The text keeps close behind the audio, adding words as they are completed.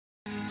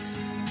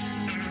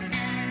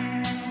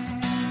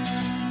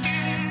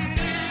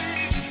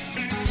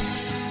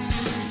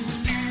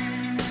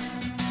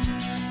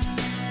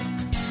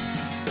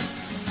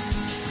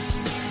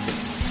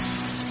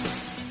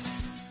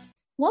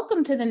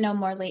Welcome to the No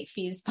More Late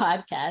Fees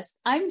podcast.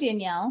 I'm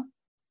Danielle.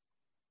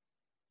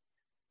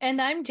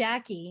 And I'm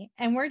Jackie.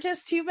 And we're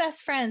just two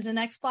best friends and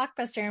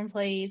ex-Blockbuster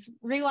employees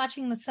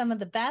rewatching some of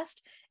the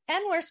best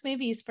and worst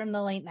movies from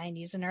the late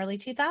 90s and early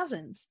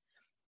 2000s.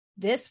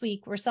 This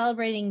week, we're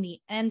celebrating the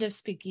end of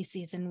spooky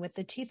season with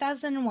the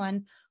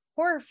 2001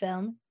 horror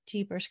film,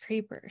 Jeepers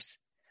Creepers.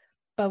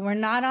 But we're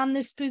not on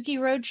this spooky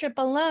road trip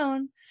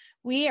alone.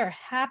 We are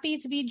happy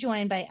to be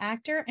joined by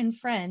actor and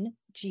friend,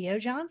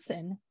 Gio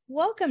Johnson.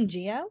 Welcome,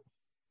 Gio.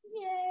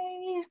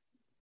 Yay.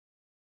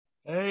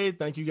 Hey,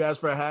 thank you guys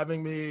for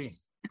having me.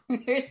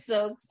 We're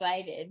so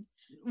excited.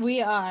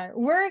 We are.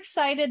 We're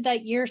excited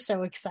that you're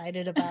so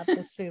excited about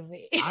this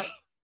movie.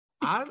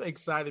 I'm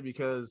excited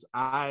because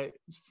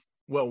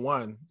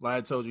one, like I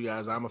told you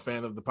guys, I'm a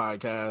fan of the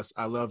podcast.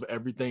 I love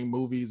everything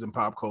movies and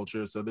pop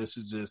culture. So this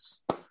is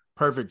just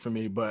perfect for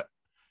me. But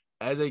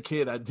as a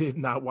kid, I did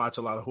not watch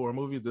a lot of horror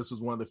movies. This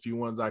was one of the few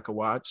ones I could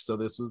watch. So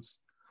this was,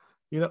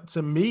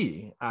 to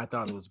me, I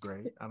thought it was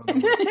great. I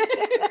don't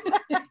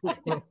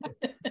know.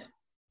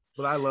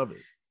 But I love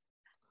it.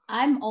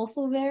 I'm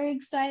also very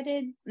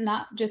excited,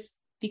 not just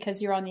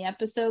because you're on the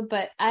episode,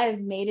 but I have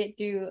made it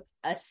through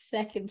a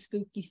second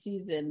spooky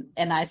season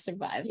and I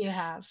survived. You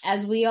have.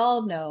 As we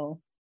all know,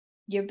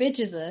 your bitch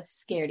is a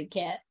scaredy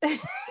cat.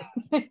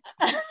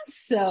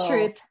 So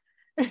Truth.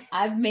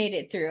 I've made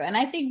it through. And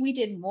I think we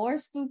did more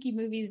spooky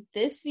movies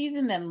this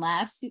season than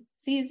last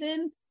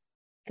season.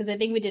 Because I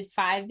think we did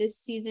 5 this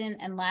season.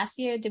 And last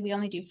year, did we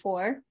only do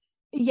 4?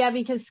 Yeah,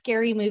 because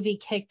Scary Movie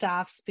kicked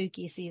off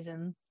spooky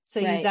season.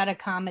 So Right. You got a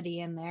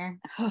comedy in there.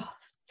 Oh,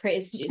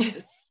 praise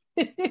Jesus.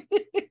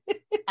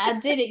 I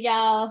did it,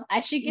 y'all. I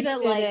should get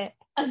a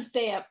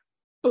stamp.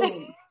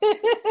 Boom.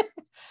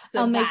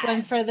 I'll make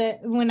one for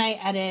when I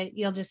edit,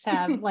 you'll just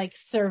have like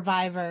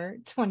Survivor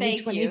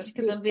 2022. Thank you,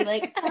 because I'll be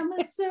like, I'm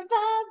a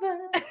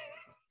survivor.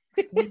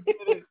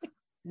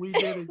 We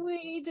did it.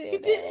 We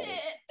did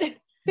it.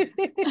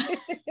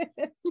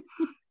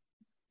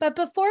 But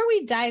before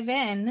we dive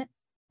in,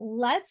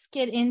 let's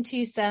get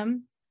into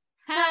some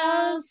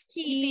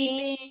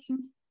housekeeping.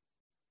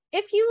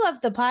 If you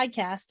love the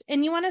podcast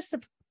and you want to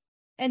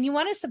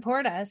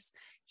support us,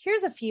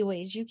 here's a few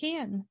ways you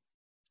can.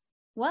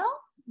 Well,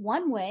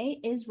 one way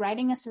is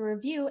writing us a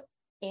review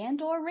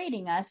and or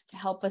rating us to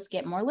help us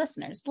get more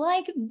listeners,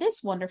 like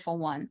this wonderful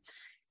one,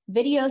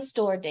 Video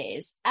Store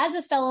Days. As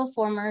a fellow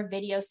former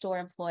video store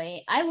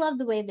employee, I love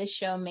the way this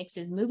show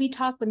mixes movie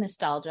talk with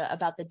nostalgia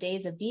about the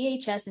days of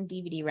VHS and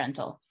DVD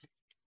rental.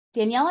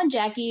 Danielle and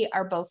Jackie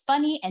are both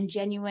funny and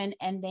genuine,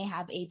 and they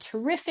have a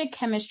terrific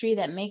chemistry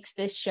that makes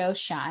this show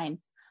shine.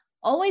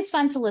 Always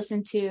fun to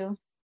listen to.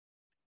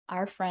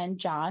 Our friend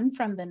John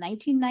from the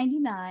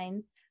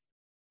 1999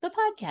 The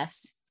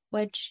Podcast,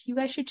 which you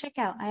guys should check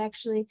out. I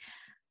actually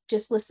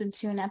just listened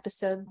to an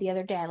episode the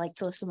other day. I like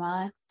to listen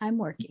while I'm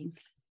working.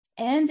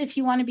 And if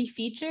you want to be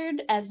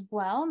featured as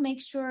well, make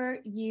sure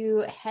you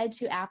head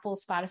to Apple,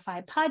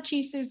 Spotify,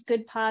 Podchasers,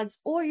 Good Pods,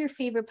 or your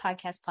favorite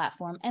podcast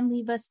platform and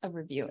leave us a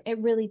review. It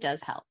really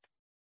does help.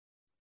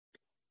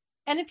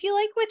 And if you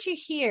like what you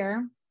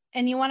hear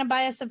and you want to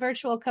buy us a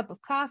virtual cup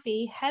of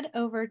coffee, head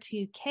over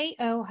to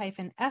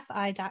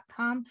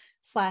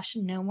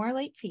ko-fi.com/no more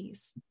late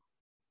fees.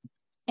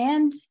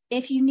 And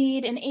if you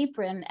need an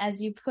apron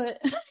as you put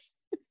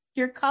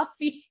your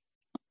coffee,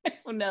 I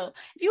don't know,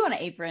 if you want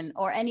an apron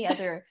or any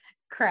other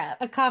crap.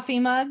 A coffee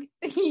mug?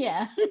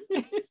 Yeah.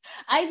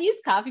 I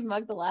used coffee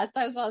mug the last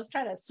time, so I was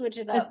trying to switch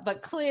it up,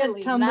 but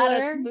clearly not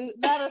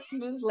a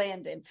smooth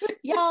landing.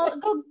 Y'all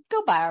go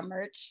buy our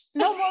merch.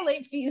 No more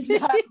late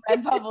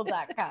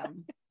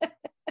fees.redbubble.com.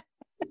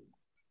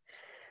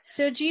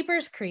 So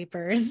Jeepers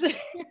Creepers.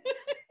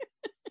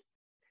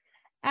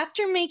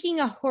 After making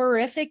a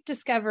horrific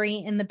discovery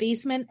in the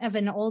basement of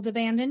an old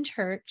abandoned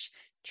church,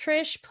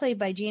 Trish, played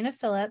by Gina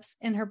Phillips,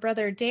 and her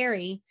brother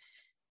Derry,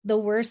 the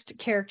worst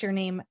character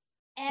name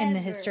in the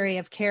history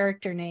of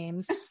character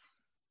names.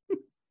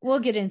 We'll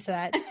get into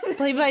that.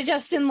 Played by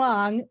Justin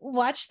Long,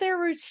 watch their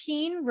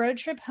routine road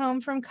trip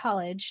home from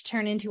college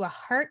turn into a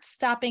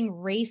heart-stopping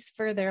race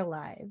for their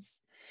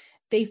lives.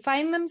 They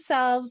find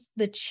themselves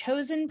the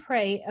chosen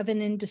prey of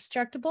an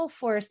indestructible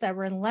force that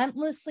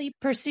relentlessly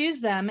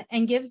pursues them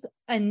and gives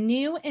a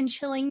new and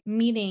chilling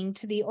meaning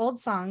to the old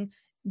song,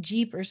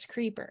 Jeepers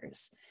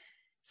Creepers.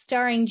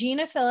 Starring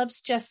Gina Phillips,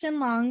 Justin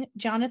Long,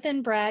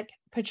 Jonathan Breck,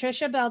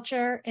 Patricia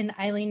Belcher, and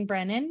Eileen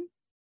Brennan.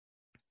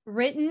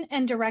 Written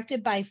and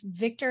directed by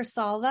Victor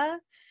Salva,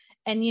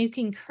 and you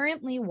can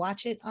currently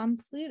watch it on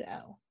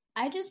Pluto.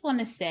 I just want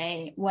to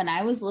say, when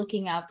I was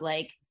looking up,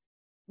 like,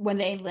 when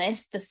they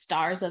list the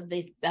stars of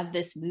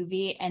this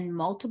movie in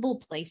multiple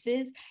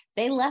places,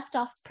 they left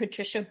off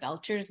Patricia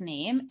Belcher's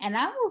name, and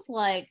I was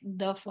like,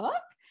 the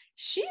fuck?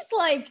 She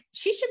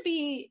should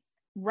be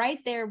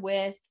right there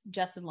with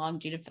Justin Long,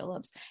 Gina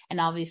Phillips, and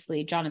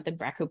obviously Jonathan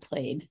Breck, who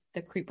played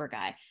the creeper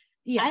guy.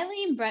 Yeah.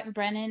 Eileen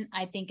Brennan,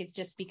 I think it's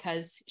just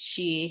because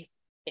she's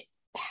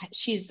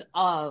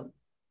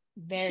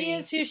very she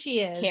is who she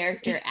is.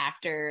 Character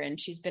actor, and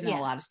she's been in Yeah.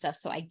 a lot of stuff,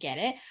 so I get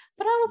it.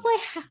 But I was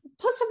like,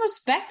 put some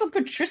respect on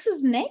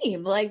Patricia's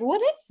name. Like,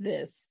 what is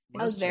this?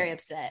 I was very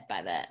upset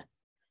by that.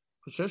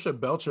 Patricia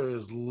Belcher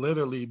has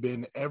literally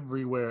been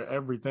everywhere,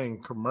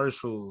 everything,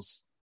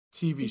 commercials,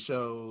 TV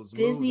shows,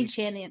 Disney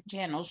movies.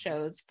 Channel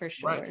shows for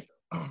sure. Right.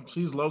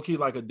 She's low-key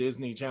like a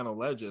Disney Channel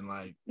legend.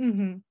 Like,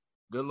 Good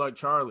Luck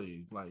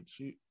Charlie. Like,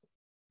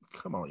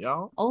 come on,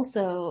 y'all.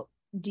 Also,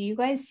 do you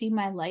guys see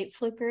my light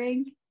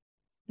flickering?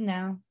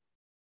 No.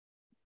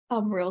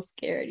 I'm real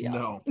scared, y'all.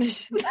 No.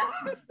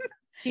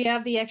 Do you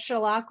have the extra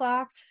lock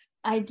locked?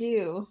 I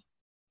do.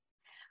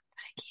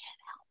 But I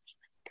can't help me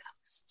with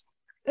ghosts.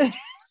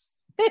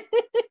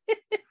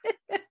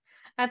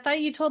 I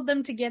thought you told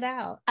them to get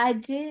out. I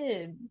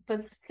did,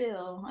 but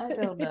still, I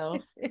don't know.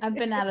 I've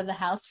been out of the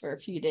house for a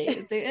few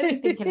days.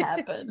 Anything can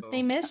happen.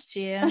 They missed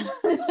you.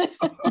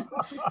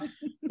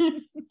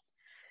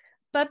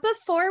 But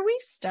before we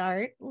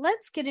start,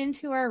 let's get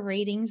into our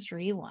ratings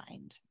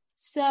rewind.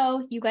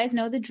 So you guys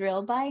know the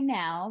drill by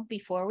now.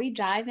 Before we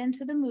dive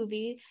into the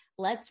movie,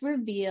 let's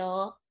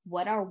reveal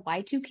what our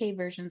Y2K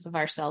versions of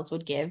ourselves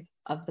would give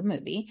of the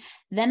movie.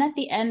 Then at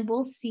the end,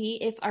 we'll see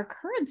if our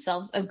current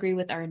selves agree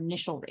with our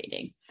initial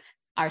rating.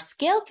 Our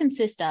scale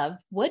consists of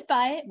would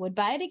buy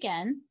it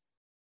again,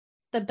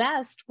 The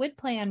best would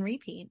play on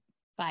repeat,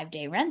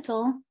 5-day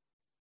rental,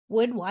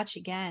 would watch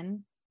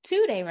again,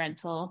 2-day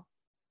rental,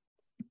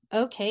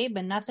 okay,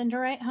 but nothing to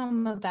write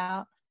home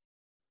about,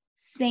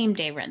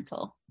 same-day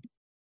rental.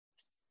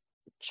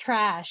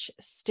 trash,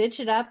 stitch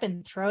it up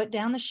and throw it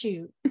down the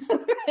chute.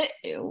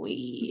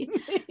 Ewy.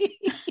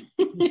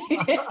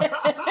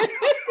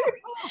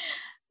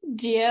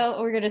 Gio,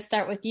 we're going to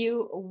start with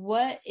you.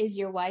 What is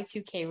your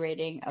Y2K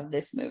rating of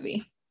this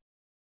movie?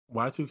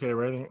 Y2K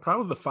rating?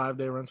 Probably the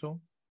 5-day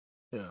rental.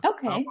 Yeah.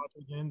 Okay. I'll watch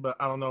it again, but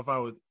I don't know if I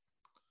would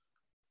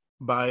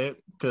buy it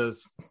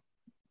because,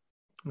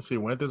 let's see,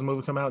 when did this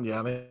movie come out?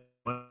 Yeah,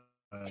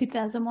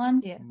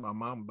 2001? Yeah. My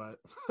mom bought it.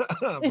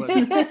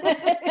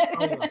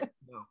 But,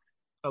 no.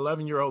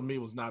 11-year-old me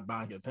was not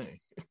buying a thing.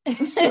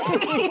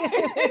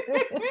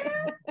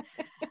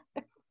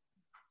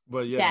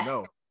 But yeah,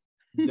 no.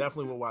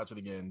 Definitely will watch it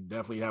again.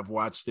 Definitely have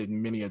watched it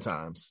many a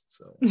times.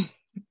 So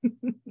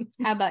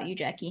how about you,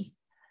 Jackie?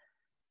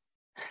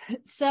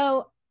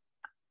 So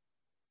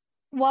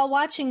while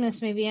watching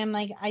this movie, I'm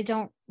like, I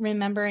don't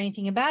remember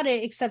anything about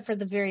it except for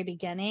the very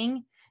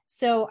beginning.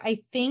 So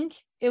I think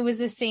it was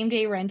a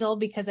same-day rental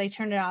because I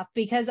turned it off,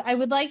 because I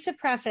would like to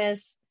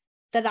preface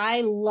that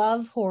I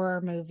love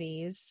horror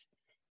movies.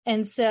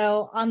 And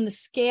so on the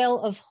scale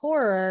of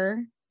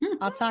horror,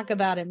 I'll talk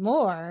about it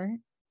more.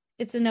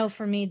 It's a no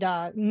for me,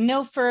 dog.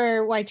 No for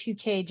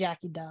Y2K,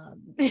 Jackie, dog.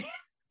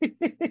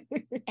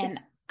 And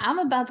I'm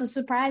about to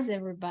surprise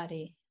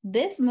everybody.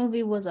 This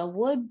movie was a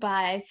would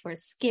buy for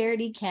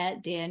Scaredy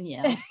Cat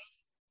Danielle.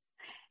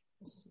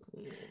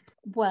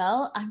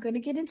 Well, I'm going to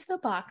get into the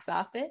box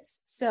office.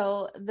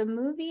 So the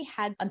movie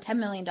had a $10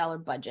 million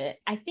budget.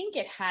 I think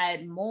it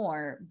had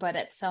more, but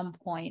at some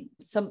point,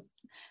 some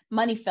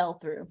money fell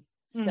through.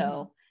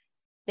 So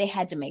they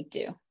had to make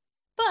do.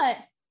 But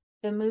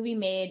the movie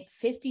made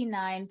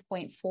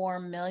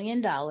 $59.4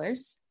 million.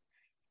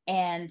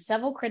 And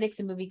several critics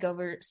and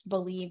moviegoers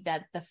believe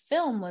that the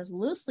film was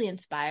loosely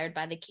inspired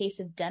by the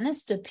case of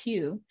Dennis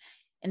Depew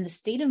in the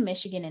state of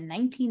Michigan in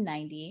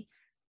 1990.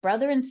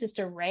 Brother and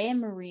sister Ray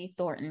and Marie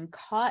Thornton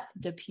caught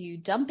Depew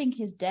dumping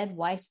his dead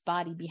wife's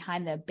body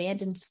behind the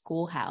abandoned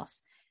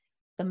schoolhouse.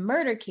 The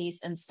murder case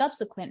and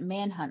subsequent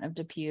manhunt of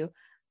Depew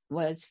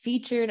was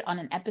featured on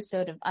an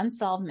episode of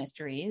Unsolved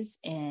Mysteries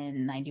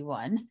in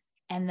 91.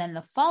 And then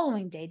the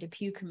following day,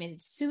 Depew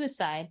committed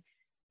suicide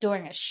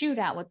during a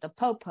shootout with the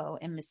Popo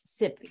in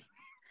Mississippi.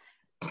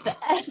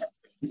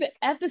 The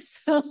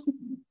episode...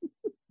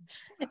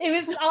 It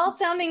was all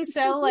sounding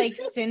so like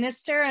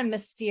sinister and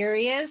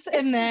mysterious,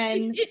 and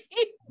then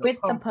with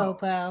the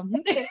Popo.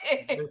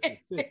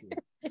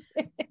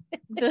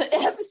 The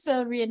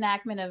episode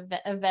reenactment of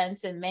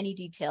events and many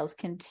details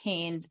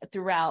contained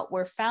throughout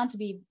were found to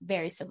be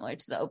very similar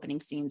to the opening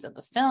scenes of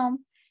the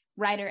film.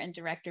 Writer and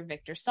director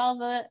Victor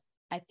Salva,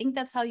 I think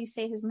that's how you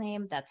say his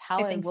name. That's how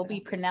I will be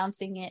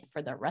pronouncing it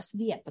for the rest of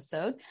the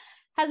episode,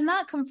 has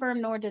not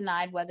confirmed nor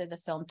denied whether the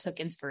film took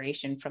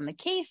inspiration from the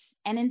case,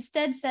 and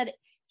instead said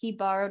he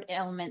borrowed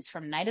elements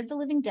from Night of the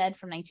Living Dead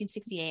from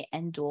 1968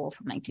 and Duel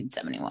from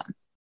 1971.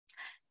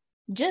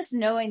 Just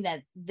knowing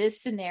that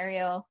this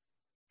scenario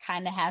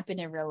kind of happened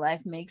in real life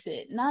makes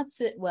it not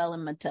sit well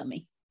in my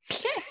tummy.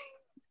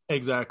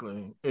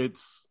 Exactly.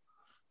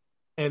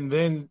 And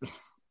then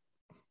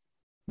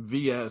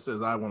VS,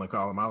 as I want to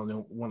call him, I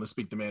don't want to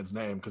speak the man's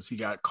name because he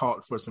got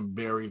caught for some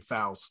very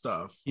foul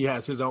stuff. He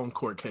has his own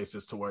court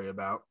cases to worry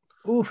about.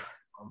 Oof.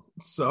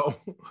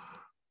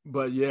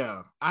 But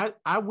yeah,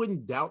 I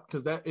wouldn't doubt,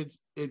 because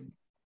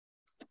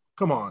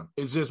come on,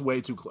 it's just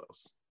way too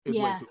close. It's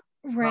way too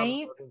close.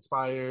 Right.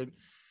 Inspired.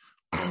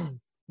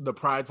 The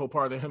prideful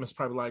part of him is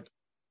probably like,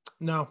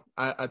 no,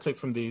 I take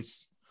from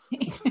these.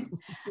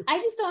 I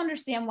just don't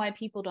understand why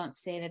people don't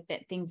say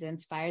that things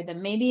inspire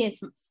them. Maybe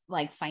it's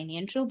like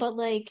financial, but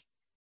like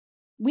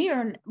we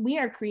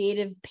are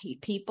creative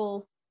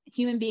people.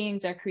 Human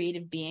beings are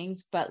creative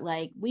beings, but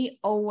like we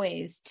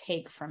always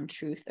take from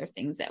truth or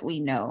things that we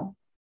know.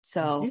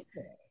 So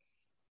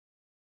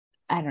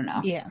I don't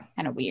know. Yeah. It's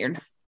kind of weird.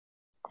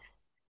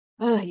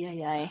 Oh,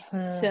 yeah.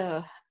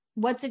 So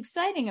what's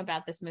exciting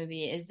about this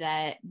movie is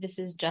that this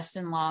is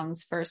Justin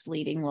Long's first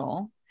leading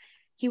role.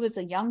 He was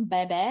a young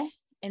bebe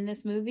in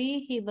this movie.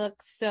 He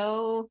looked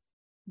so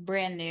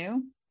brand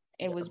new.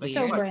 It was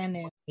so weird. brand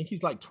new. I think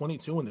he's like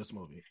 22 in this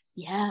movie.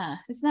 Yeah,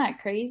 isn't that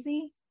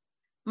crazy?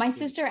 My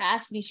sister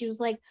asked me, she was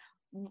like,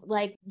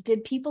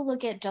 did people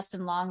look at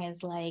Justin Long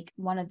as like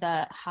one of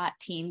the hot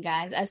teen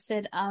guys? I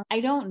said, I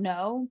don't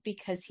know,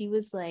 because he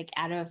was like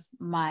out of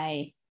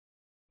my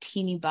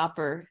teeny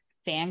bopper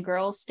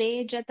fangirl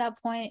stage at that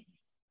point.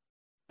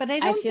 But I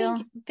don't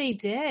think they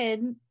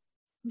did,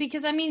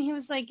 because I mean, he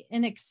was like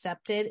an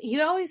accepted,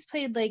 he always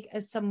played like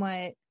a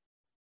somewhat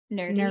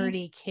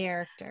nerdy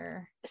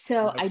character.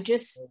 So like I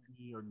just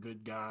or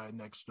good guy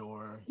next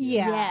door.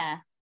 Yeah.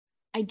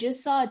 I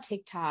just saw a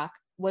TikTok,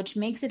 which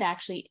makes it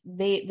actually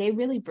they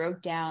really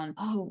broke down.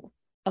 Oh,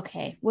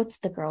 okay. What's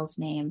the girl's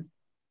name?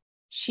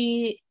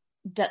 She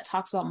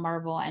talks about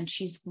Marvel, and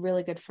she's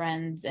really good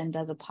friends and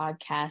does a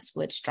podcast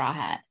with Straw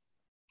Hat.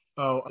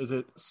 Oh, is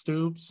it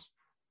Stoops?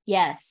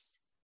 Yes.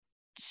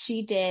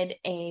 She did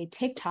a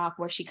TikTok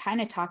where she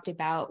kind of talked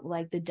about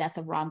like the death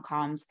of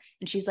rom-coms,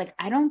 and she's like,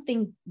 I don't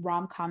think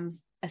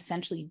rom-coms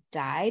essentially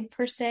died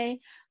per se,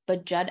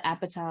 but Judd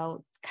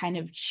Apatow kind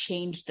of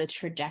changed the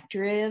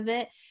trajectory of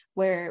it,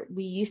 where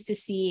we used to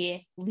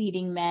see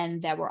leading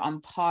men that were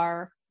on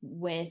par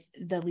with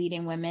the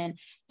leading women,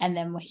 and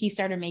then when he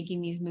started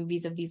making these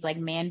movies of these like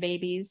man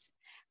babies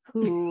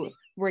who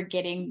were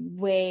getting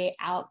way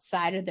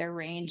outside of their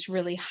range,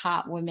 really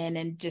hot women,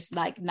 and just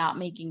like not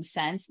making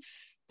sense.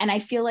 And I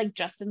feel like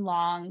Justin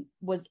Long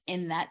was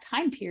in that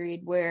time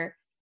period where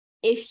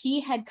if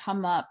he had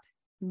come up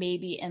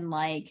maybe in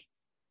like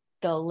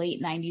the late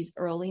 90s,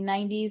 early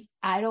 90s,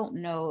 I don't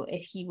know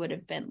if he would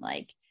have been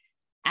like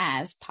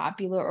as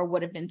popular or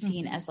would have been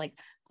seen as like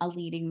a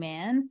leading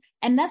man.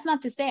 And that's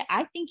not to say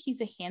I think he's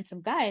a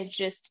handsome guy. It's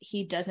just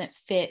he doesn't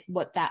fit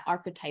what that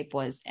archetype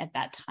was at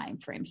that time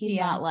frame. He's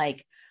not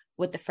like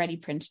with the Freddie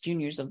Prinze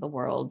Juniors of the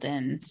world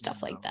and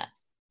stuff like that.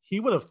 He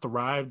would have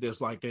thrived as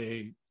like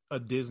a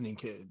Disney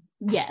kid.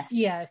 Yes.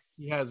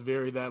 He has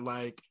very that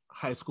like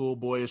high school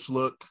boyish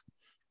look.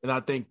 And I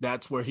think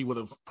that's where he would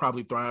have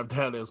probably thrived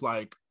at, as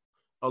like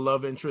a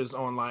love interest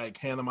on like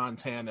Hannah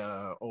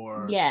Montana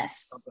or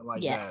something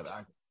like that.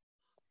 I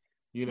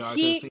could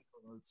see,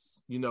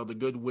 the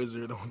good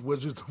wizard on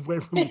Wizards of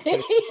Waverly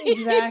Place.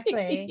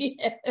 Exactly.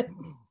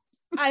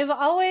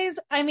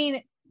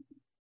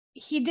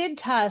 He did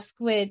Tusk,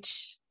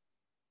 which,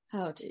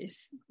 oh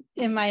geez,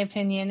 in my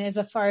opinion, is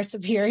a far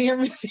superior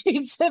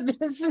movie to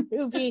this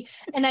movie.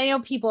 And I know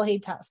people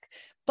hate Tusk,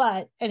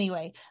 but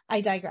anyway,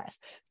 I digress.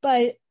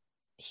 But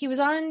he was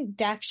on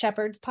Dax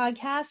Shepard's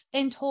podcast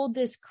and told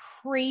this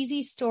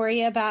crazy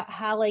story about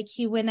how like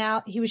he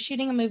was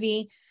shooting a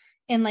movie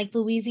in like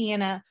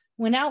Louisiana,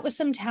 went out with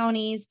some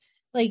townies,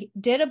 like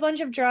did a bunch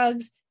of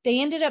drugs.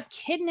 They ended up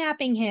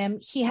kidnapping him.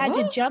 He had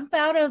to jump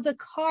out of the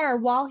car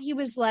while he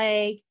was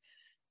like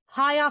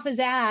high off his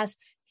ass.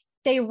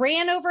 They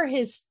ran over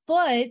his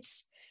foot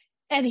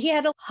and he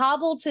had to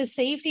hobble to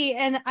safety.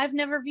 And I've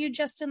never viewed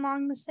Justin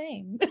Long the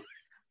same.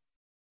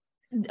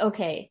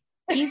 Okay.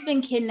 He's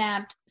been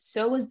kidnapped.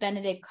 So was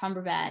Benedict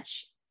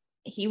Cumberbatch.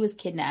 He was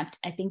kidnapped.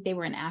 I think they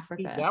were in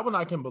Africa. That one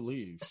I can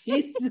believe.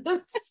 Jesus.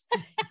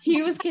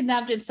 He was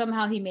kidnapped and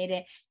somehow he made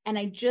it. And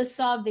I just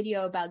saw a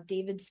video about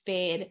David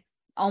Spade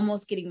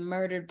almost getting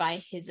murdered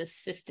by his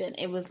assistant.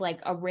 It was like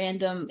a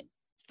random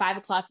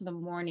 5:00 in the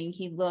morning.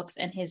 He looks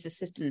and his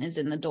assistant is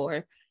in the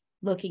door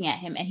looking at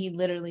him, and he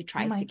literally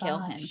tries to kill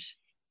him.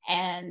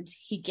 And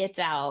he gets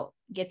out,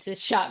 gets his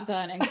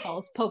shotgun, and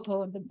calls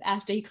Popo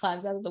after he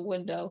climbs out of the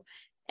window.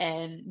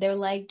 And they're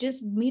like,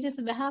 just meet us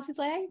in the house. He's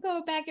like, I can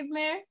go back in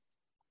there.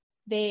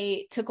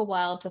 They took a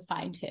while to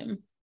find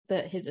him,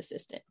 his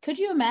assistant. Could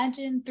you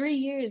imagine 3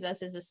 years as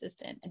his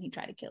assistant and he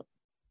tried to kill him?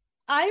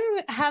 I'm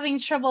having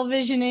trouble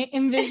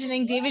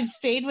envisioning David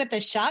Spade with a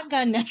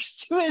shotgun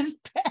next to his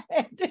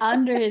bed.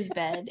 Under his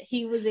bed.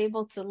 He was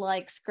able to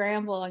like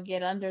scramble and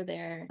get under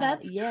there.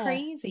 That's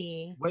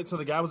crazy. Wait, so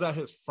the guy was at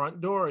his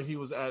front door, or he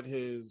was at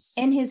his...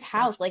 In his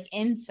house, like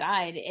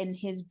inside, in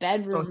his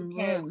bedroom. So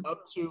he came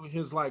up to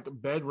his like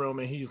bedroom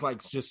and he's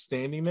like just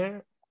standing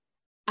there?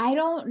 I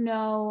don't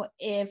know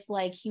if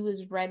like he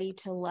was ready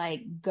to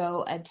like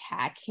go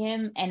attack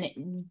him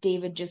and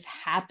David just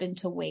happened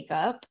to wake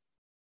up.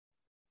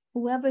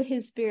 Whoever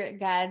his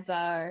spirit guides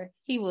are,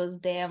 he was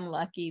damn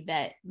lucky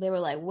that they were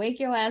like, wake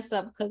your ass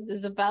up because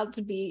you about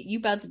to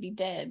be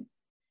dead.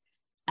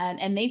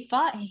 And they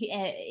fought.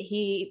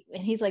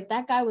 He's like,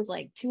 that guy was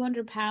like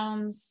 200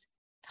 pounds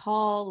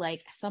tall,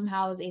 like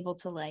somehow was able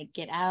to like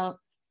get out.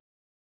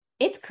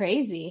 It's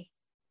crazy.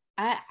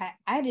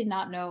 I did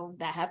not know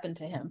that happened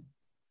to him.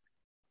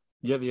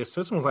 Yeah, the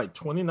assistant was like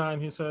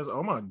 29. He says,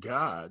 "Oh my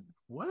God,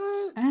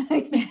 what?"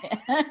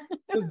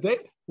 Because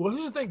who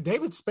do you think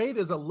David Spade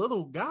is a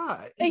little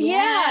guy?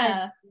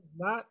 Yeah.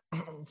 Not,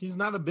 he's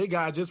not a big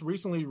guy. I just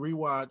recently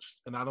rewatched,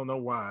 and I don't know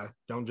why.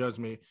 Don't judge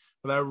me,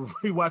 but I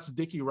rewatched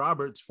Dickie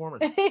Roberts' former.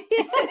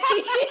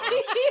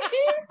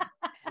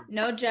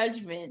 No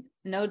judgment.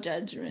 No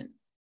judgment.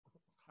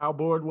 How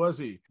bored was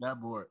he? That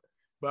bored.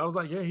 But I was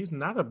like, yeah, he's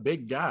not a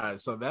big guy.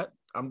 So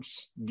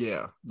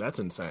that's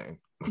insane.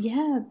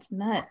 Yeah, it's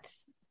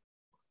nuts.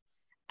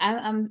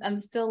 I'm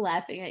still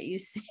laughing at you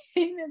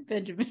saying that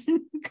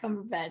Benjamin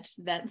Cumberbatch.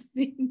 That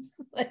seems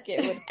like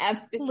it would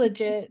happen.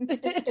 Legit.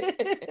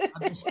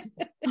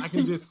 I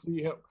can just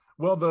see him.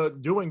 Well, the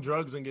doing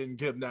drugs and getting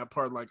kidnapped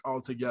part, like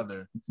all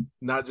together,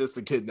 not just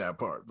the kidnap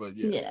part, but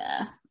yeah.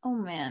 Yeah. Oh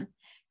man,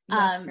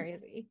 that's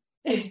crazy.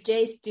 It's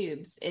Jay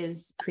Stubes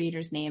is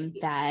creator's name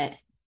that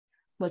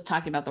was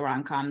talking about the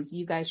rom-coms.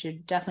 You guys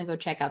should definitely go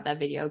check out that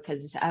video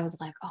because I was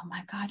like, oh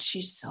my God,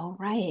 she's so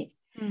right.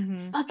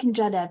 Mm-hmm. Fucking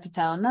Judd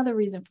Apatow. Another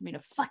reason for me to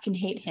fucking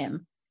hate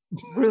him.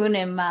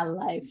 Ruining my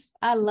life.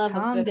 I love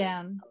Calm a good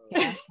down.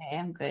 Yeah,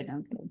 okay,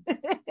 I'm good.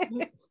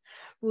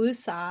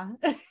 Woosah.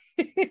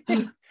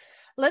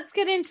 Let's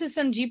get into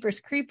some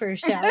Jeepers Creepers,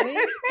 shall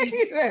we?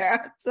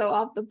 We're so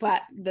off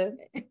the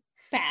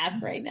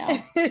path right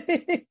now.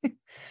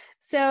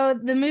 So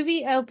the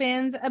movie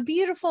opens a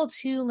beautiful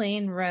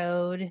 2-lane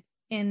road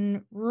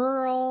in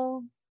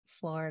rural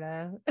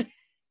Florida.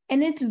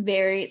 And it's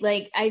very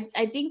like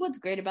I think what's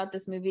great about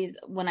this movie is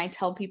when I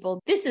tell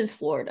people this is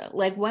Florida.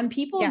 Like when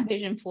people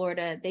envision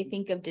Florida, they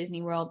think of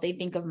Disney World, they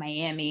think of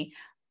Miami,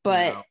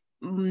 but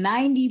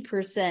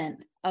 90%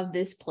 of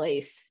this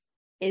place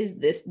is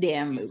this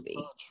damn movie.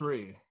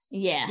 Country.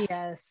 Yeah.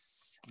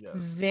 Yes.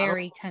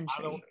 Very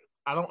country.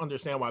 I don't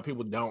understand why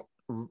people don't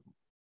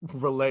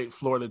relate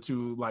Florida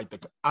to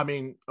like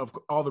of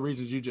all the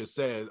reasons you just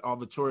said, all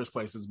the tourist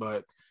places,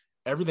 but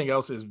everything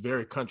else is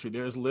very country.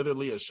 There's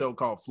literally a show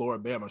called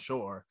Floribama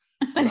Shore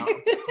about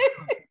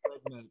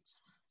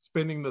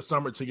spending the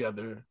summer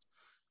together,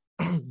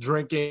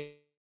 drinking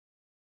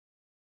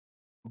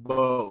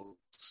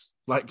boats.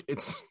 Like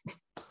it's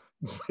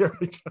very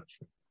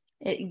country.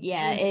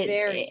 It's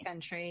very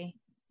country.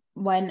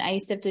 When I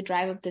used to have to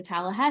drive up to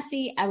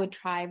Tallahassee, I would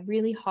try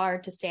really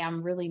hard to stay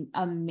on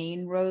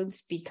main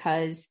roads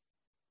because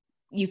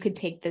you could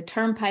take the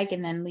turnpike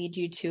and then lead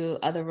you to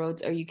other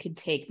roads, or you could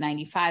take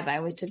 95. I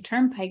always took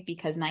turnpike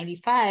because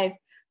 95,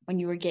 when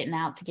you were getting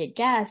out to get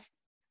gas,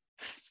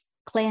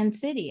 Clan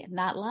City,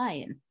 not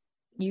lying.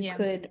 You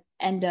could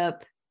end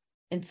up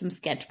in some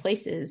sketch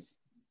places.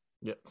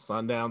 Yeah,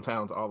 sundown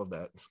towns, all of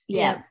that.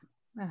 Yeah.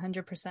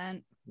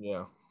 100%.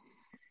 Yeah.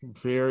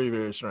 Very,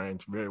 very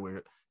strange. Very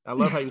weird. I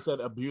love how you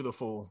said a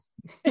beautiful.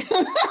 It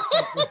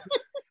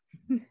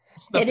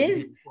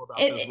is.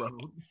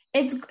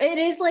 It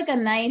is like a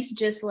nice,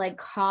 just like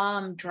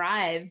calm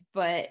drive,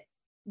 but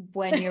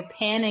when you're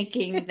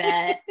panicking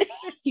that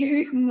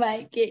you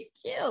might get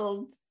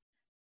killed.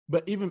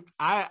 But even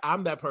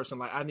I'm that person.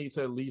 Like I need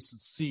to at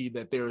least see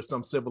that there is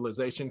some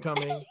civilization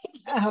coming.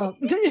 I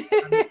need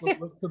to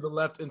look to the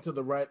left and to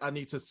the right. I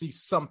need to see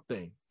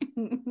something. At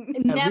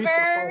least a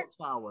phone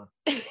tower.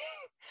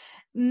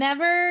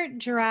 Never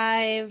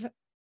drive.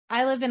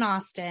 I live in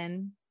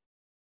Austin.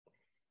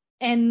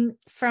 And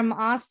from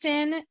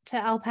Austin to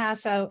El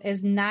Paso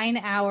is 9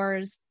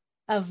 hours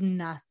of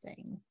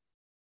nothing.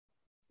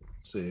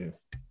 See.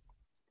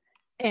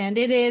 And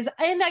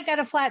I got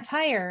a flat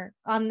tire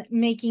on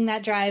making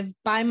that drive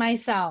by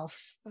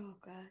myself. Oh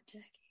God,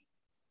 Jackie.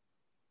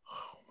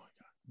 Oh my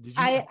God. Did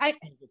you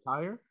change the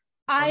tire?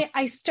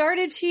 I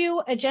started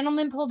to. A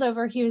gentleman pulled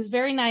over. He was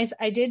very nice.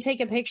 I did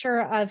take a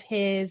picture of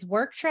his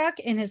work truck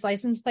and his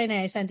license plate, and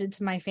I sent it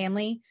to my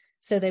family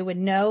so they would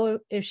know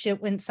if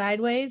shit went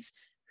sideways,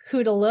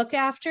 who to look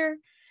after.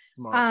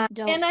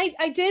 And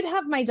I did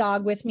have my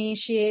dog with me.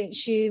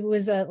 She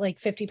was a like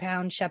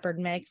 50-pound shepherd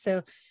mix,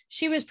 so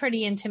she was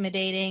pretty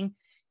intimidating.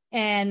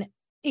 And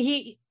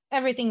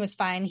everything was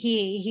fine.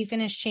 He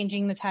finished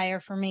changing the tire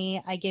for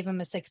me. I gave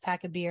him a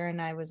 6-pack of beer,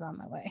 and I was on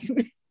my way.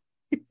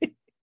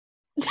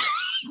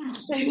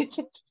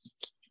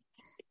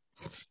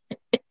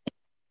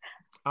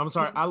 I'm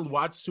sorry. I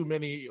watch too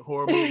many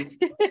horror movies.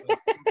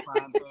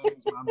 I'm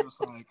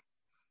just like,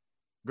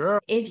 girl.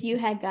 If you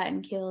had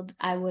gotten killed,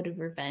 I would have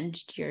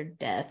revenged your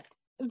death.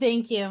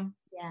 Thank you.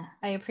 Yeah,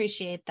 I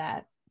appreciate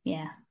that.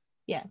 Yeah.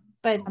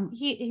 But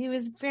he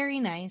was very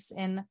nice,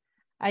 and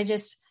I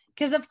just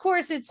because of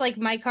course it's like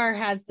my car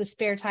has the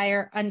spare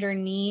tire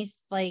underneath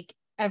like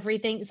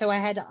everything, so I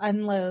had to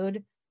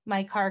unload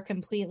my car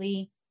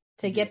completely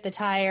to get the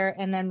tire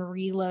and then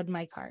reload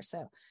my car.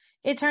 So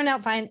it turned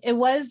out fine. It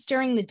was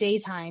during the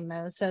daytime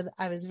though, so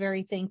I was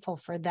very thankful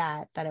for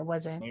that it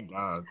wasn't. Thank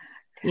God.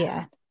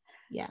 Yeah.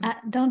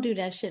 Don't do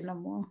that shit no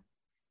more.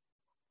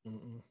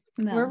 Mm-mm.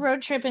 No. We're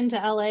road tripping to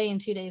LA in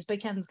 2 days,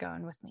 but Ken's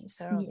going with me.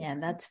 So yeah,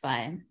 that's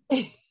fine.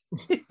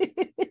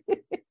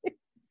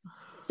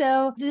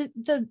 So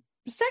the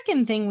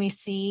second thing we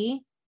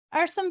see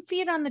are some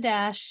feet on the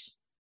dash.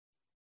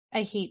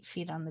 I hate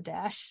feet on the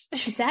dash.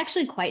 It's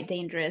actually quite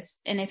dangerous.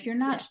 And if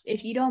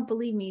you don't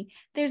believe me,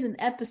 there's an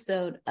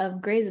episode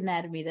of Grey's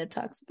Anatomy that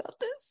talks about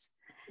this.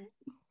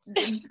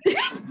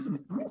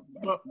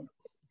 Well,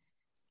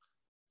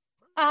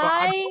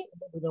 I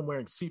remember them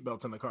wearing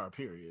seatbelts in the car,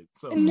 period.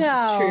 So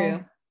no.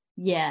 True.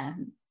 Yeah.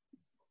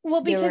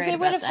 Well, because they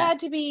would have had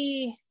to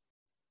be.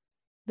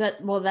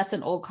 That's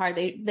an old car.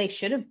 They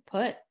should have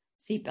put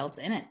seatbelts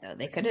in it, though.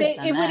 They could have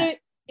done that.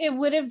 It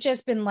would have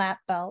just been lap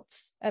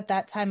belts at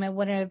that time. It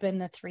wouldn't have been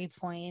the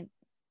 3-point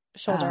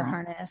shoulder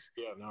harness.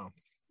 Yeah, no.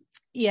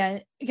 Yeah,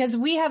 because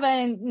we have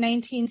a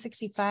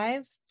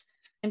 1965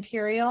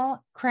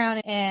 Imperial Crown,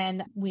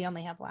 and we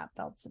only have lap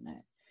belts in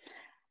it.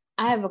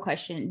 I have a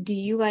question. Do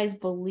you guys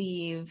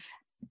believe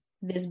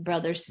this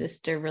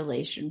brother-sister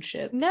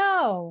relationship?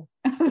 No.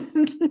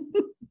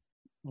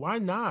 Why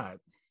not?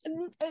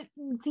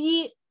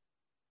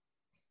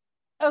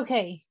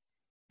 Okay.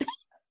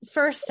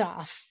 First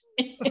off,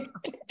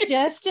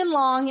 Justin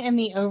Long and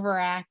the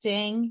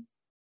overacting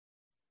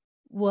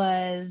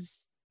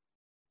was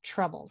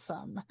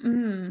troublesome.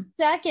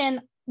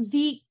 Second,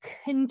 the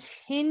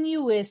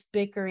continuous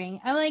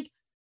bickering. I'm like,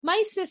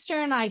 my sister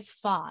and I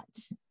fought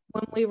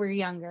when we were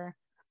younger,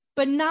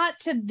 but not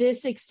to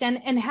this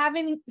extent. And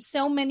having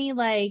so many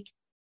like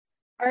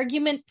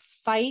argument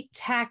fight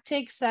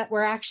tactics that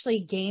were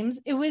actually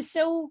games, it was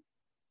so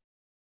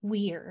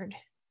weird.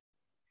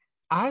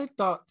 I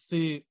thought,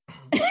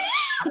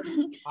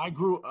 I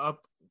grew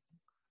up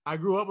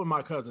with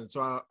my cousin.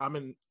 So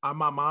I'm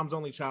my mom's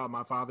only child,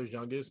 my father's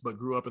youngest, but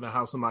grew up in the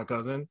house with my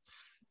cousin.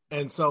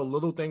 And so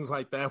little things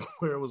like that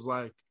where it was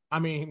like, I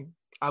mean,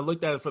 I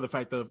looked at it for the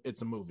fact of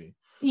it's a movie.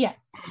 Yeah.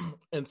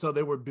 And so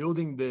they were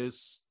building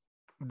this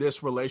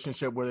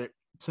relationship where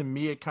to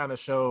me, it kind of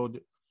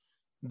showed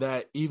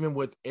that even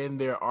within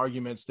their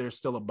arguments, there's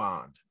still a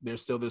bond.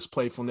 There's still this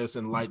playfulness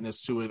and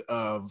lightness to it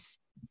of,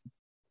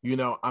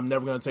 I'm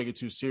never going to take it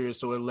too serious.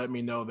 So it let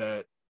me know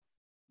that,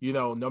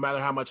 no matter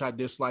how much I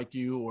dislike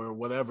you or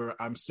whatever,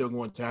 I'm still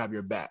going to have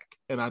your back.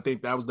 And I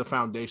think that was the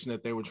foundation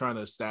that they were trying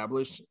to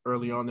establish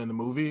early on in the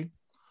movie,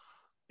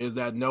 is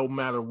that no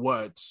matter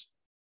what,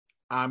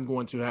 I'm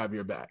going to have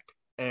your back.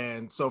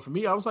 And so for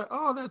me, I was like,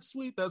 oh, that's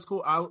sweet. That's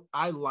cool.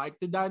 I like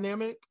the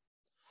dynamic.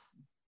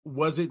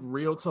 Was it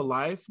real to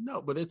life?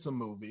 No, but it's a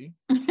movie.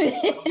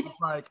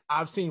 Like,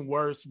 I've seen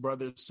worse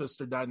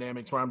brother-sister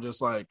dynamics where I'm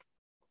just like,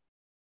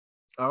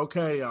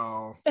 okay,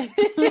 y'all.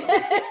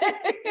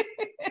 It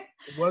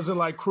wasn't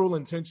like Cruel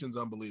Intentions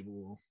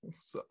unbelievable.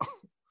 So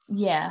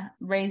yeah,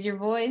 Raise Your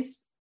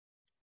Voice.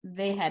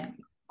 They had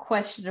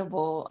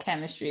questionable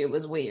chemistry. It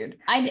was weird.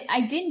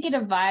 I didn't get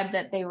a vibe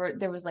that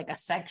there was like a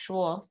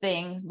sexual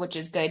thing, which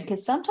is good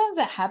because sometimes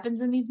that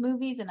happens in these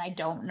movies and I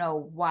don't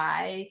know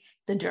why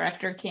the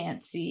director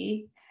can't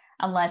see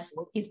unless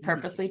he's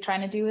purposely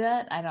trying to do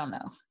that. I don't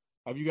know.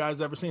 Have you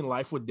guys ever seen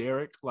Life with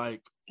Derek?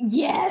 Like,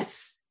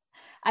 yes.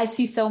 I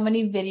see so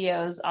many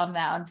videos on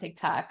that on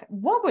TikTok.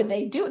 What were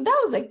they doing?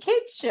 That was a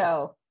kids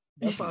show.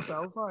 That's what I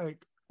was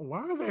like, why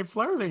are they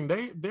flirting?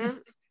 They're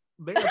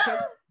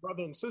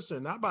brother and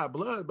sister, not by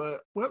blood,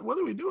 but what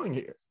are we doing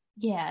here?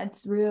 Yeah,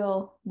 it's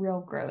real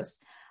gross.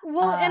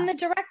 Well, and the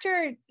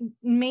director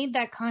made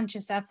that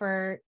conscious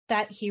effort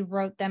that he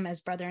wrote them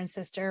as brother and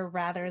sister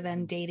rather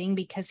than dating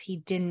because he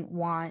didn't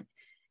want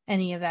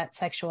any of that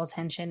sexual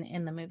tension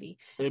in the movie.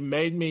 It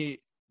made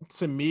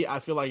to me,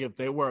 I feel like if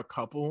they were a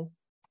couple,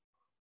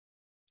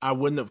 I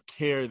wouldn't have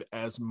cared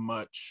as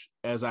much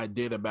as I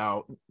did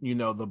about,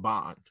 the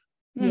bond.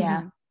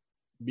 Yeah.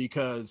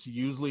 Because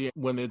usually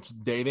when it's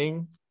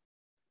dating,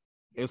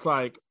 it's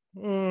like,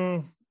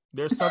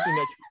 there's something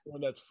that you're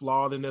doing that's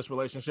flawed in this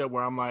relationship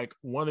where I'm like,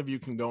 one of you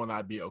can go and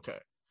I'd be okay.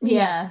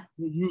 Yeah.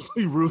 You're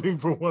usually rooting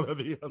for one or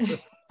the other.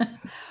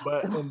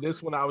 But in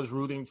this one, I was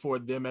rooting for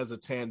them as a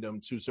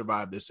tandem to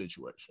survive this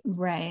situation.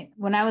 Right.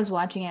 When I was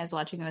watching it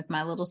with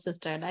my little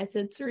sister and I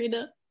said,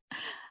 Serena,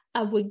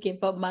 I would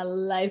give up my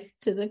life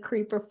to the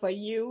creeper for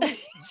you.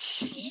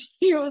 She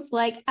was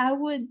like, I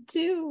would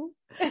too.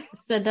 I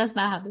said, that's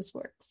not how this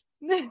works.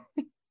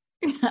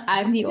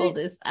 I'm the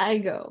oldest. I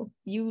go.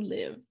 You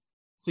live.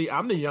 See,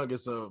 I'm the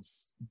youngest of,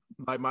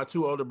 like, my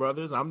two older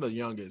brothers. I'm the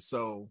youngest.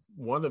 So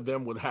one of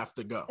them would have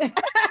to go.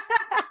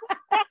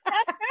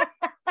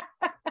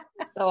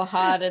 So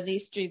hard in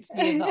these streets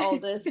being the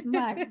oldest.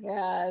 My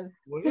God.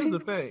 Well, here's the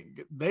thing.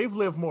 They've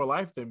lived more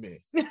life than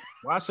me.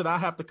 Why should I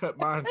have to cut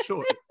mine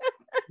short?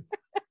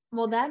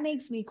 Well, that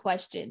makes me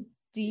question.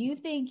 Do you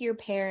think your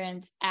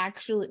parents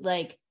actually,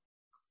 like,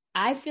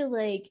 I feel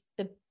like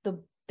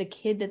the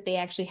kid that they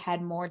actually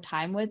had more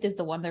time with is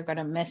the one they're going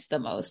to miss the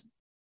most.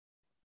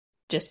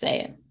 Just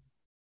saying.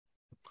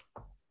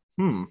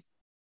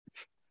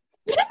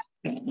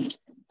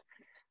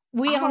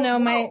 We all know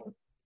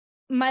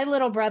my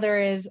little brother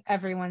is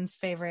everyone's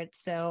favorite,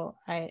 so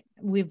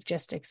we've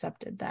just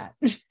accepted that.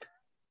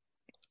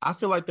 I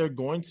feel like they're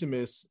going to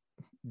miss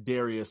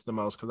Darius the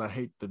most because I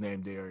hate the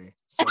name Derry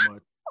so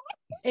much.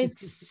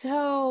 It's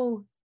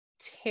so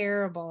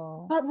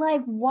terrible. But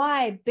like,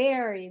 why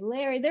Barry,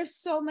 Larry? There's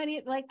so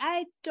many. Like,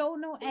 I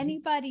don't know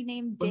anybody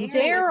named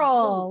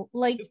Daryl.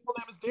 Like, his full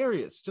name is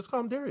Darius. Just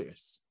call him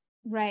Darius.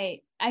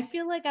 Right. I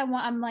feel like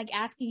I'm like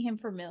asking him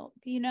for milk,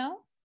 you know?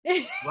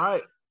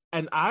 Right.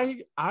 And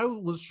I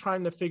was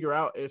trying to figure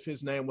out if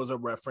his name was a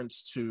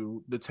reference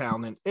to the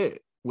town in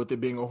It. With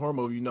it being a horror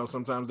movie,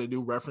 sometimes they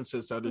do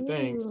references to other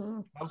things.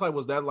 I was like,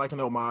 was that like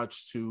an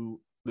homage to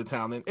the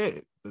town in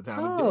It? The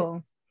town in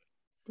It.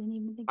 Didn't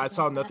even think I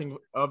saw nothing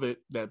of it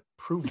that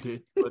proved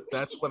it, but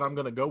that's what I'm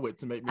gonna go with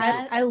to make me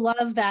feel. I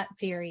love that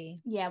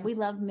theory. Yeah, we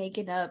love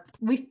making up.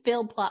 We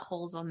fill plot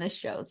holes on this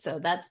show, so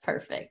that's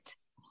perfect.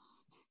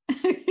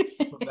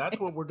 So that's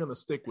what we're gonna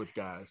stick with,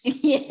 guys.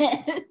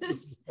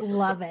 Yes.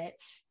 Love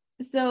it.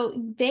 So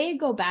they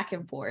go back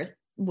and forth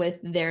with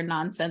their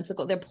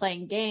nonsensical. They're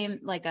playing game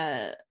like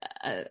I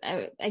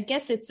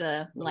guess it's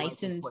a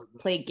license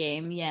plate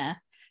game. Yeah.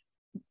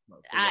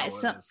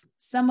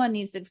 Someone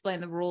needs to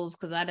explain the rules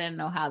because I didn't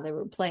know how they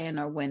were playing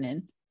or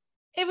winning.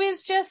 It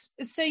was just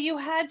so you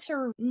had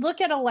to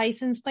look at a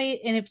license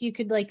plate, and if you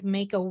could like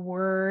make a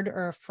word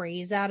or a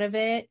phrase out of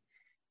it,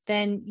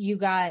 then you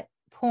got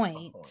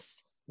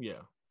points.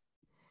 Yeah.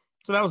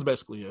 So that was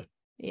basically it.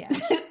 Yeah.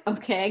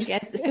 Okay, I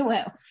guess it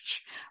went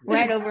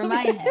right over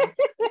my head.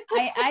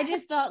 I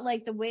just thought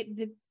like the way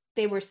that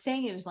they were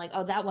saying it was like,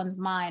 oh, that one's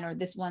mine, or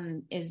this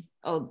one is,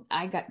 oh,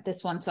 I got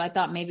this one. So I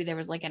thought maybe there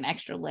was like an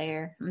extra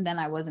layer, and then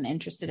I wasn't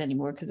interested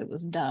anymore because it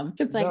was dumb.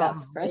 Because I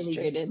got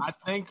frustrated. I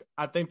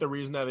think the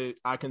reason that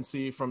I can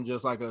see from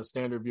just like a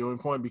standard viewing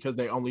point, because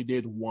they only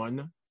did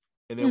one,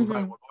 and it was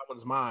like, well, that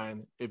one's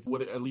mine. If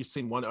would at least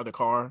seen one other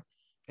car,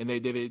 and they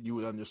did it, you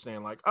would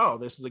understand like, oh,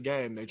 this is a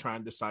game. They try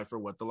and decipher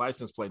what the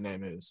license plate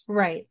name is,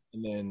 right?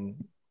 And then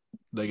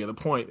they get a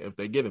point if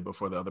they get it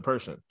before the other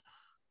person.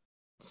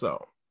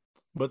 So.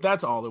 But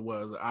that's all it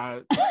was.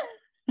 I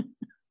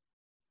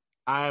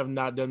have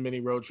not done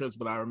many road trips,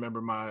 but I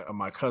remember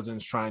my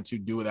cousins trying to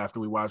do it after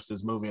we watched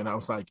this movie, and I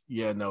was like,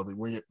 "Yeah, no,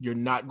 you're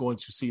not going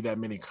to see that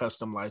many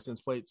custom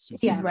license plates."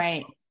 Yeah,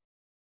 right.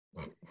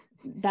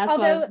 That's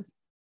although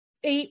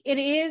it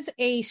is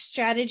a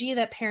strategy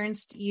that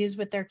parents use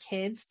with their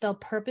kids. They'll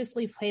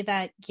purposely play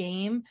that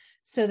game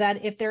so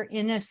that if they're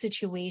in a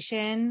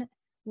situation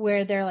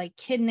where they're like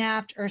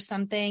kidnapped or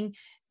something,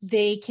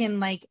 they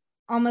can like.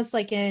 Almost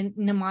like a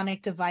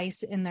mnemonic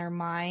device in their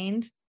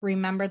mind,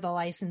 remember the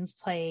license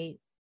plate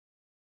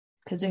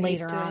because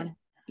later on.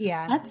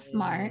 Yeah. That's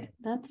smart.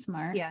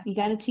 Yeah. You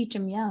got to teach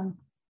them young.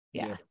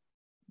 Yeah.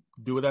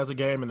 Do it as a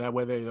game, and that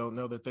way they don't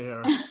know that they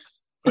are.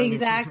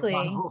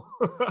 Exactly.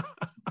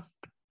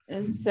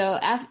 So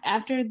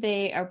after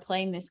they are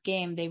playing this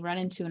game, they run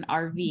into an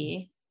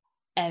RV,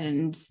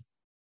 and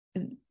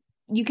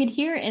you could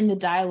hear in the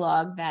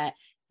dialogue that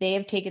they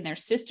have taken their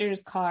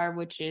sister's car,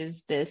 which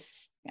is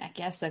this, I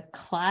guess, a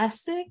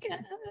classic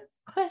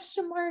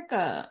question mark.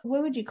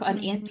 What would you call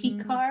an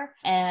antique car?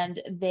 And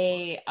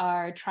they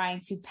are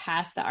trying to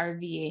pass the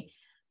RV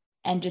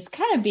and just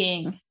kind of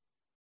being, I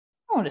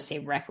don't want to say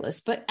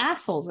reckless, but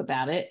assholes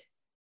about it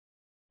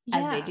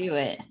as they do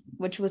it,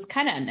 which was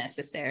kind of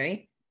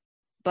unnecessary.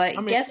 But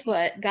I mean, guess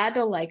what? God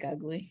don't like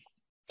ugly.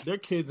 They're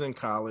kids in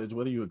college.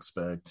 What do you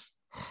expect?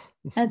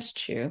 That's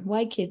true.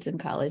 White kids in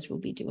college will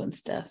be doing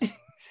stuff.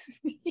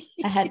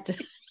 I had to.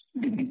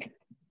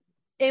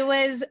 It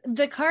was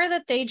the car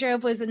that they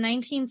drove was a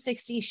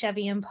 1960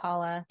 Chevy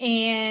Impala,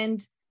 and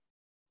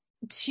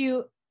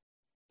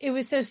it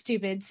was so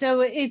stupid. So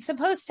it's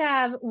supposed to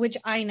have, which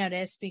I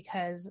noticed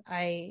because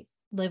I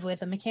live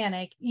with a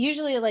mechanic.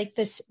 Usually, like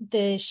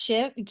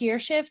the gear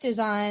shift is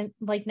on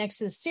like next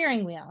to the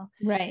steering wheel,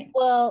 right?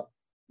 Well,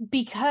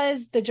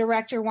 because the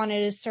director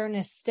wanted a certain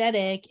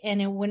aesthetic,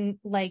 and it wouldn't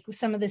like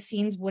some of the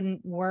scenes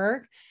wouldn't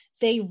work.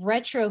 They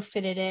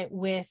retrofitted it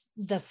with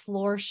the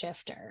floor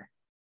shifter,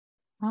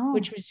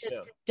 which was just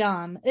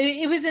dumb.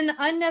 It was an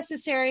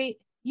unnecessary.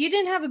 You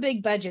didn't have a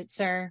big budget,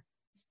 sir.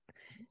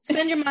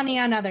 Spend your money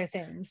on other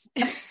things.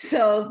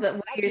 So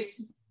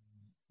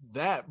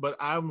but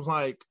I'm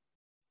like,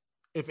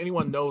 if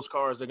anyone knows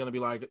cars, they're going to be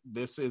like,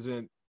 this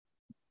isn't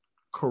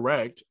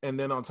correct. And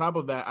then on top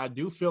of that, I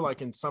do feel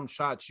like in some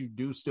shots, you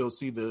do still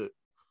see the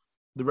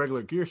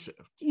regular gear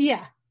shift.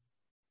 Yeah.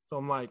 So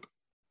I'm like,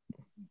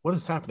 what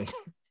is happening?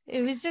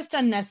 It was just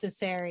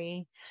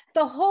unnecessary.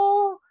 The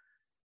whole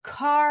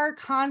car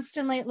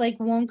constantly like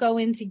won't go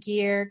into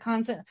gear.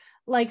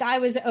 Like I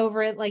was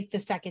over it like the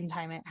second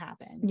time it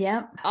happened.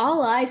 Yep.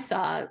 All I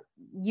saw,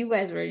 you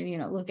guys were,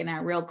 looking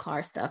at real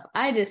car stuff.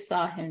 I just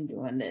saw him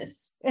doing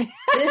this.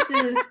 This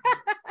is,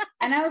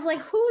 and I was like,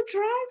 who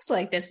drives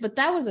like this? But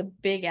that was a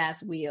big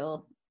ass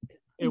wheel.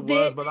 It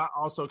was, but I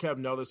also kept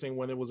noticing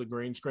when it was a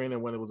green screen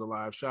and when it was a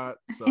live shot.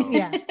 So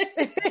yeah.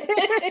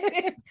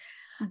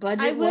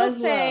 But I will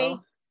say,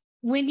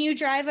 when you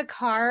drive a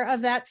car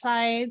of that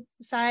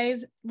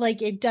size,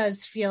 like it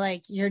does feel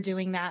like you're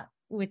doing that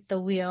with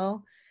the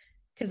wheel,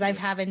 because I've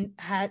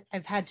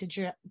had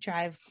to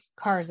drive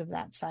cars of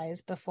that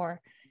size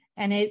before,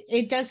 and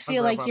it does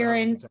feel like you're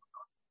in.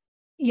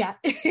 Yeah,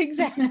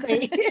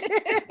 exactly.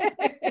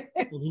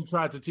 And he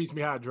tried to teach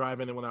me how to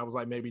drive in it when I was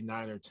like maybe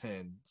 9 or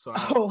 10. So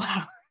Oh,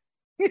 wow.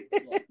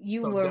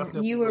 You So were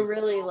definitely was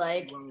really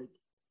like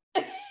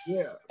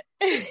yeah.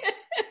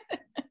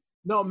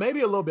 No, maybe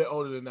a little bit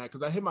older than that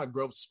because I hit my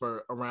growth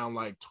spurt around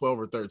like 12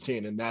 or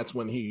 13. And that's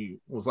when he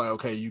was like,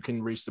 okay, you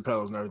can reach the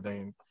pedals and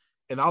everything.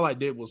 And all I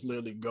did was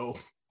literally go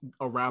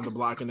around the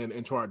block and then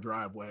into our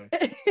driveway.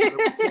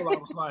 I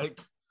was like,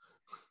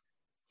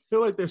 feel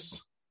like there's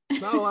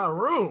not a lot of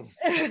room.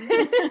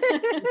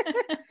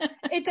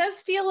 It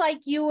does feel like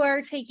you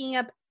are taking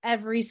up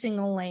every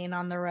single lane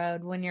on the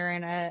road when you're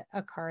in a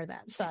car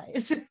that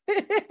size.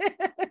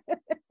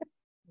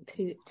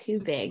 too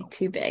big.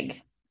 Too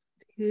big.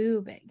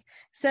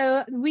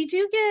 So we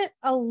do get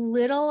a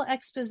little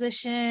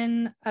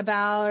exposition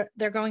about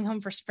they're going home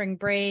for spring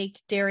break.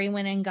 Derry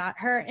went and got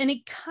her, and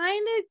it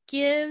kind of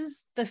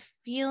gives the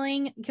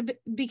feeling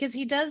because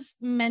he does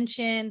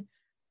mention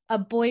a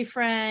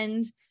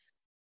boyfriend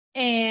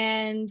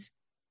and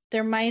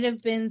there might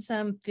have been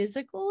some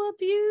physical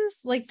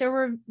abuse. Like there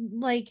were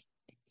like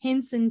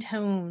hints and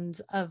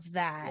tones of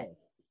that.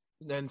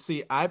 And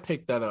see, I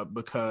picked that up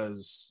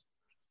because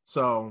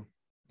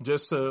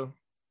just to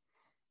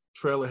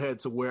trail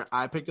ahead to where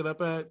I picked it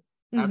up at,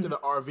 after the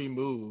RV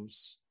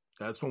moves,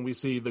 that's when we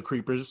see the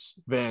creepers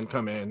van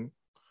come in and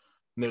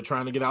they're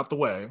trying to get out the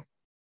way.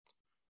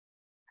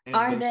 And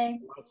Are they?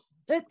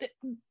 They're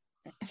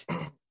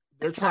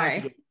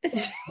trying to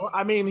get, well,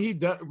 I mean, he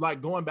does,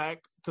 like, going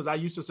back, because I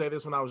used to say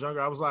this when I was younger,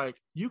 I was like,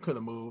 you could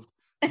have moved,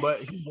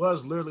 but he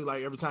was literally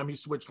like, every time he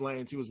switched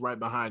lanes, he was right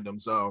behind them.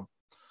 So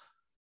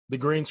the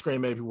green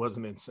screen maybe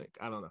wasn't in sync.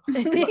 I don't know.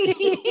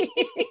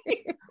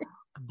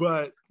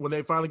 But when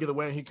they finally get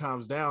away and he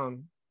calms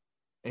down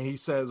and he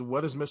says,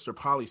 what is Mr.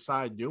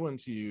 Poli-Sci doing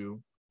to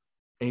you?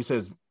 And he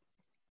says,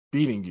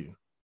 beating you.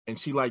 And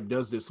she like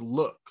does this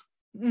look.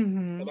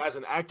 And as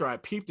an actor, I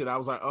peeped it. I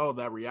was like, oh,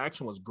 that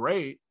reaction was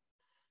great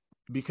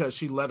because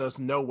she let us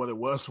know what it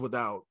was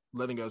without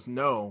letting us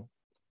know.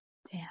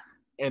 Damn.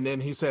 And then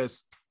he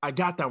says, I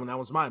got that one. That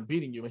was mine,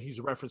 beating you. And he's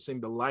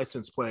referencing the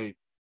license plate,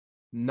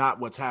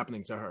 not what's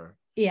happening to her.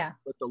 Yeah.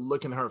 But the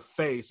look in her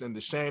face and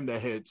the shame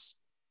that hits,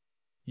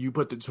 you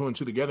put the two and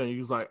two together and you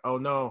was like, oh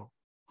no,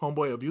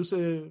 homeboy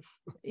abusive.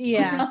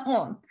 Yeah.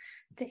 Oh,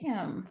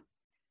 damn.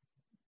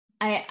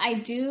 I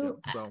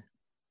do. Yeah, so.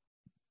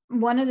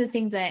 One of the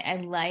things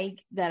I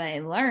like that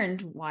I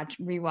learned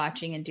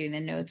rewatching and doing the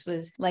notes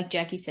was, like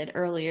Jackie said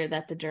earlier,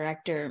 that the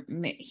director,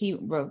 he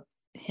wrote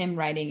him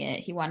writing it.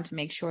 He wanted to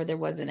make sure there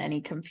wasn't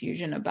any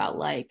confusion about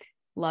like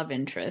love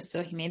interest.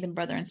 So he made them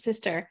brother and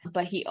sister,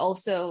 but he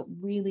also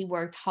really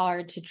worked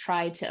hard to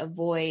try to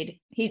avoid,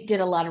 he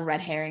did a lot of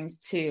red herrings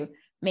to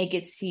make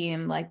it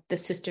seem like the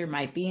sister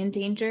might be in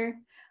danger,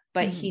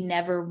 but he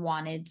never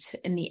wanted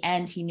to, in the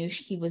end, he knew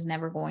he was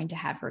never going to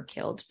have her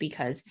killed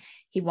because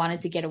he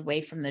wanted to get away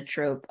from the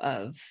trope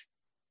of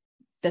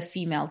the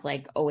females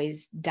like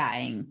always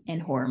dying in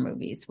horror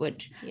movies,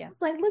 which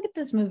it's like, look at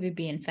this movie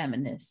being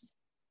feminist.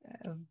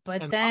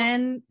 But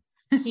then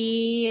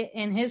he,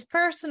 in his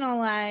personal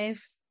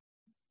life,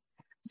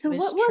 so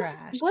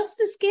what's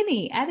the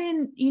skinny? I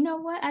didn't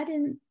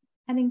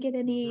get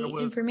any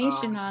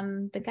information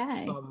on the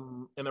guy.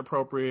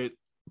 Inappropriate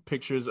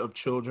pictures of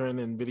children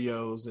and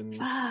videos and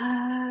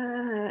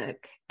fuck.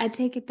 I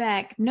take it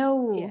back.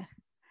 No. Yeah.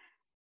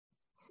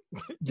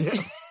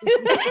 Yes.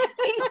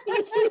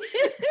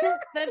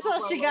 That's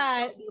all she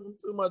got.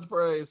 Too much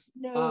praise.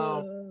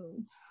 No.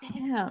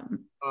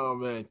 Damn. Oh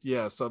man,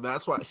 yeah. So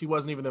that's why he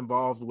wasn't even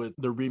involved with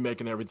the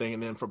remake and everything.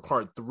 And then for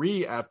part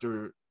 3,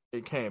 after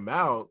it came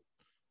out,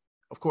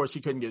 of course,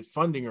 he couldn't get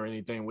funding or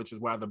anything, which is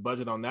why the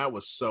budget on that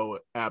was so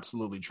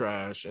absolutely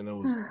trash. And it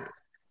was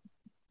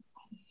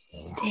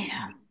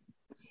damn.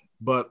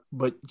 But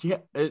yeah,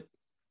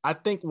 I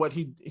think what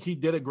he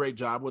did a great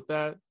job with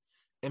that,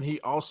 and he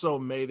also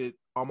made it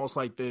almost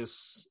like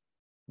this.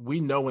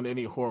 We know in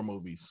any horror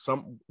movie,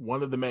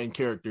 one of the main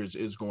characters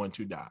is going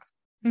to die.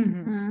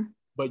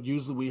 But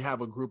usually we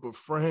have a group of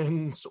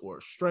friends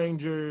or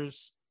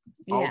strangers.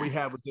 Yeah. All we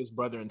have is this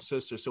brother and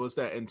sister. So it's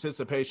that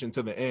anticipation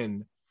to the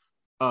end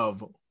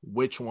of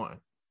which one.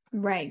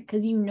 Right.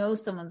 Because you know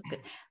someone's good.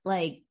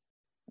 Like,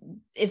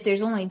 if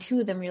there's only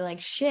 2 of them, you're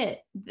like, shit.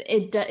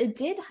 It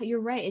did.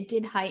 You're right. It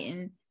did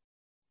heighten.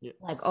 Yeah.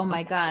 Like, oh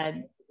my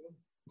God.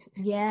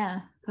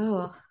 Yeah.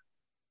 Oh.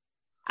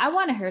 I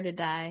wanted her to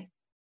die.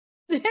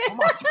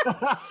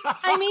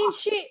 I mean,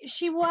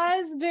 she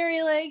was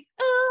very like,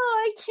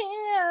 oh, I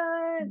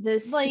can't.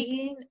 The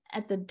scene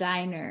at the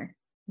diner,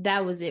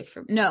 that was it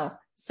for me. No,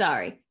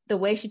 sorry. The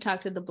way she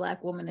talked to the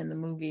black woman in the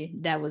movie,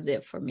 that was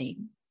it for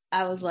me.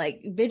 I was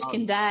like, bitch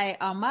can die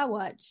on my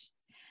watch.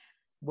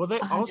 Well, they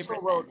 100%. Also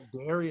wrote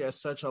Derry as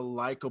such a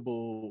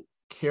likable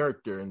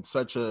character and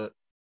such an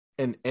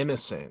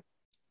innocent.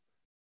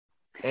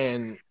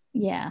 And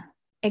yeah,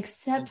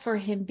 except for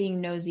him being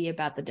nosy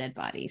about the dead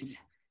bodies.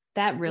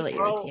 That really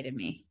irritated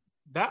me.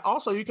 That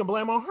also you can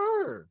blame on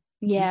her.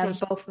 Yeah,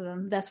 both of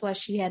them. That's why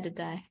she had to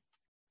die.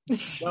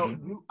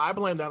 I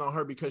blame that on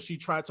her because she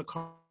tried to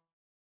call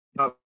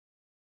out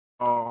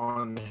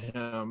on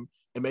him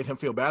and made him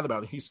feel bad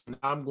about it. He said,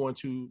 I'm going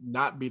to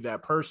not be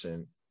that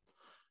person.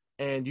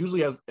 And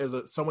usually as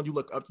someone you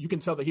look up, you can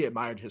tell that he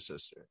admired his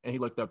sister and he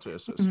looked up to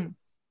his sister. Mm-hmm.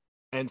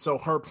 And so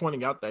her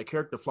pointing out that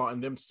character flaw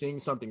and them seeing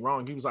something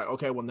wrong, he was like,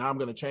 okay, well, now I'm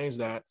going to change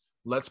that.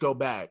 Let's go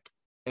back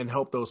and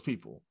help those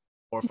people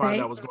or find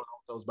out what's going on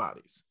with those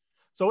bodies.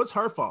 So it's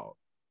her fault.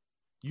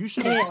 You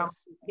should have found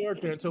the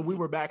character until we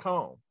were back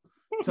home.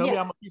 Tell me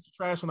I'm a piece of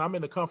trash when I'm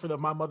in the comfort of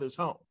my mother's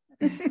home.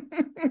 You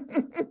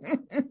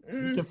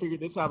can figure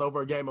this out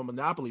over a game of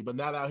Monopoly, but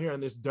not out here on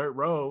this dirt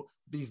road,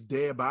 these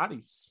dead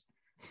bodies.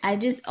 I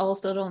just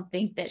also don't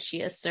think that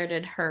she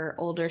asserted her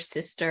older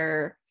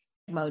sister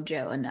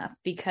mojo enough,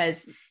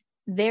 because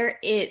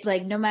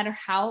no matter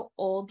how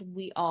old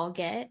we all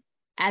get,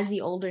 as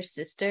the older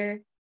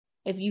sister,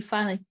 if you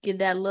finally get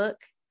that look,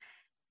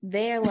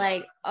 they're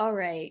like, all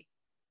right,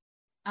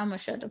 I'm gonna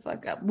shut the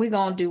fuck up. We're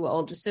gonna do what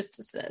older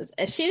sister says.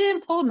 And she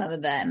didn't pull none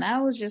of that. And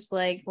I was just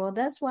like, well,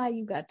 that's why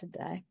you got to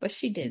die. But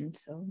she didn't.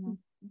 So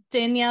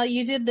Danielle,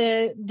 you did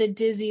the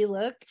dizzy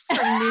look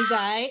from New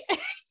Guy.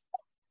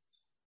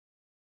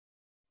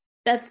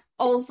 That's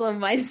also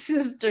my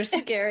sister's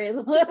scary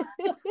look.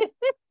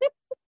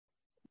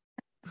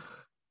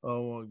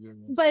 Oh my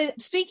goodness.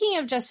 But speaking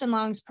of Justin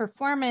Long's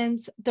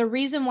performance, the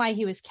reason why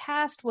he was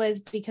cast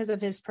was because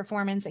of his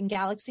performance in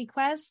Galaxy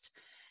Quest.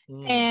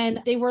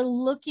 And they were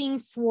looking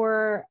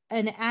for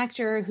an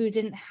actor who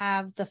didn't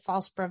have the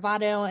false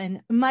bravado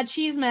and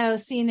machismo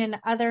seen in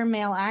other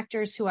male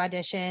actors who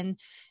audition.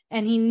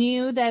 And he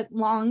knew that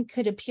Long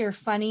could appear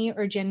funny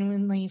or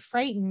genuinely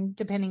frightened,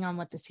 depending on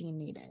what the scene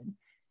needed.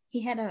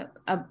 He had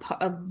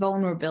a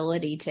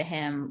vulnerability to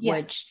him,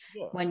 which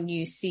when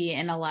you see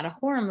in a lot of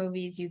horror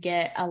movies, you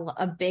get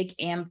a big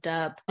amped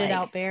up. Roided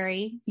out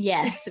Barry.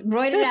 Yes.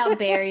 Roided out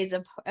Barry's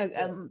a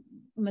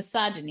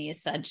misogyny,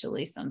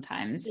 essentially,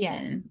 sometimes. Yeah.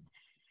 And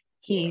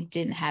he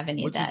didn't have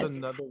any of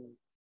that.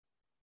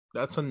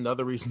 That's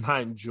another reason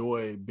I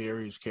enjoy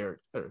Barry's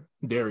character.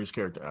 Darius'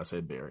 character. I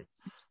said Barry.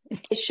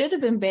 It should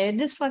have been Barry.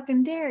 This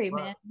fucking Barry,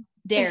 man.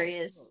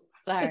 Darius.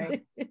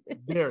 Sorry.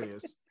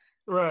 Darius.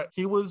 Right.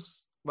 He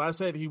was... Like I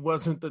said, he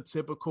wasn't the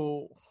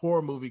typical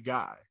horror movie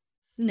guy.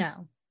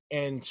 No.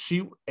 And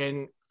Trish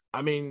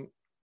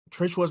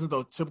wasn't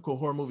the typical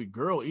horror movie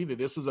girl either.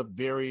 This was a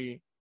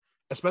very,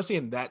 especially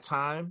in that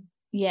time.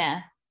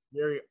 Yeah.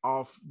 Very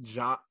off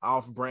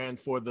brand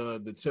for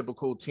the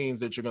typical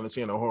teens that you're going to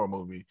see in a horror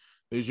movie.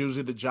 There's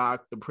usually the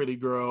jock, the pretty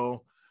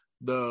girl,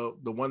 the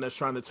one that's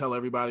trying to tell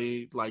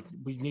everybody, like,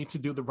 we need to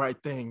do the right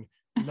thing.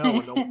 No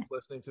one's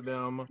listening to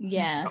them.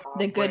 Yeah.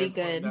 The goody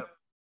good.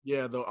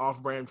 The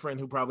off-brand friend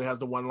who probably has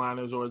the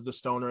one-liners or is the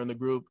stoner in the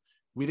group.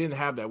 We didn't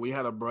have that. We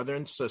had a brother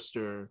and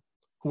sister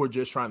who were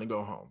just trying to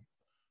go home.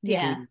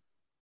 Yeah. Who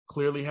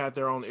clearly had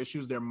their own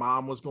issues. Their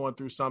mom was going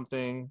through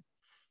something.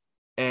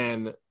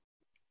 And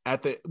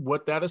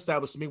what that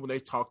established to me when they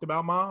talked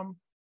about mom,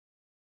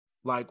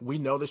 like, we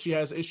know that she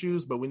has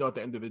issues, but we know at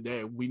the end of the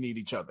day, we need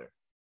each other.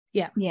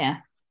 Yeah. Yeah.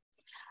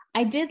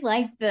 I did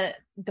like the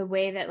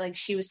way that, like,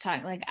 she was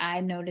talking, like,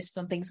 I noticed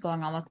something's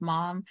going on with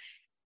mom.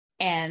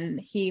 And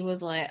he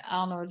was like, I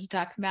don't know what you're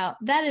talking about.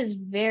 That is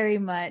very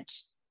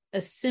much a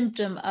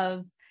symptom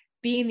of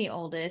being the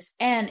oldest.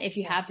 And if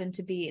you happen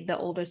to be the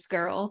oldest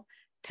girl,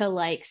 to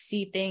like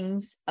see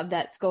things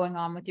that's going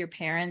on with your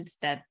parents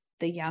that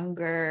the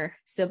younger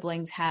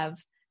siblings have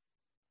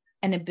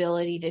an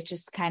ability to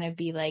just kind of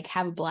be like,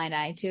 have a blind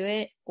eye to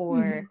it.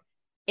 Or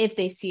if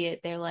they see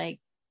it, they're like,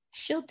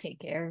 she'll take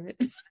care of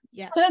it.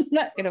 Yeah. I'm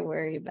not going to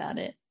worry about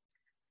it.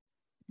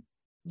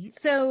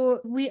 So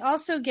we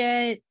also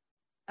get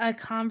a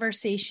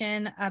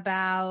conversation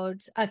about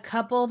a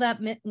couple that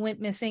went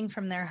missing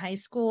from their high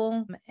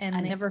school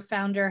and never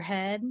found her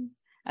head.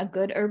 A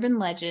good urban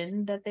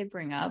legend that they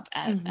bring up.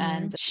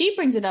 And she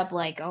brings it up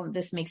like, oh,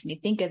 this makes me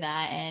think of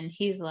that. And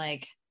he's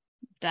like,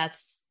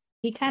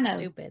 he kind of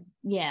stupid.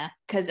 Yeah.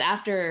 Cause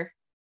after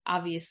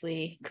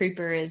obviously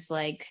Creeper is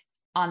like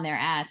on their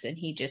ass and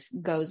he just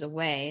goes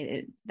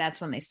away. That's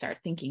when they start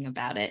thinking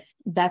about it.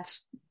 That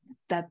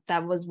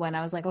was when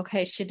I was like,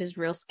 okay, shit is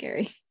real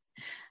scary.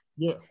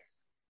 Yeah.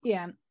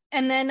 Yeah.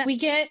 And then we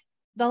get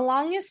the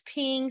longest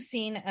peeing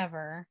scene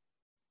ever.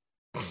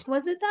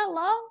 Was it that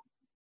long?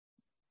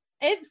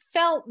 It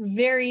felt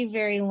very,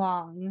 very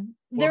long.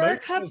 Well, there were a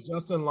couple.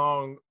 Justin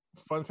Long,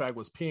 fun fact,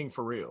 was peeing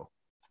for real.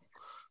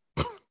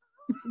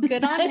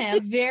 Good on him.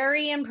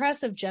 Very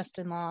impressive,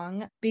 Justin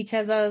Long,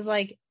 because I was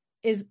like,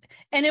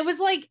 and it was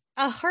like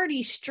a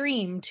hearty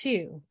stream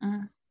too.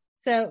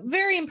 So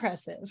very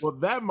impressive. Well,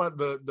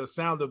 the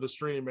sound of the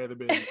stream may have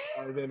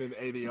been in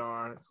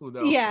ADR. Who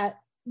knows? Yeah.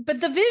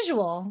 But the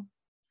visual,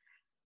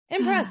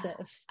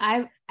 impressive.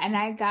 I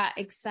got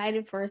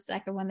excited for a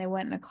second when they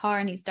went in the car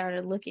and he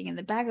started looking in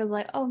the back. I was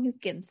like, oh, he's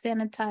getting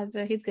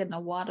sanitizer. He's getting a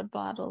water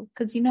bottle.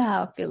 Because you know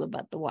how I feel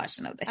about the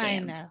washing of the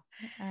hands.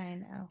 I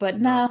know.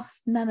 But no,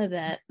 none of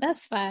that.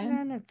 That's fine.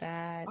 None of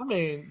that. I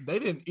mean, they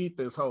didn't eat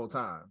this whole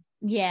time.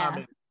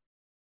 Yeah.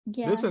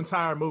 This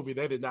entire movie,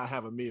 they did not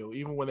have a meal,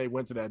 even when they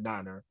went to that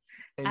diner.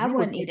 And I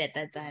wouldn't eat at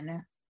that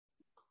diner.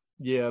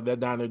 Yeah, that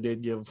diner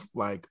did give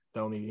like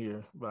don't eat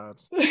here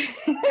vibes.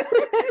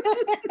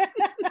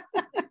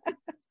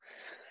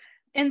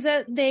 And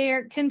so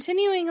they're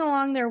continuing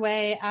along their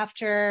way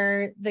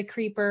after the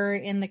creeper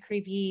in the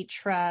creepy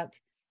truck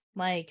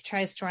like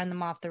tries to run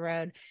them off the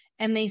road,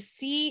 and they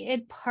see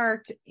it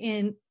parked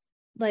in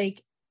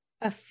like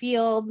a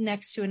field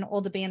next to an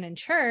old abandoned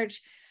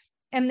church,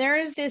 and there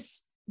is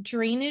this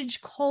drainage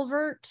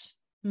culvert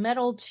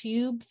metal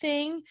tube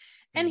thing,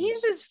 and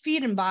he's just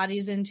feeding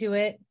bodies into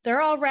it.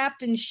 They're all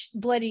wrapped in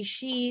bloody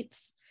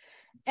sheets,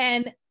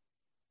 and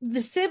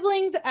the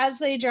siblings as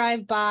they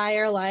drive by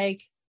are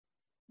like,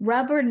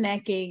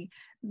 rubbernecking,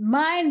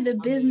 mind the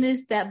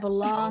business that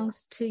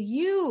belongs to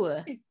you.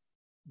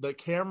 The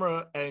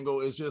camera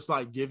angle is just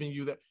like giving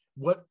you that.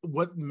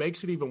 What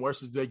makes it even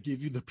worse is they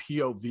give you the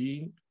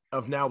POV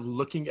of now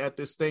looking at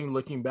this thing,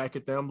 looking back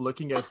at them,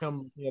 looking at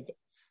him,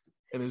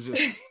 and it's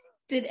just.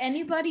 Did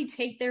anybody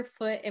take their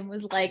foot and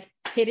was like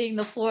hitting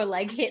the floor,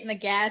 like hitting the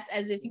gas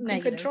as if you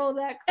could control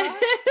that car?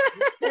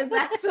 Because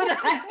that's what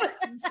I was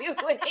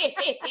doing.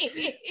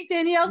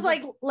 Danielle's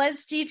like,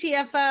 let's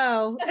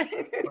GTFO.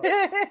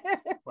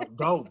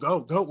 Go.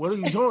 What are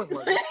you doing?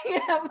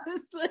 I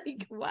was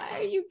like, why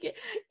are you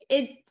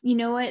it? You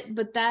know what?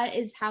 But that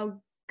is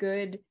how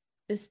good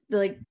this,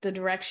 like the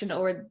direction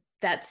or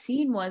that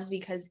scene was,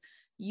 because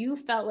you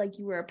felt like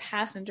you were a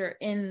passenger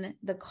in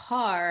the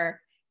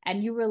car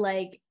and you were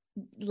like,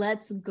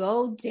 let's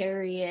go,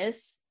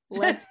 Darius.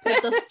 Let's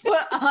put the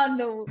foot on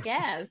the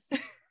gas.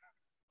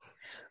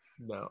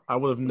 No, I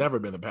would have never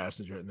been a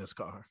passenger in this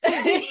car.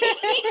 I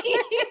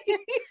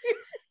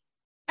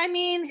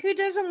mean, who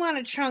doesn't want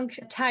a trunk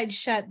tied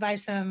shut by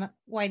some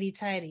whitey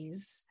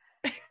tighties?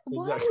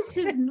 Why is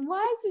his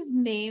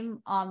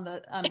name on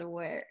the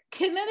underwear?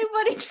 Can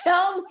anybody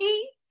tell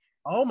me?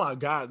 Oh my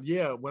God.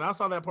 Yeah. When I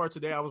saw that part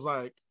today, I was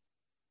like,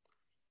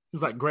 he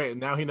was like, great.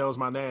 Now he knows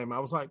my name. I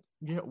was like,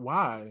 yeah,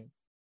 why?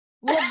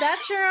 Well,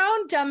 that's your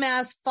own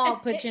dumbass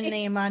fault. Put your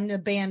name on the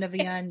band of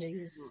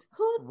undies.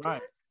 Who right.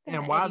 does that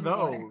and why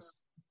anymore? those?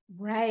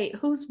 Right.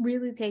 Who's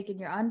really taking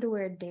your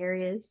underwear,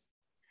 Darius?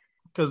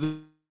 Because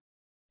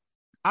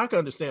I can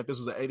understand if this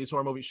was an 80s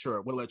horror movie,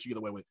 sure, we'll let you get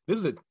away with it. This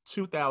is a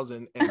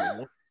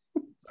 2001.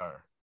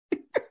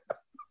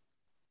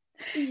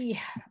 Yeah.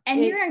 And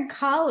you're in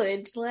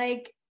college,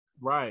 like,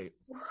 right.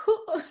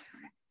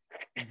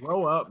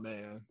 Grow up,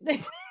 man.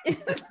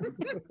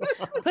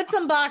 Put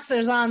some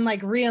boxers on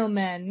like real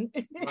men.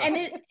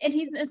 And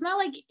it's not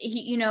like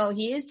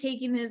he is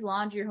taking his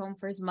laundry home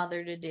for his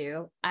mother to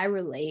do. I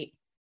relate.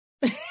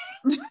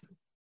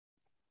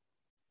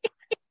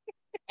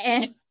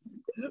 And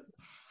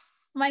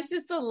my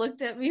sister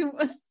looked at me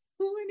when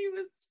he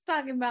was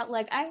talking about,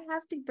 like, I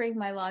have to bring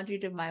my laundry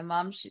to my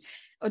mom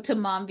to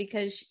mom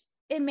because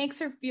it makes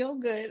her feel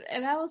good.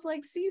 And I was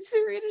like, see,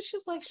 Serena,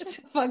 she's like, shut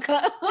the fuck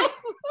up.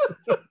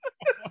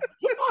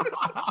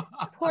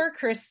 Poor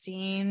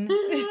Christine.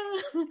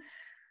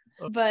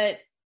 But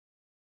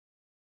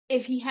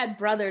if he had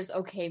brothers,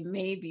 okay,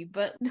 maybe.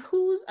 But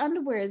whose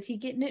underwear is he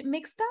getting it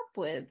mixed up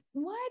with?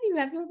 Why do you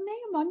have your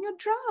name on your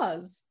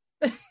drawers?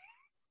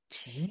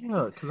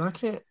 Yeah, because I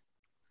can't.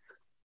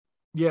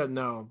 Yeah,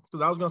 no.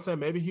 Because I was going to say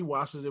maybe he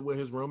washes it with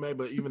his roommate,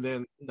 but even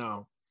then,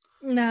 no.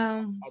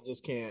 No. I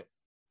just can't.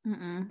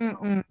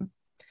 Mm-mm.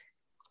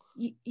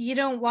 You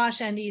don't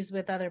wash undies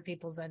with other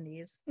people's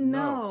undies.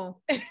 No.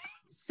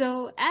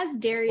 So as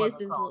Darius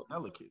is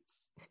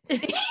delicates.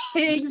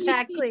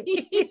 Exactly.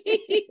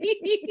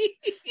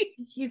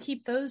 You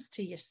keep those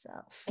to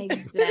yourself.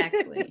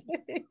 Exactly.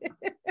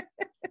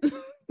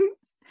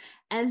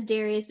 As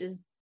Darius is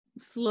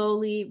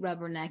slowly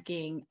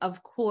rubbernecking,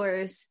 of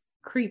course,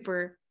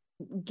 Creeper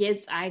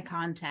gets eye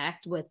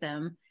contact with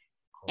him,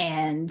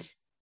 and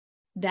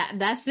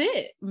that's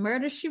it.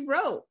 Murder, she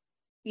wrote.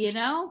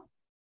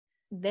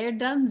 They're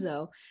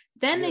donezo.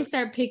 Then they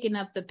start picking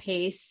up the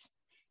pace,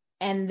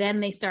 and then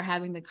they start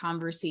having the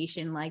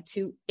conversation like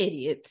two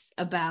idiots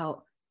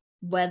about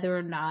whether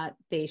or not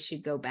they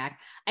should go back.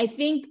 I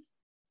think.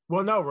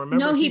 Well, no,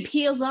 remember. No, he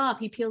peels off.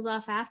 He peels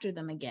off after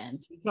them again.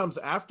 He comes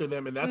after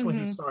them, and that's when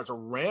he starts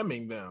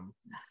ramming them.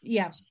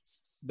 Yeah.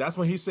 That's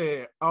when he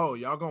said, oh,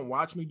 y'all gonna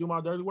watch me do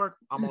my dirty work?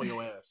 I'm on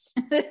your ass.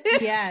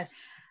 Yes.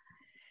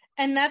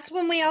 And that's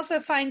when we also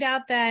find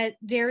out that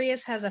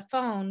Darius has a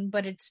phone,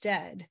 but it's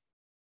dead.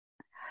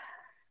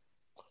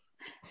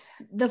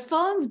 The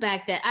phones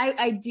back then,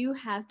 I do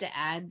have to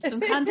add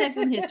some context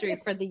and history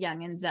for the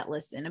youngins that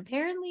listen.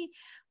 Apparently,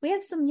 we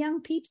have some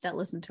young peeps that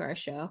listen to our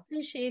show.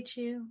 Appreciate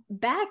you.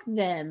 Back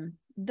then,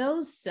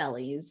 those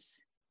cellies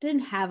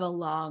didn't have a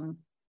long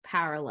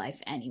power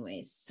life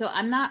anyways. So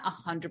I'm not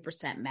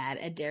 100% mad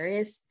at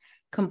Darius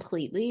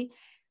completely.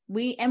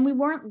 We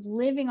weren't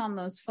living on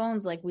those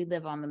phones like we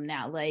live on them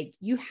now. Like,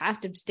 you have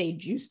to stay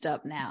juiced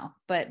up now.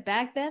 But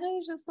back then, it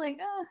was just like,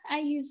 oh, I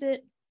use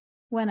it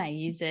when I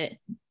use it.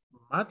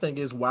 My thing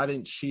is, why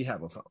didn't she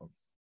have a phone?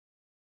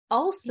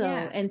 Also,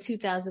 in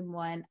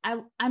 2001,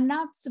 I'm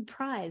not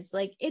surprised.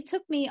 Like, it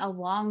took me a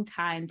long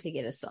time to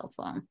get a cell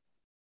phone.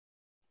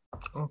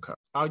 Okay.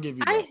 I'll give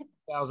you that.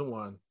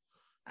 2001.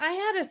 I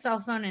had a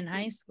cell phone in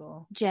high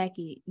school.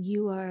 Jackie,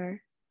 you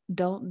are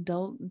don't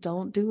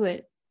do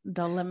it.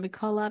 Don't let me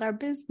call out our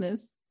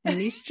business in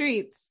these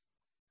streets.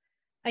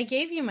 I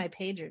gave you my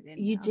pager, didn't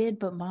you? You did,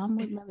 but Mom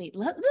wouldn't let me.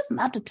 This is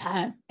not the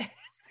time.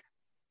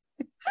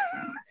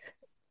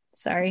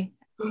 Sorry.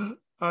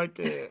 I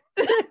can't.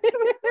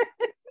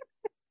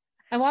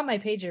 I want my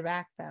pager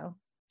back though.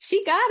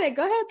 She got it.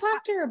 Go ahead,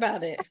 talk to her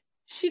about it.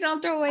 She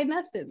don't throw away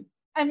nothing.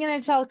 I'm going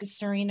to tell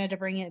Serena to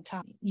bring it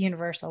to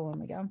Universal when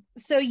we go.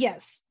 So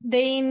yes,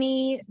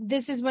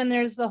 this is when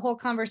there's the whole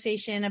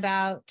conversation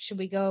about, should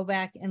we go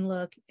back and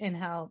look and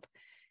help?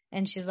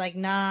 And she's like,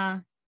 nah.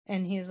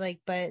 And he's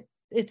like, but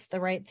it's the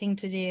right thing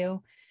to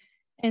do.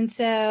 And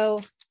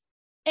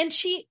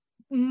she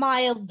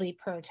mildly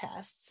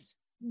protests.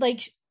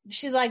 Like,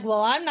 she's like,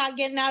 well, I'm not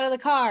getting out of the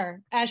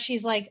car, as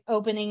she's like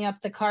opening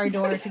up the car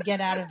door to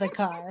get out of the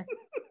car.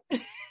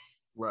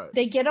 Right.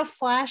 They get a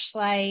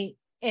flashlight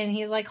and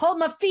he's like, hold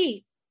my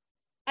feet.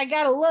 I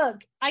gotta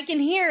look. I can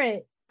hear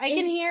it. I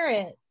can hear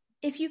it.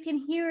 If you can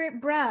hear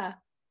it, bruh,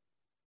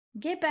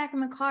 get back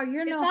in the car.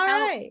 You're no help.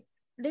 Right.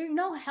 There's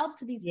no help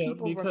to these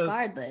people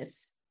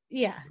regardless.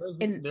 Yeah.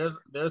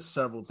 There's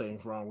several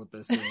things wrong with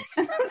this.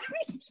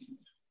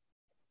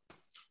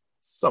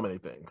 So many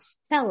things.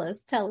 Tell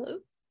us.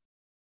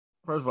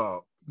 First of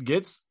all,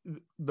 gets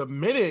the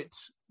minute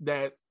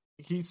that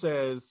he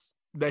says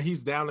that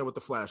he's down there with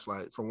the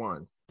flashlight, for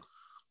one,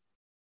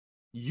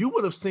 you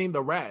would have seen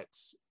the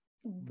rats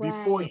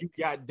before you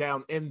got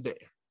down in there.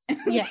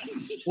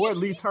 Yes. Or at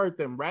least heard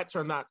them. Rats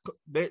are not,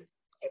 they're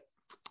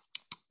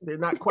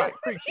not quite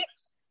creatures.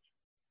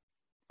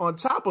 On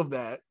top of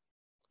that,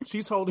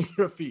 she's holding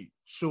your feet.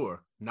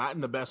 Sure, not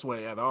in the best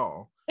way at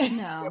all. No. She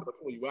to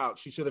pull you out.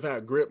 She should have had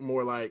a grip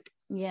more like,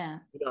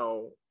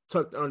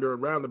 tucked under a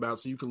roundabout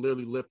so you could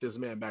literally lift this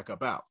man back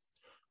up out.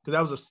 Because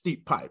that was a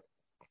steep pipe.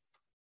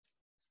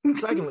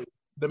 Secondly,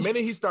 the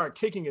minute he started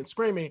kicking and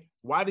screaming,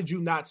 why did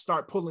you not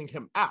start pulling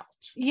him out?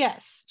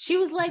 Yes. She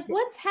was like,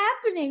 what's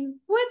happening?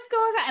 What's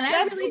going on? And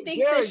I really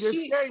think you're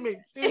scaring me.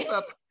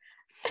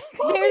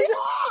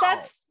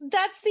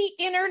 That's the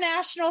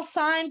international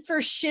sign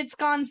for shit's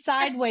gone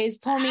sideways.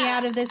 Pull me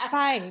out of this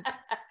pipe.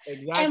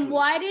 Exactly. And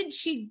why did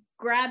she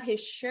grab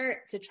his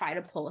shirt to try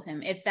to pull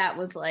him? If that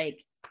was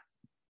like,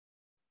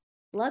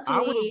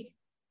 luckily.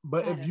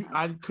 But if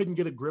I couldn't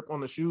get a grip on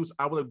the shoes,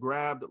 I would have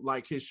grabbed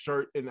like his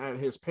shirt and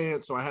his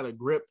pants, so I had a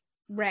grip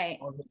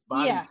on his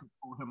body to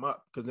pull him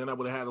up, because then I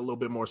would have had a little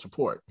bit more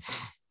support.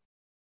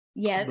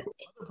 Yeah. The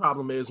other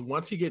problem is,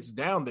 once he gets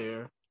down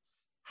there,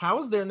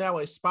 how is there now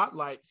a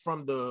spotlight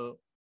from the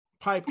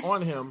pipe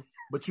on him,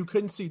 but you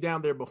couldn't see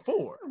down there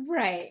before?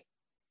 Right.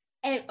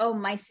 And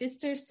my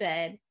sister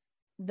said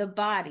the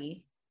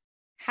body.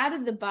 How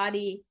did the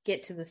body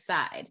get to the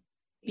side?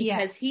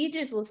 Because he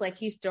just looks like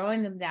he's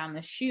throwing them down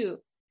the chute.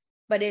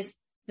 But if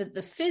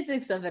the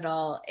physics of it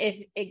all,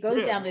 if it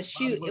goes down the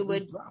chute, it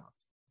would.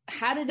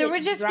 How did there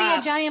would just be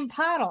a giant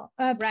pile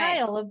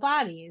of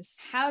bodies?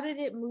 How did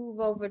it move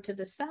over to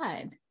the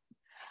side?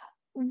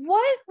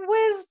 What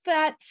was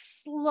that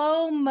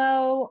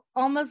slow-mo,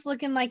 almost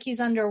looking like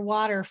he's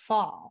underwater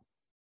fall?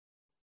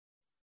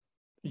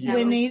 Yeah.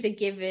 When he's to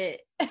give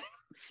it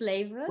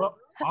flavor. Well,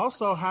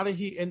 also, how did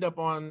he end up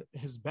on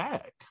his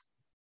back?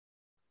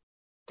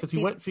 Because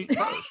he went feet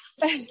first.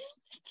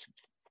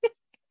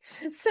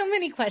 So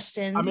many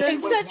questions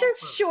in such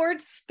a short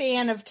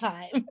span of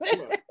time.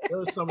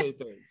 There's so many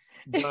things.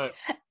 But...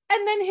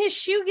 And then his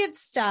shoe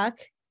gets stuck.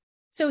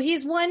 So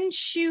he's one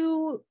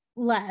shoe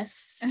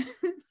less.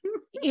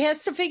 He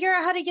has to figure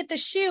out how to get the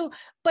shoe.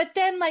 But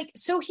then,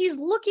 so he's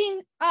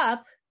looking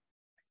up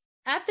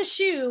at the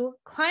shoe,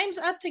 climbs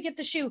up to get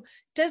the shoe,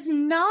 does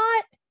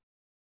not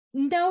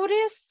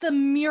notice the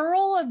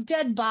mural of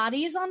dead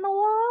bodies on the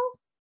wall.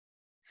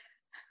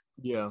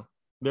 Yeah,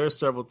 there's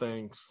several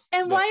things.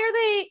 And why are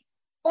they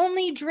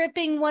only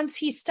dripping once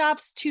he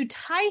stops to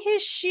tie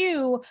his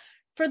shoe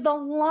for the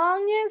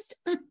longest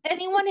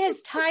anyone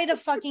has tied a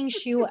fucking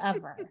shoe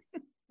ever?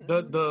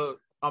 The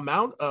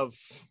amount of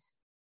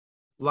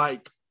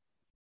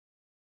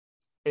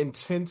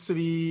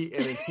intensity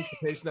and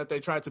anticipation that they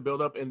tried to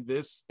build up in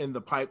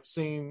the pipe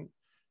scene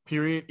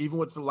period, even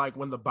with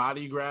when the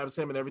body grabs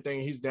him and everything,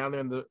 he's down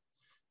there and the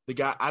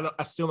guy,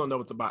 I still don't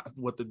know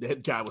what the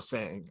dead guy was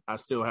saying. I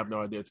still have no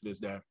idea to this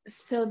day.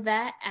 So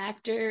that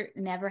actor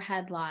never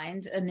had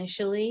lines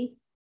initially.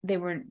 They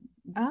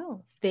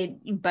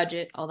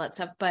budget all that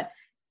stuff, but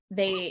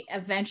they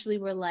eventually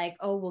were like,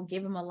 "Oh, we'll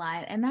give him a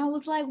line." And I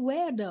was like,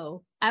 "Where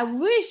though?" I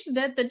wish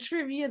that the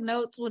trivia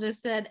notes would have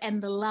said,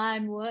 "And the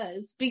line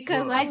was,"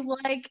 because I was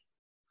like,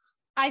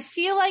 I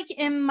feel like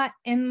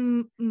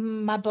in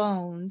my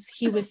bones,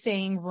 he was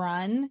saying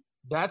 "run."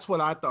 That's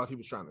what I thought he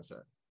was trying to say.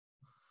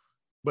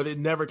 But it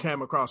never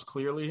came across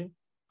clearly.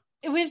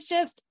 It was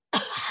just...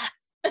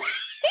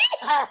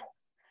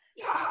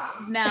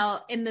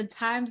 Now, in the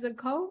times of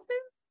COVID,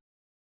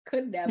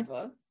 could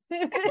never.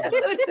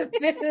 It would have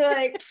been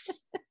like...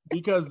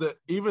 Because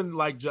even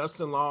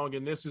Justin Long,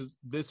 and this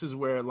is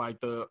where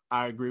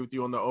I agree with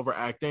you on the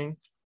overacting.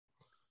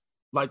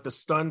 like the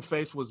stunned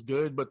face was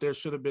good, but there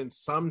should have been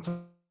some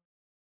time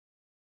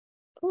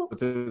with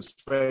his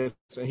face,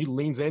 and he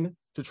leans in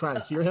to try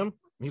and hear him.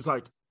 And he's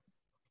like,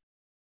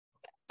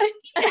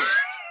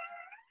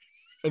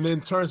 and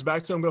then turns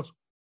back to him and goes,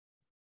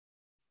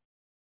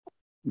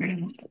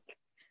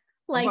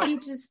 like he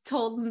just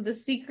told him the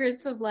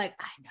secrets of like,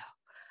 I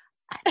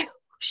know who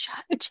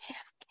shot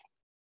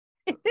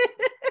JFK.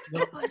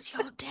 It was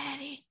your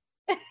daddy.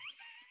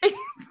 I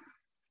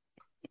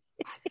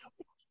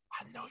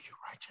know you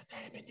write your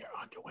name in your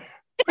underwear.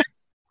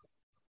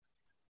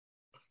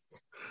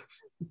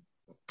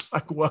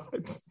 Like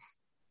what?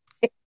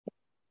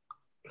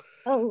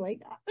 Oh my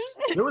gosh.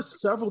 There were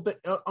several things.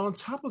 On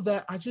top of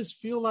that, I just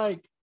feel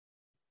like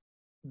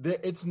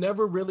it's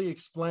never really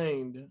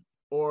explained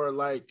or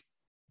like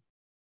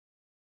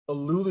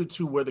alluded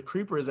to where the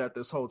creeper is at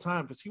this whole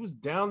time, because he was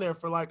down there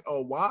for like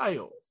a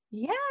while.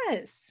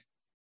 Yes.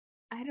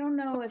 I don't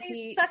know Was if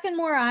he sucking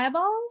more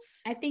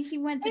eyeballs? I think he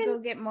went to go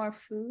get more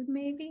food,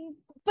 maybe.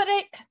 But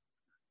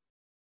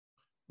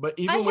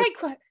even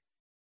with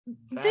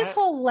this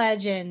whole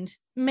legend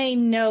made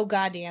no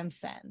goddamn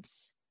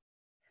sense.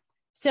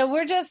 So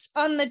we're just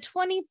on the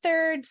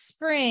 23rd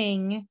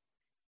spring.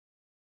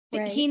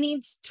 Right. He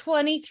needs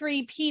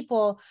 23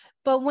 people,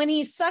 but when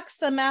he sucks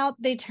them out,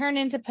 they turn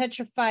into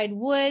petrified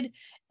wood,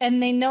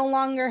 and they no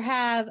longer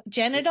have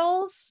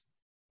genitals.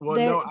 Well,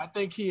 no, I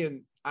think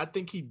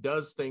he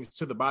does things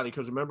to the body,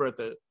 because remember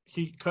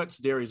he cuts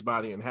Derry's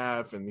body in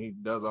half, and he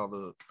does all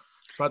the.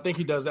 So I think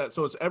he does that.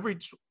 So it's every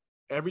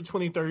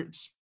 23rd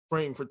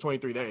spring for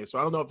 23 days. So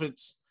I don't know if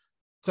it's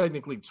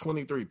technically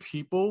 23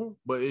 people,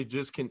 but it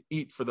just can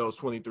eat for those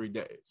 23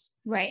 days.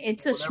 Right.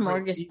 It's a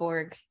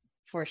smorgasbord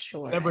for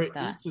sure. Whatever it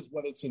eats is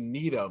what it's in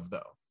need of,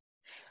 though.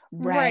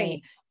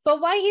 Right.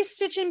 But why he's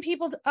stitching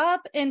people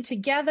up and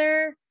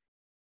together?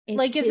 It's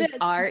like, is it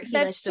art? He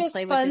that's likes just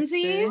to play funsies? with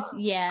his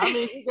food. Yeah. I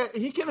mean,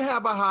 he can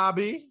have a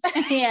hobby.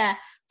 Yeah.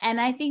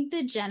 And I think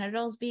the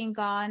genitals being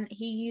gone,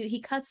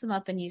 he cuts them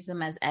up and uses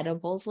them as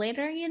edibles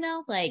later,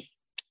 like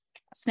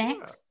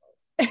snacks.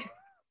 Yeah.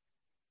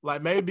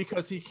 Like maybe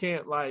because he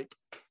can't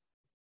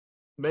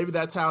maybe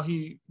that's how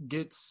he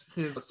gets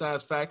his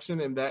satisfaction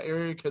in that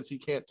area, because he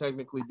can't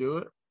technically do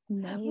it.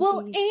 Maybe. Well,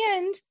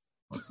 and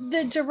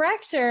the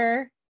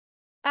director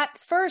at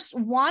first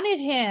wanted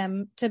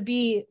him to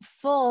be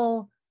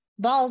full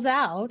balls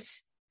out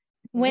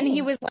when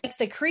he was like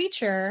the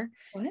creature.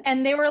 What?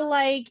 And they were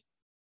like,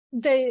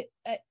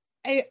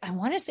 I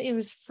want to say it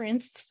was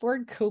Francis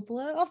Ford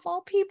Coppola of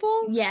all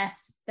people.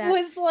 Yes.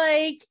 Was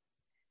like,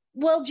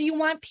 well, do you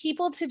want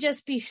people to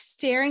just be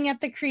staring at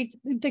the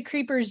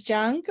creeper's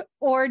junk,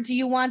 or do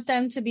you want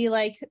them to be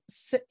like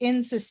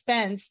in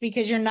suspense,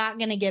 because you're not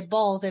going to get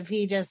both if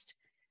he just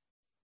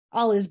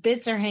all his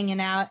bits are hanging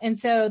out. And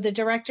so the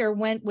director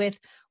went with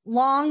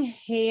long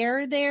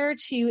hair there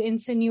to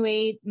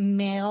insinuate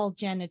male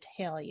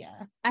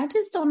genitalia. I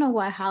just don't know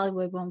why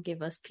Hollywood won't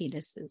give us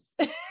penises.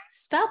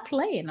 Stop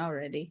playing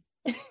already.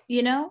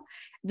 They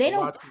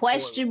don't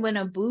question when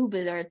a boob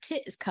or a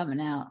tit is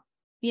coming out.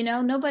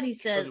 Nobody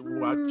says,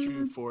 watch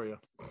you for you.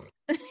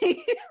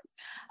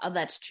 Oh,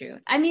 that's true.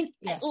 I mean,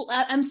 yeah.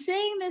 I'm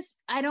saying this,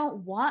 I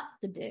don't want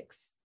the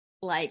dicks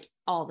like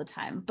all the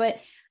time, but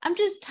I'm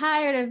just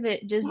tired of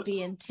it just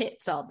being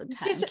tits all the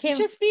time.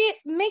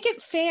 Make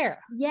it fair.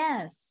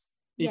 Yes.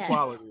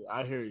 Equality. Yes.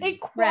 I hear you.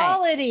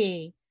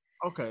 Equality.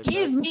 Right. Okay.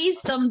 Give me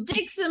some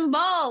dicks and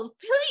balls,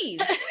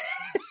 please.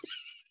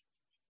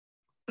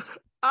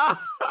 Oh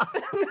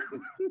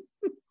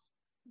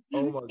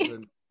my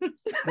goodness.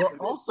 Well,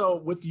 also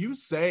with you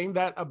saying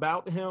that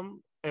about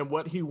him and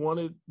what he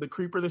wanted the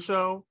creeper to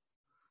show,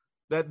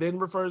 that then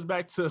refers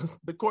back to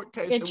the court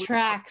case. It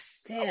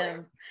tracks.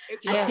 Damn.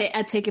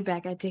 I take it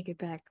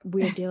back.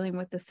 We're dealing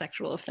with a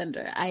sexual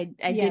offender. I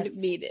didn't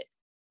mean it.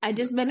 I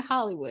just meant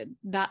Hollywood,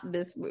 not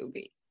this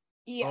movie.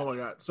 Yeah. Oh my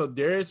God. So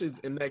Darius is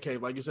in that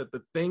cave. Like you said,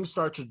 the thing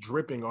starts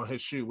dripping on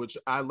his shoe, which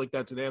I looked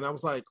at today and I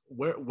was like,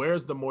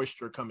 where's the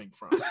moisture coming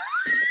from?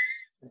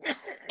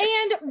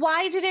 And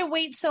why did it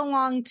wait so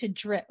long to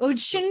drip? Oh,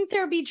 shouldn't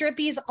there be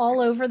drippies all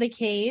over the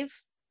cave?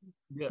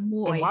 Yeah.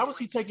 Moist. And why was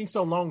he taking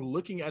so long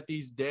looking at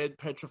these dead,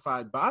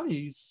 petrified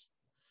bodies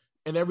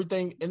and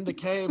everything in the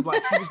cave?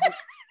 Like,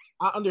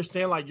 I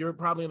understand, like, you're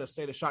probably in a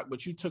state of shock,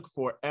 but you took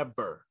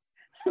forever.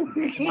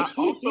 And I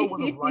also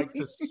would have liked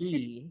to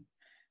see,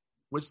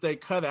 which they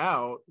cut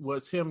out,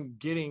 was him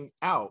getting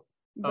out.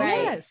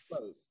 Right. Yes.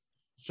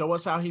 Show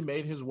us how he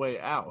made his way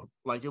out.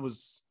 Like, it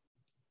was.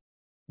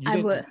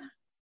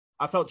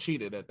 I felt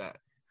cheated at that.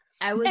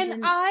 Go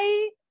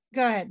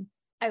ahead.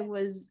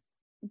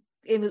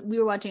 We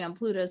were watching on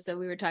Pluto, so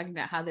we were talking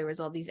about how there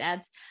was all these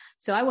ads.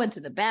 So I went to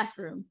the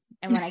bathroom,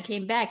 and when I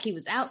came back, he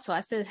was out. So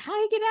I said, "How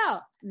you get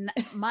out?"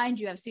 Mind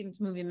you, I've seen this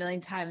movie a million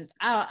times.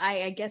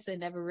 I guess I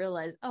never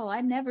realized. Oh,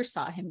 I never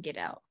saw him get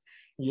out.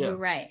 Yeah, you're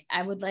right.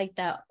 I would like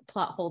that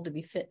plot hole to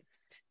be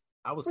fixed.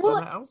 I was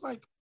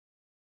like,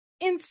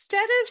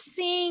 instead of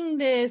seeing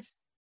this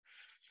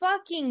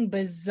fucking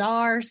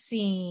bizarre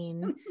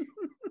scene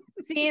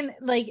seeing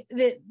like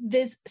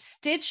this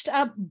stitched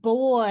up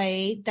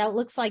boy that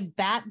looks like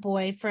Bat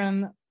Boy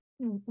from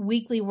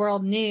Weekly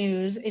World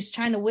News is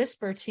trying to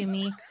whisper to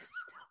me,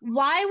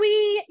 why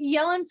we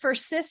yelling for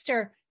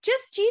sister?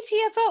 Just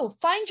GTFO,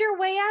 find your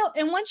way out.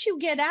 And once you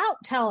get out,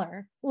 tell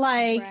her,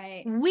 like,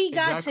 right. We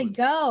got to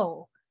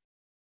go.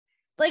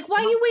 Like, why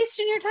are you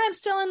wasting your time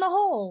still in the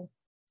hole?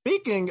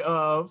 Speaking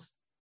of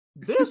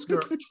this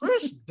girl,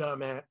 Trish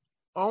dumbass.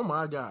 Oh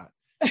my God.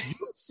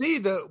 You see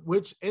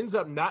which ends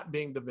up not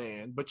being the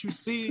van, but you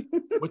see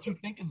what you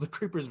think is the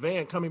creeper's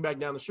van coming back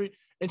down the street,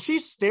 and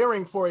she's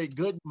staring for a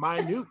good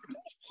minute,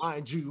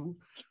 mind you,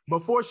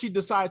 before she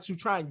decides to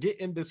try and get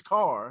in this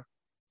car.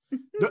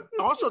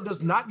 Also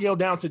does not yell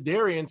down to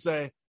Derry and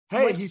say,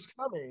 hey, he's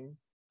coming.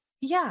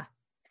 Yeah.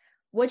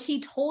 What he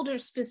told her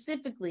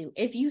specifically,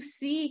 if you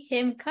see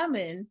him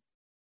coming,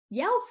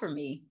 yell for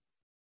me.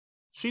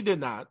 She did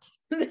not.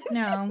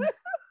 No.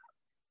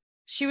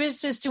 She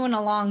was just doing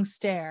a long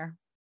stare.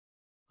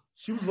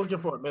 She was looking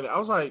for a minute. I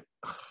was like,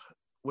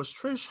 was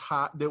Trish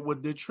hot? Did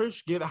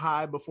Trish get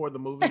high before the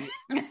movie?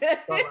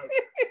 It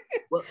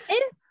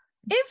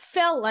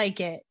felt like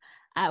it.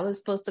 I was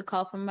supposed to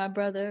call for my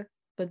brother,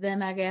 but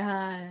then I get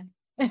high.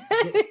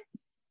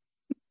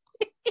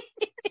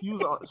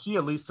 She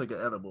at least took an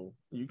edible.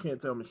 You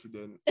can't tell me she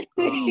didn't.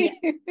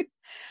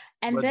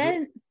 And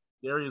then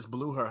Darius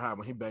blew her high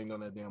when he banged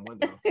on that damn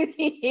window.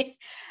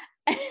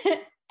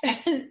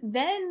 And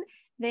then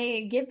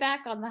they get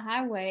back on the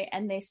highway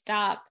and they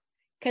stop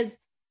because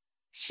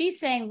she's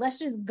saying, let's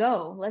just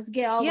go. Let's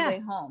get all the way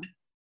home.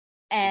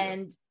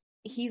 And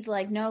he's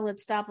like, no,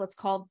 let's stop. Let's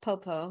call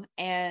Popo.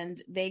 And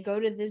they go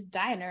to this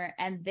diner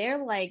and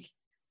they're like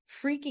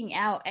freaking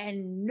out.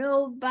 And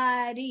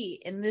nobody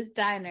in this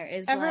diner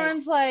is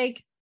everyone's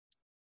like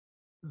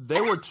they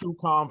were too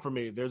calm for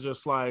me. They're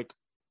just like,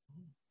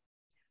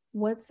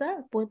 what's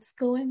up? What's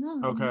going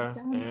on? Okay. You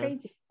sound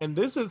crazy. And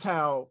this is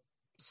how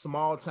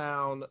small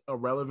town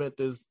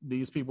irrelevant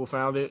these people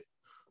found it,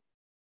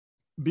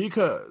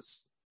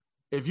 because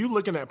if you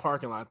looking at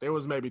parking lot, there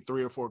was maybe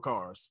 3 or 4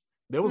 cars.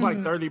 There was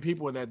like 30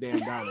 people in that damn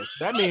diner.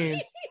 So that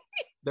means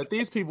that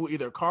these people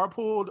either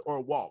carpooled or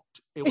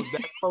walked. It was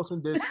that close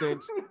in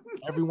distance.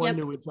 Everyone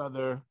knew each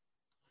other.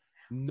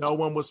 No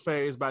one was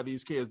fazed by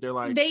these kids. They're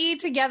like, they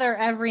eat together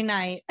every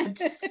night at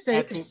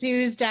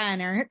Sue's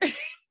diner.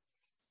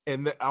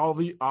 And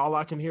all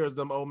I can hear is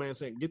them old man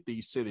saying, get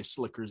these city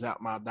slickers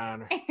out my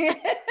diner.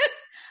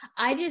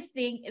 I just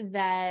think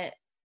that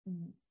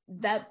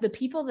the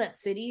people that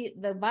city,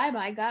 the vibe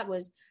I got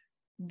was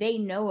they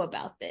know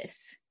about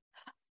this.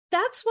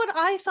 That's what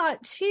I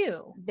thought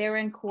too. They're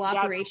in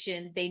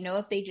cooperation. Yeah. They know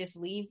if they just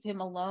leave him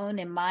alone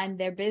and mind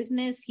their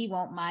business, he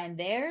won't mind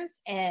theirs.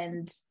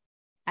 And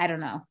I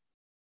don't know.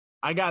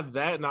 I got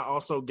that. And I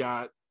also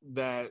got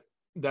that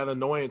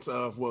annoyance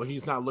of, well,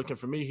 he's not looking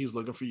for me. He's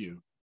looking for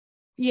you.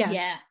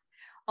 Yeah.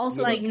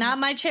 Also, like, not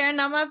my chair,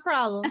 not my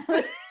problem.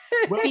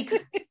 Well,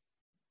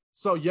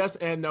 so yes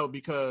and no,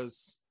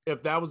 because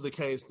if that was the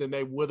case, then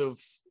they would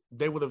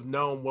have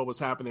known what was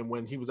happening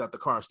when he was at the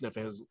car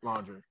sniffing his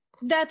laundry.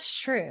 That's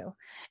true.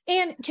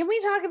 And can we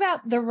talk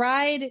about the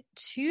ride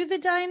to the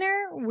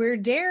diner where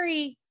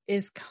Derry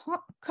is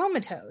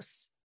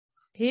comatose?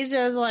 He's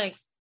just like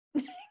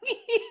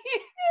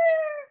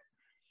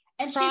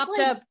and propped she's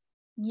like, up,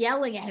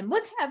 yelling at him,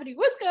 what's happening?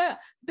 What's going on?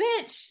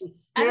 Bitch,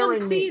 I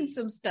haven't seen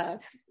some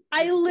stuff.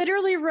 I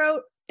literally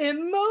wrote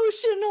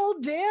emotional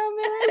damage.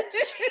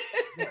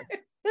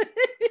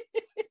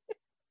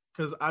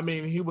 Because, I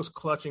mean, he was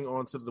clutching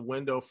onto the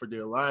window for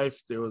dear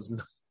life. There was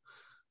not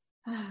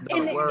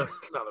a word,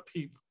 not a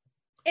peep.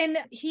 And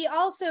he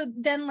also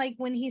then, like,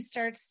 when he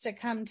starts to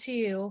come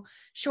to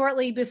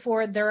shortly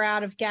before they're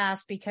out of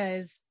gas,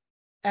 because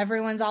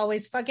everyone's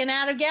always fucking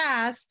out of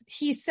gas,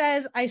 he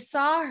says, I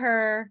saw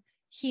her.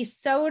 He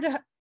sewed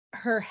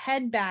her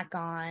head back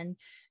on,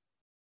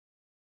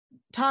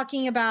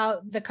 talking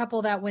about the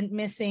couple that went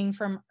missing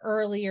from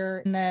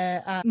earlier in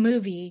the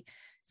movie.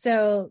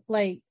 So,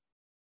 like,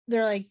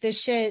 they're like, this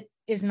shit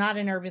is not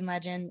an urban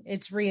legend.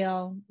 It's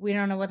real. We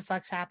don't know what the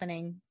fuck's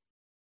happening.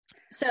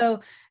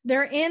 So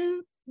they're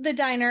in the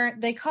diner.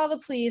 They call the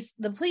police.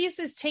 The police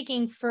is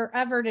taking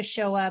forever to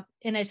show up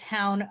in a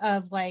town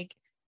of like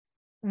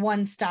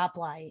one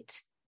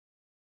stoplight.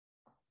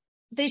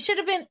 They should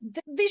have been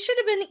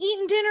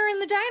eating dinner in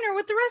the diner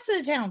with the rest of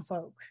the town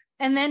folk.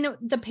 And then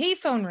the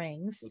payphone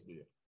rings.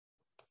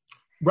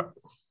 Right.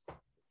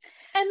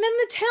 And then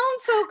the town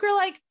folk are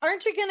like,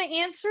 aren't you going to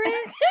answer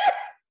it?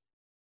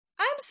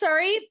 I'm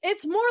sorry.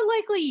 It's more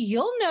likely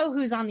you'll know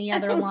who's on the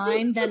other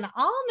line than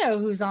I'll know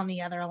who's on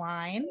the other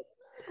line.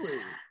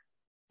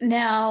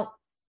 Now,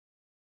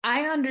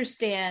 I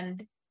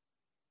understand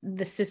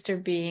the sister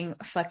being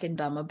fucking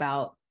dumb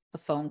about the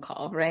phone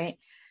call, right?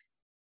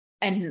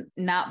 And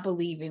not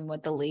believing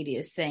what the lady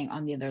is saying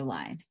on the other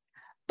line.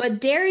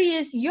 But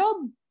Darius, your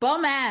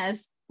bum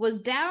ass was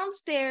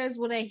downstairs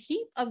with a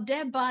heap of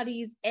dead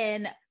bodies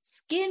and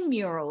skin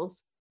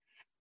murals.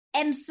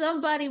 and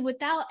somebody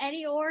without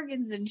any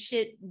organs and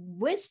shit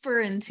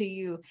whispering to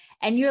you,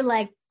 and you're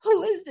like,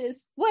 who is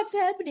this? What's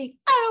happening?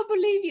 I don't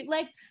believe you.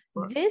 Like,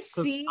 this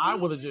scene, I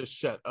would have just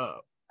shut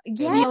up.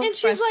 Yeah, and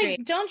she's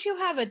like, don't you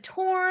have a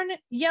torn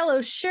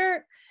yellow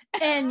shirt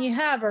and you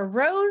have a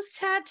rose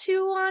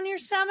tattoo on your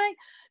stomach?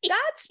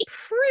 That's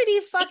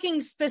pretty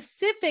fucking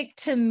specific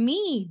to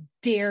me,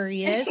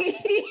 Darius.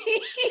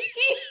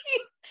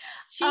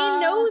 She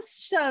knows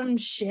some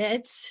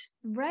shit.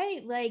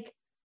 Right. Like,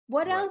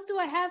 what else do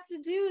I have to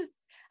do?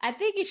 I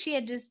think if she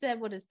had just said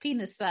what his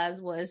penis size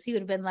was, he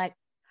would have been like,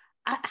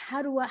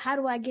 how do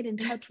I get in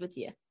touch with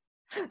you?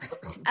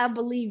 I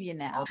believe you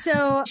now.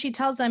 So she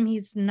tells him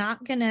he's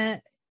not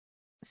gonna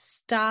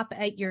stop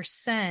at your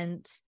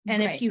scent.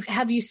 And if you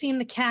have you seen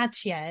the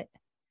cats yet?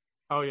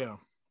 Oh yeah.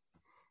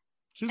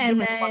 She's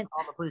giving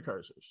all the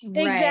precursors.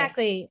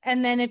 Exactly. Right.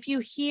 And then if you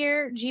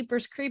hear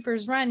Jeepers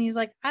Creepers run, he's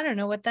like, I don't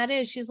know what that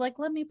is. She's like,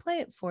 let me play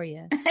it for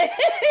you.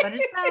 What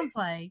it sounds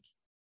like.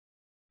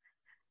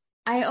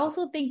 I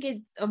also think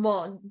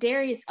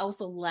Darius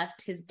also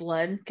left his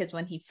blood because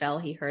when he fell,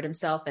 he hurt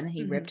himself and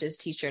he ripped his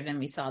t-shirt and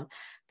we saw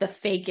the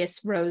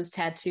fakest rose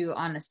tattoo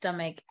on his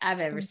stomach I've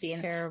ever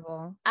seen.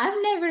 Terrible. I've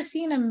never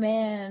seen a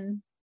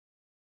man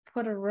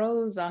put a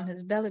rose on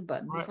his belly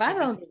button.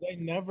 Right. They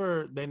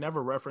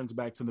never reference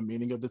back to the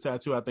meaning of the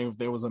tattoo. I think if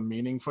there was a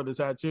meaning for the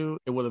tattoo,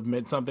 it would have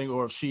meant something,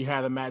 or if she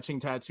had a matching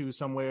tattoo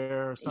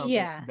somewhere or something.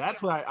 Yeah.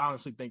 That's what I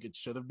honestly think it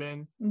should have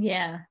been.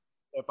 Yeah.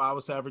 If I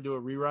was to ever do a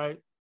rewrite,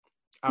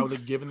 I would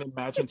have given them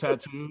matching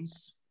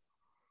tattoos.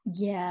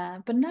 Yeah,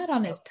 but not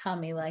on his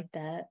tummy like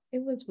that.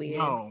 It was weird.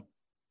 No.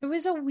 It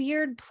was a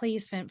weird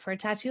placement for a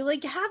tattoo.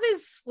 Like, have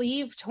his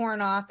sleeve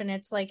torn off and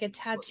it's like a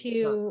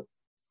tattoo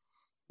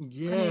on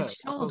his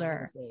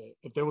shoulder.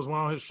 If there was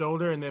one on his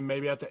shoulder and then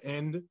maybe at the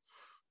end,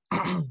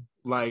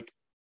 like,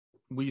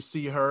 we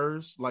see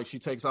hers, like she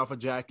takes off a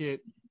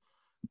jacket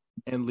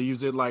and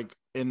leaves it like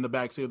in the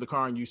backseat of the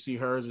car and you see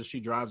hers as she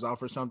drives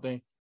off or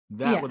something.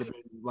 That would have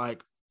been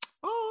like,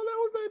 oh, that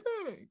was their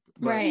thing.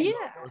 But right.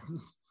 Yeah.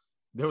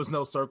 There was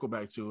no circle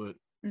back to it.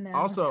 No.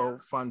 Also,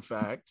 fun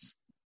fact,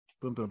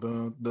 boom, boom,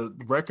 boom. The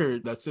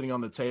record that's sitting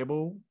on the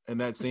table in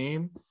that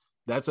scene,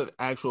 that's an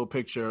actual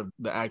picture of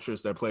the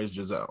actress that plays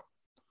Giselle.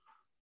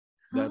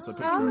 That's a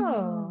picture,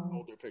 an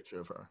older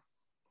picture of her.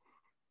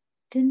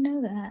 Didn't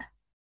know that.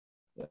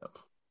 Yep.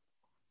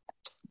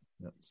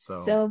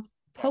 So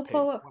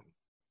Popo...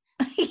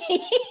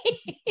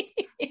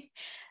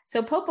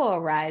 So Popo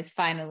arrives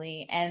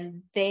finally,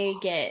 and they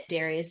get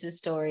Darius's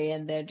story,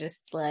 and they're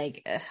just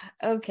like,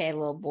 okay,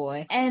 little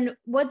boy. And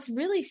what's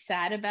really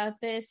sad about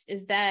this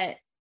is that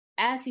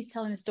as he's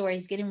telling the story,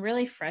 he's getting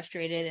really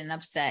frustrated and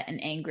upset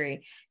and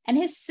angry. And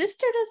his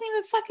sister doesn't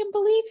even fucking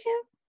believe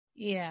him.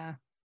 Yeah.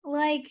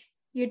 Like,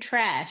 you're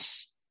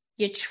trash.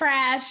 You're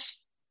trash.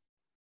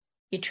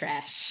 You're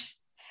trash.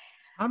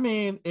 I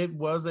mean, it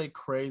was a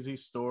crazy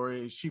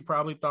story. She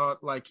probably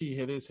thought like he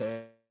hit his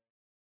head.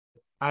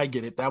 I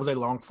get it. That was a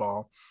long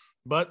fall.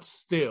 But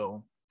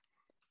still,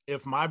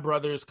 if my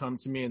brothers come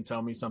to me and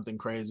tell me something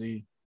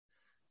crazy,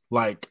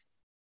 like,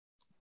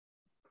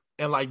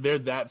 and like they're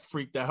that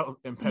freaked out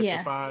and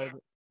petrified,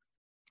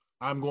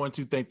 I'm going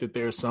to think that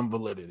there's some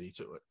validity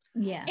to it.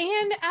 Yeah.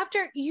 And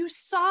after you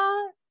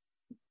saw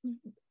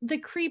the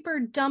creeper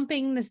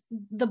dumping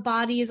the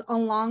bodies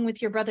along with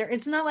your brother,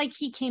 it's not like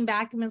he came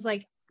back and was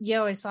like,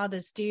 yo, I saw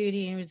this dude,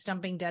 he was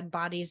dumping dead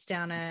bodies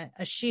down a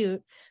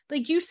chute.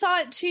 Like, you saw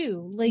it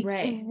too. Like,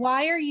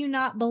 why are you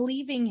not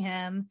believing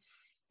him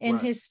in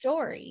his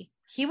story?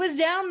 He was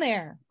down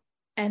there.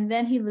 And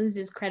then he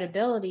loses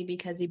credibility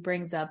because he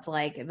brings up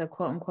like the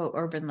quote unquote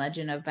urban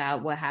legend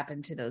about what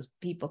happened to those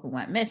people who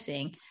went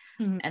missing.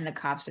 Mm-hmm. And the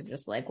cops are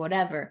just like,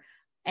 whatever,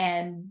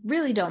 and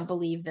really don't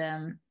believe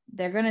them.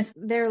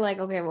 They're like,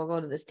 okay, we'll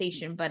go to the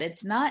station. But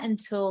it's not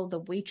until the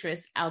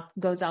waitress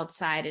goes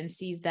outside and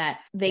sees that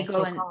they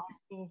go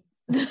in.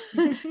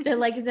 They're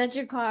like, is that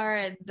your car?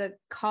 And the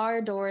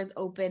car doors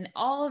open.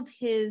 All of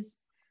his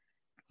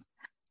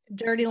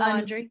dirty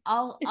laundry,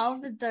 all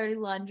of his dirty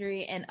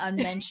laundry and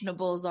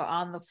unmentionables are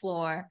on the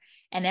floor.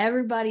 And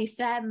everybody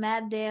sat in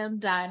that damn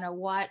diner,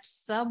 watched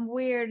some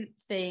weird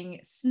thing,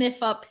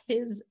 sniff up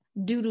his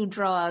doo-doo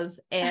drawers,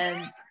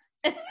 and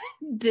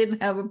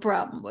didn't have a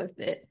problem with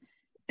it.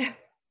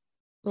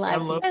 Like, I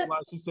love the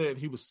line she said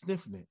he was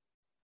sniffing it,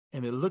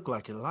 and it looked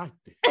like he liked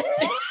it.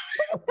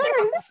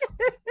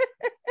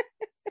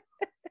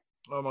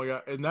 Oh my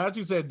god! And now that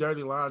you said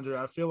dirty laundry,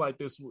 I feel like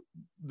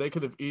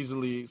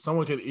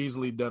someone could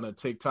easily done a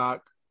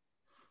TikTok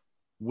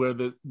where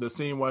the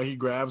scene where he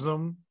grabs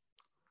him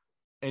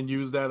and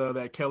use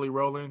that Kelly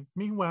Rowland.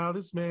 Meanwhile,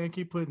 this man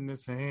keep putting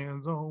his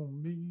hands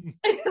on me.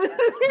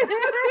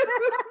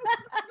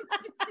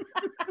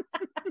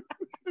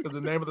 Because the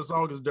name of the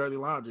song is Dirty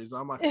Laundry, so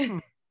I'm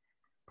like.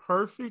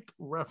 Perfect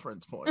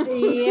reference point.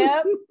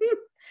 Yep.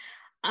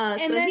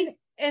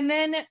 And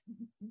then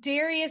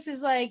Darius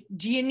is like,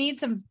 do you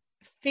need some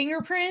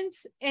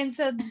fingerprints? And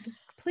so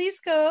police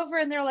go over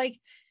and they're like,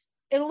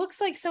 it looks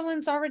like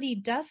someone's already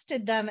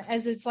dusted them,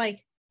 as it's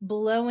like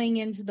blowing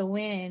into the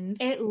wind.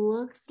 It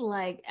looks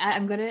like,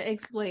 I'm going to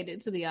explain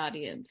it to the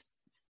audience.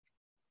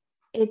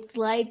 It's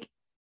like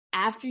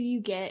after you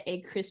get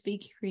a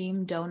Krispy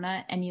Kreme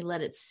donut and you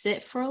let it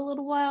sit for a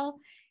little while,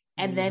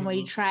 and then when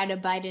you try to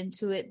bite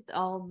into it,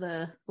 all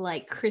the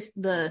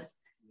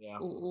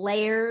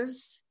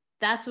layers,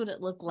 that's what it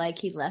looked like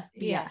he left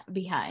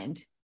behind.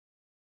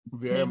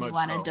 Very much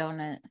want so. a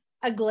donut.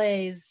 A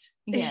glaze.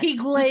 Yes. He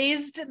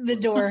glazed the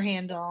door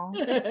handle.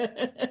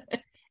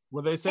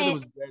 Well, they said it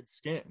was dead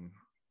skin.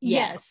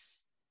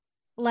 Yes.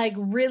 Like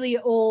really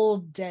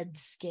old dead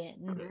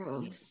skin.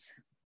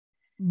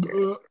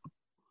 Gross.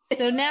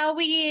 So now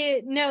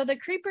we know the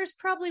creeper's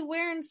probably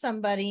wearing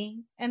somebody,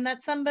 and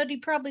that somebody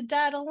probably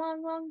died a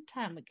long, long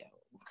time ago.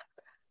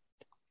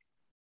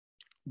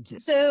 Yeah.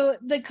 So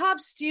the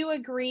cops do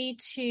agree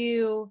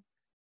to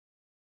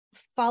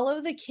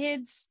follow the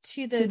kids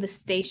to the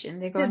station.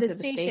 They're going to the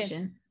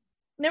station.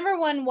 Number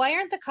one, why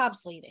aren't the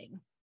cops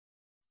leading?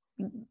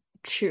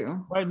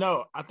 True. Wait,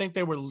 no, I think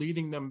they were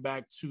leading them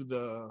back to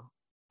the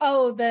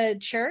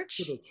church?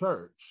 To the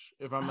church,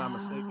 if I'm not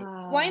mistaken.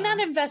 Why not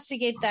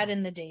investigate that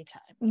in the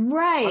daytime?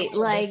 Right.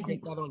 Like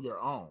investigate that on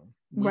your own.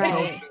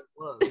 Right.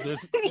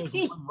 There's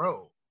one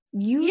road.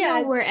 You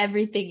know where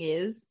everything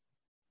is.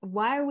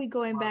 Why are we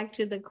going back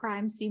to the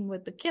crime scene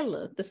with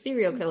the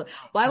serial killer?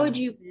 Why would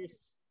you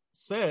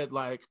said,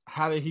 like,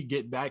 how did he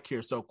get back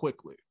here so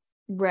quickly?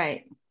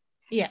 Right.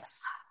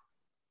 Yes.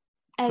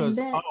 Because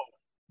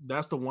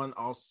that's the one.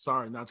 Oh,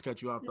 sorry, not to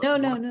cut you off. No.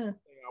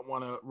 I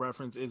want to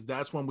reference is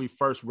that's when we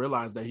first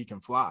realized that he can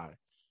fly,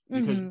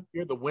 because you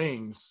hear the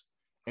wings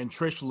and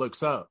Trish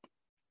looks up.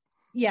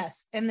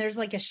 Yes, and there's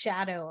like a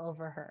shadow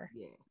over her.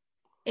 Yeah.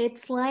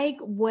 It's like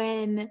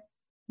when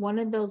one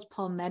of those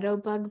palmetto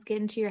bugs get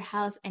into your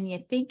house and you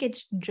think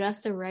it's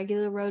just a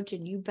regular roach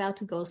and you about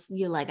to go,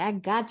 you're like, I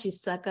got you,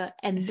 sucker.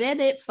 And then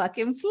it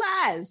fucking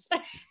flies.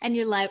 And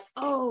you're like,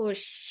 oh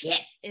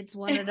shit, it's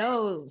one of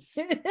those.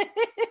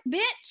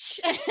 Bitch.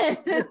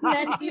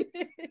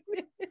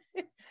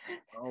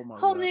 Oh my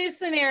Whole God. new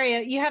scenario.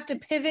 You have to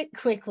pivot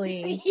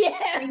quickly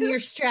in your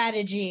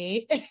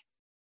strategy.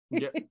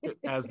 Yeah,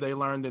 as they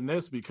learned in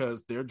this,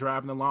 because they're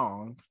driving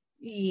along.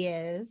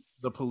 Yes.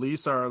 The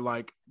police are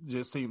like,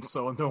 just seem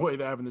so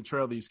annoyed having to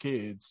trail these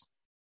kids.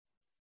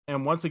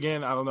 And once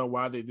again, I don't know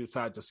why they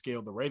decide to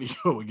scale the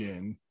radio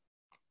again.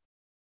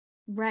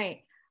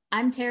 Right.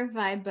 I'm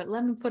terrified, but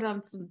let me put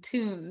on some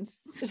tunes.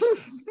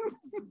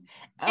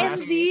 And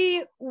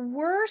the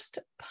worst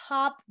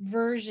pop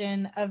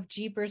version of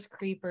Jeepers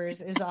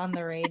Creepers is on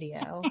the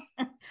radio.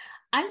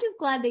 I'm just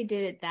glad they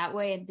did it that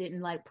way and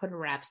didn't like put a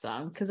rap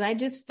song, because I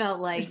just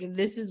felt like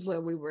this is where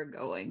we were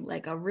going,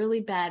 like a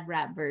really bad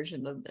rap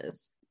version of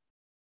this.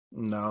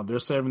 No, they're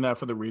saving that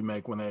for the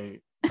remake when they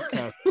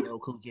cast LL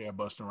Cool J and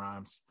Busta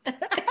Rhymes.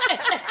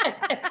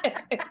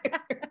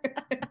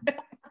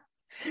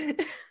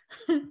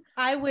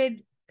 I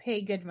would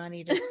pay good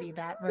money to see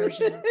that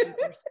version of Jeepers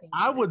Creepers.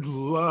 I would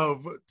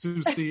love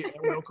to see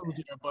LL Cool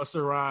J and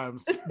Busta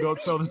Rhymes go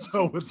toe to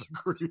toe with the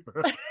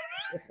creeper.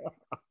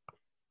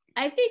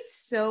 I think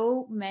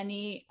so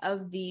many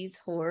of these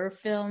horror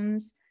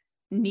films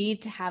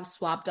need to have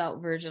swapped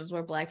out versions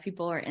where Black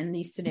people are in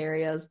these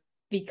scenarios,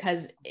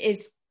 because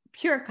it's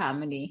pure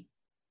comedy.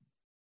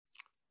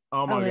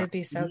 Oh my God. It'd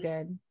be so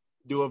good.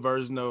 Do a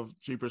version of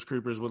Jeepers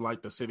Creepers with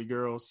like the City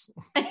Girls.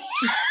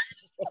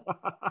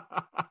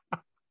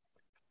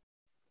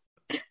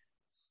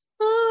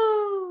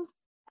 Oh,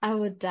 I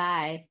would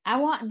die.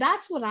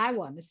 That's what I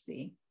want to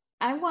see.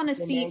 I want to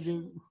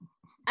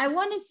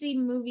see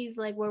movies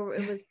like where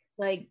it was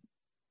like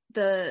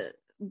the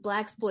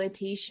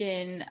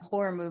blaxploitation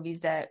horror movies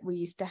that we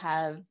used to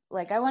have.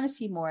 Like, I want to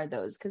see more of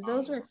those, because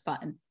those were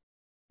fun.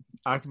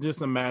 I can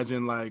just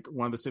imagine like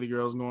one of the City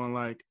Girls going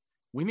like,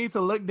 we need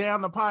to look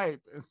down the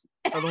pipe.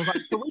 And I was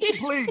like,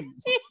 please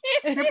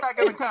get back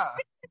in the car.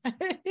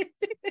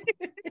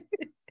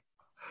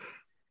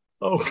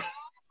 Oh.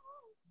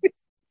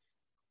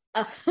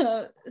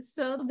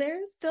 So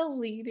they're still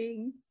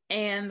leading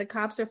and the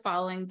cops are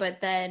following,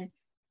 but then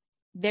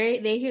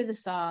they hear the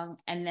song,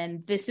 and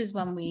then this is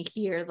when we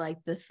hear like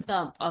the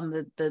thump on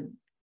the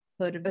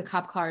hood of the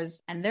cop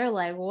cars, and they're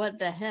like, what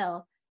the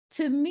hell?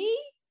 To me,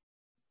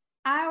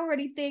 I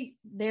already think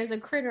there's a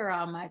critter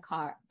on my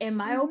car. Am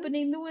I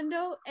opening the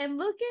window and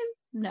looking?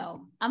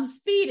 No, I'm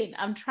speeding.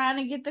 I'm trying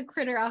to get the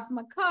critter off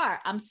my car.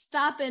 I'm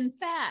stopping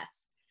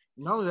fast.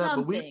 No, that,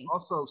 but we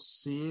also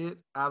see it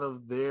out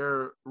of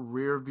their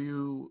rear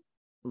view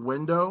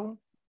window.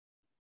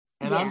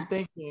 And I'm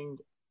thinking,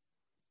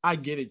 I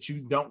get it.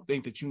 You don't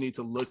think that you need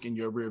to look in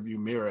your rear view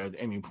mirror at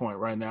any point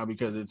right now,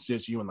 because it's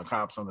just you and the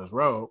cops on this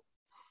road.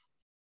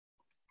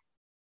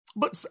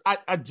 But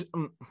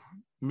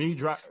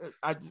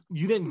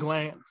you didn't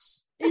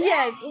glance.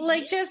 Yeah,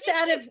 like just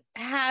out of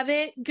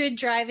habit, good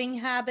driving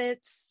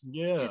habits.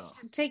 Yeah. Just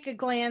take a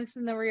glance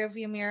in the rear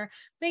view mirror.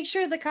 Make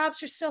sure the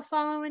cops are still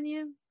following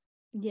you.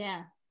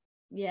 Yeah.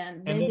 Yeah,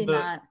 they did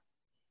not.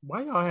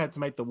 Why y'all had to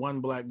make the one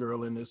Black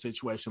girl in this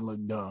situation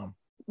look dumb?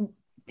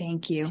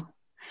 Thank you.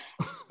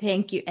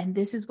 Thank you. And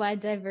this is why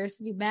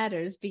diversity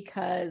matters,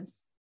 because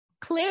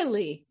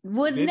clearly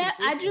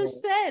I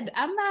just said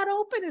I'm not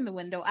opening the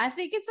window. I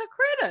think it's a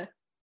critter.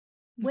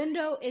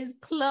 Window is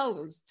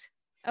closed.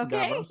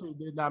 Okay. Diversity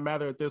did not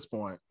matter at this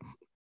point.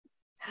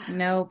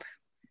 Nope.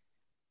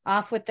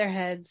 Off with their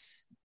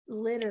heads.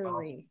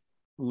 Literally.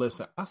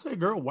 Listen, I say,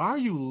 girl, why are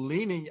you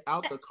leaning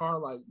out the car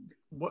like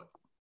what?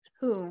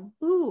 Who?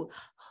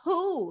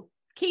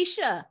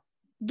 Keisha,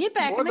 get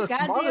back in the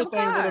goddamn car. The smarter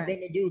thing would have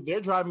been to do, they're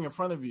driving in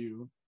front of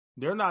you.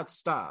 They're not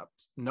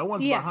stopped. No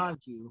one's behind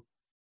you.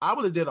 I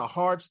would have did a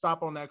hard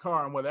stop on that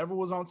car, and whatever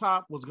was on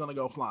top was going to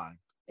go flying.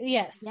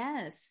 Yes.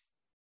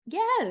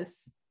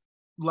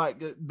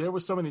 Like, there were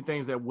so many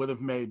things that would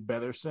have made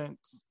better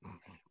sense.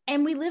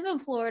 And we live in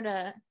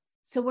Florida,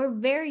 so we're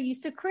very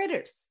used to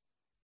critters.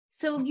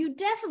 So you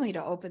definitely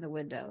don't open the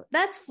window.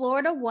 That's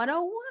Florida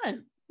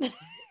 101.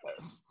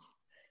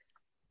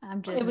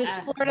 It was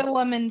Florida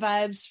woman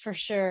vibes for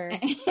sure.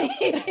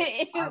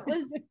 It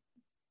was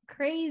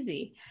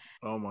crazy.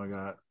 Oh my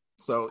God.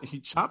 So he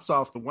chops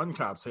off the one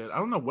cop's head. I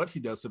don't know what he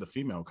does to the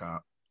female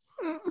cop.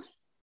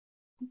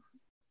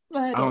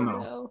 I don't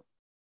know.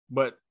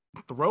 But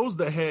throws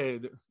the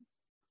head,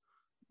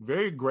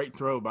 very great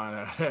throw by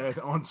that head,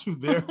 onto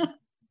their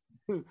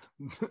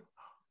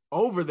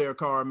over their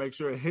car, make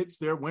sure it hits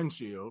their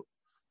windshield.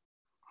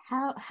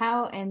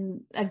 How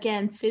and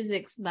again,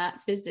 physics not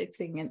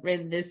physicsing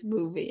in this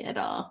movie at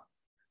all.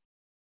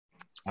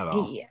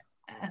 Yeah.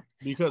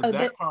 Because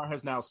that car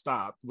has now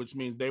stopped, which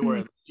means they were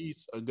at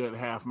least a good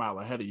half mile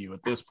ahead of you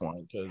at this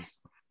point.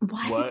 Because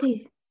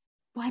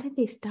why did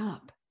they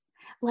stop?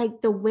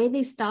 Like the way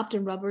they stopped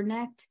and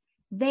rubbernecked,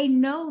 they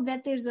know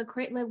that there's a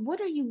crate. Like,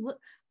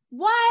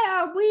 why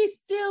are we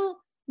still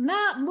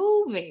not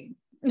moving?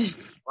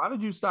 Why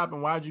did you stop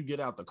and why did you get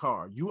out the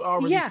car? You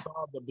already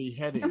saw the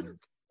beheading.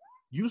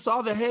 You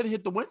saw the head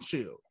hit the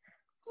windshield.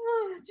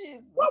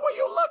 What were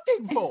you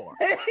looking for?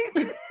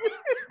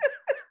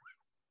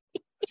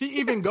 She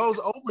even goes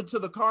over to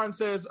the car and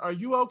says, "Are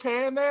you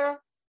okay in there?"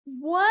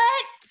 What?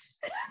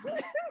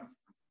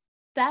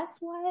 That's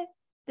why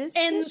this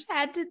fish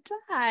had to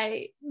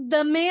die.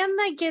 The man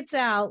that gets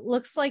out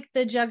looks like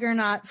the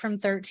Juggernaut from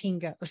 13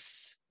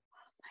 Ghosts.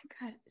 Oh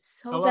my God.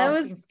 So that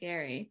was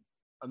scary.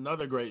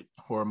 Another great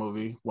horror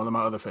movie. One of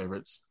my other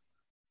favorites.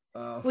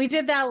 We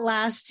did that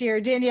last year.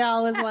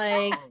 Danielle was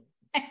like,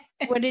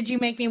 "What did you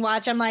make me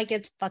watch?" I'm like,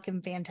 "It's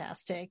fucking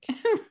fantastic."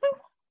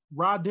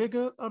 Rah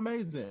Digga,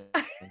 amazing.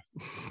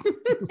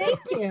 Thank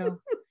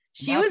you.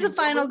 She was a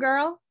final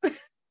girl.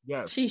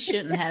 Yes. She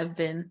shouldn't have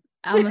been.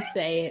 I'm going to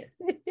say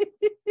it.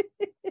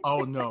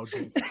 Oh, no.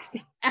 I'm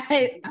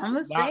going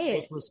to say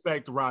it.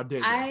 Disrespect Rah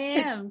Digga. I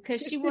am,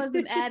 because she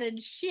wasn't adding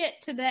shit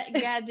to that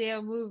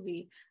goddamn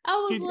movie.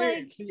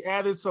 She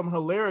added some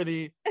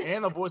hilarity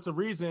and a voice of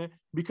reason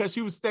because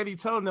she was steady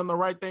telling them the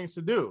right things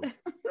to do.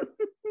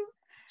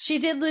 She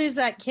did lose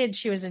that kid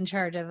she was in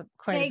charge of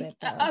quite a bit,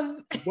 though.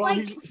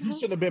 He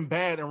should have been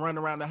bad and run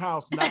around the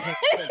house, not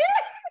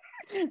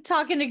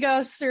talking to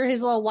ghosts through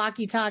his little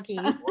walkie-talkie.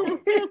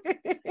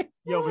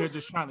 He over here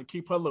just trying to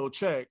keep her little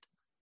check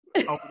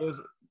over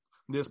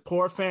this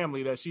poor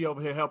family that she over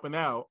here helping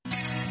out.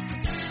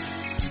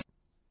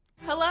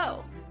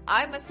 Hello,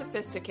 I'm a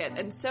sophisticate,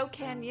 and so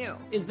can you.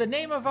 Is the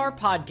name of our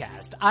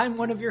podcast. I'm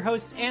one of your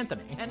hosts,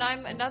 Anthony. And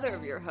I'm another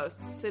of your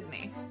hosts,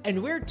 Sydney.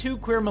 And we're two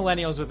queer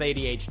millennials with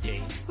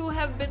ADHD. Who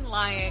have been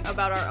lying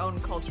about our own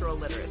cultural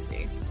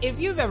literacy. If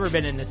you've ever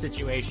been in a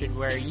situation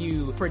where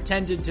you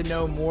pretended to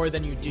know more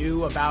than you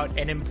do about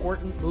an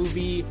important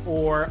movie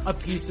or a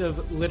piece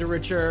of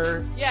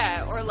literature.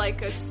 Yeah, or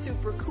like a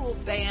super cool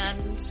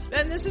band.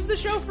 Then this is the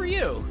show for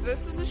you.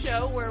 This is a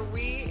show where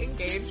we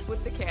engage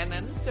with the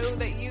canon so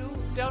that you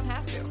don't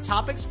have to.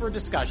 Topics for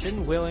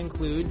discussion will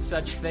include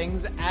such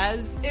things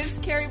as: is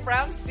Carrie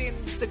Brownstein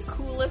the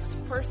coolest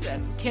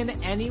person? Can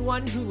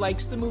anyone who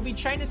likes the movie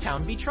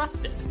Chinatown be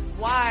trusted?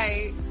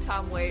 Why,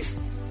 Tom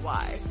Waits,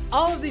 why?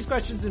 All of these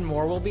questions and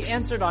more will be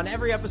answered on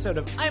every episode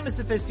of I'm a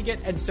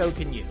Sophisticate and So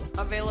Can You.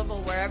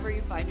 Available wherever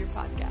you find your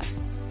podcast.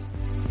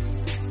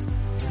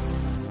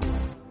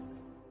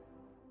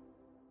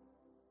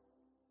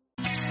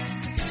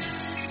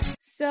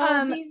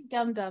 So these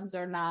dum-dums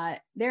are not,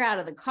 they're out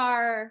of the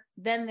car.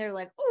 Then they're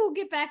like, oh,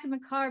 get back in the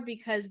car,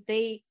 because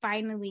they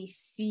finally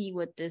see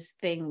what this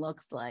thing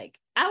looks like.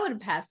 I would have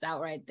passed out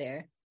right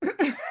there.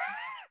 I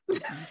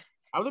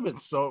would have been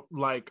so,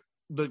 like,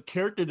 the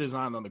character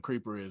design on the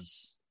creeper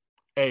is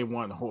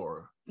A1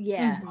 horror.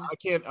 Yeah. Mm-hmm. I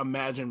can't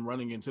imagine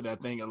running into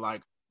that thing at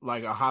like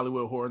a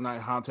Hollywood Horror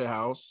Night haunted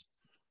house.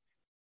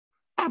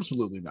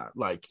 Absolutely not.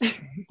 Like,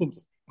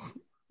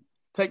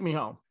 take me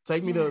home.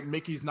 Take me to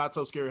Mickey's Not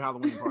So Scary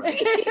Halloween party.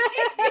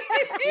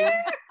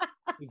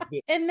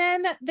 And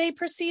then they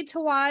proceed to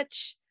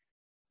watch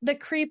the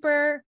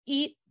creeper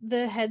eat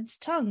the head's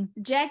tongue.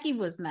 Jackie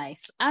was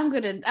nice. I'm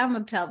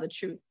gonna tell the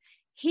truth.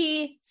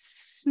 He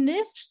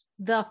sniffed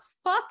the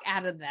fuck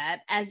out of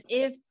that as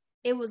if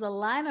It was a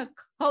line of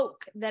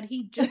coke that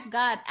he just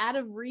got out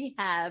of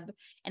rehab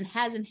and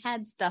hasn't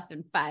had stuff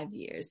in 5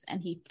 years,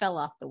 and he fell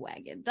off the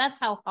wagon. That's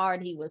how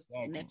hard he was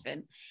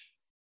sniffing.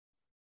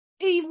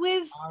 It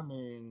was. I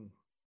mean,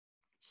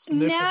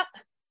 sniffing. Now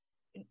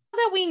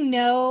that we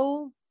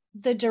know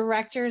the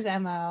director's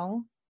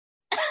MO,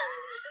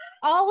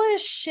 all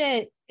his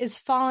shit is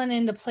falling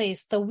into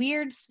place. The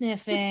weird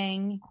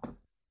sniffing.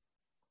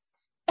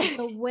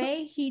 The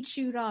way he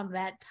chewed on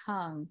that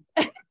tongue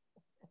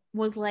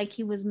was like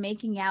he was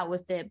making out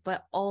with it,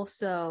 but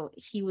also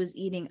he was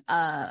eating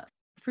a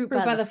fruit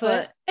by the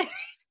foot.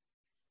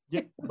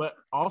 Yeah, but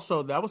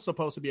also that was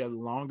supposed to be a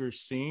longer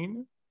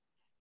scene,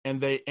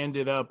 and they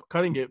ended up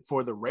cutting it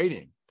for the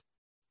rating.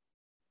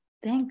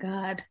 Thank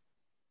God,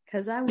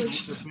 because I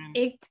was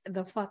icked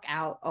the fuck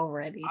out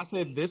already. I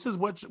said, this is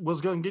what was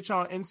going to get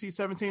y'all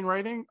NC-17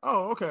 rating?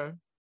 Oh, okay.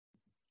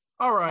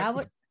 All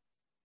right.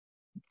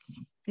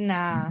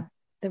 Nah.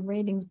 The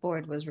ratings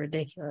board was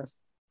ridiculous.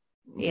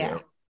 Yeah.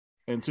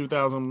 In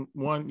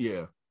 2001,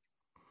 yeah.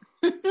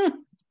 How do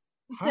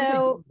they get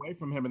away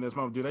from him in this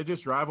moment? Do they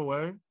just drive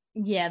away?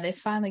 Yeah, they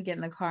finally get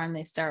in the car and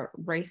they start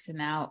racing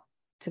out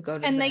to go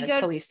to the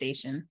police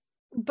station.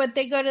 But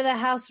they go to the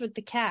house with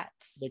the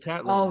cats. The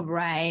cat lady. Oh,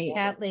 right.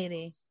 Cat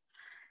lady.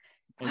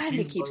 And why do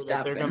they keep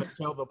stopping? They're going to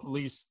tell the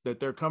police that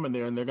they're coming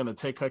there and they're going to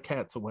take her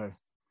cats away.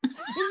 Yeah,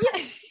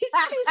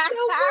 she's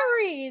so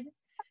worried.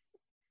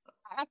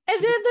 And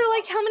then they're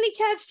like, how many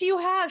cats do you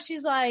have?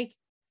 She's like,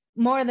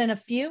 more than a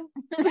few.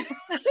 There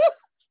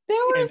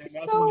were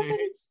so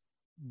many.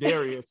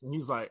 Darius, and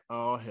he's like,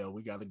 oh, hell,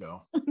 we got to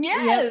go.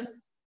 Yes.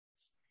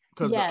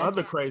 Because the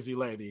other crazy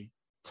lady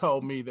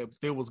told me that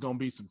there was going to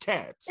be some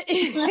cats.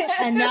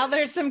 And now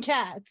there's some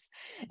cats.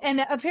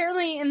 And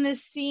apparently in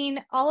this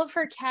scene, all of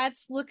her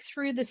cats look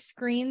through the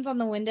screens on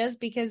the windows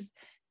because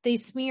they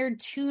smeared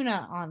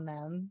tuna on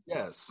them.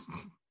 Yes.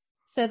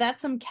 So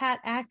that's some cat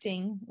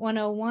acting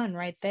 101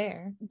 right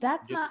there.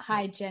 That's not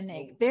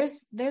hygienic.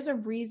 There's a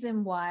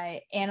reason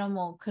why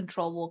animal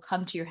control will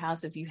come to your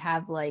house if you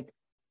have like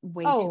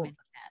way too many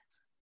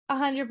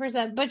cats.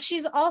 100%. But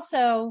she's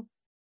also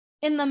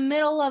in the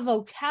middle of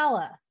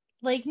Ocala.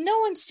 Like no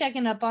one's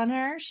checking up on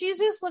her. She's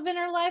just living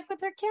her life with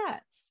her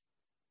cats.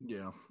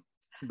 Yeah.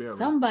 Barely.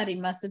 Somebody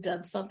must have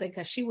done something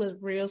because she was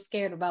real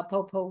scared about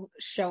Popo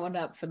showing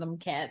up for them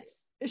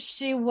cats.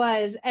 She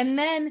was. And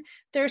then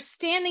they're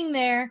standing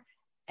there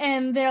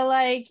and they're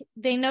like,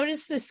 they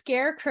notice the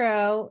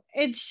scarecrow.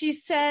 And she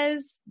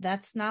says,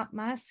 that's not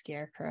my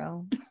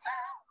scarecrow.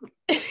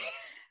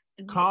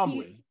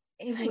 Calmly.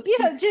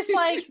 Yeah, just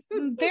like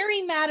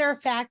very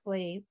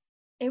matter-of-factly.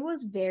 It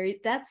was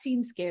that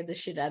scene scared the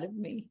shit out of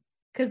me.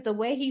 Because the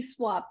way he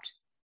swapped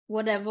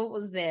whatever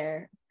was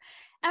there,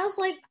 I was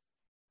like,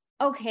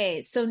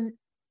 okay, so,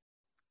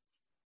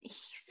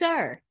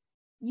 sir,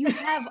 you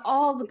have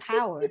all the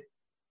power.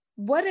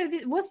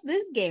 What's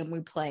this game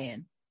we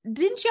playing?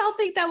 Didn't y'all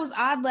think that was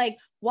odd? Like,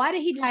 why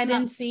did he just I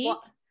didn't see?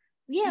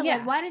 Yeah,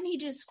 like why didn't he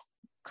just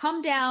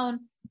come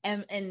down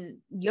and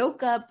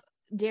yoke up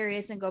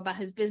Darius and go about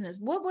his business?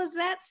 What was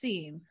that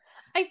scene?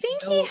 I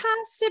think he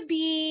has to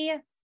be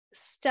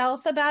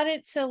stealth about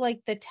it so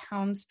like the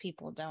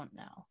townspeople don't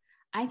know.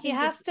 I think he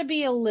has to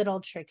be a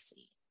little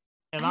tricksy.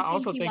 And I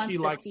also think he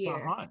likes to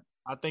hunt.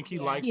 I think he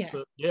likes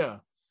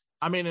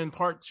I mean, in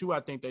part 2, I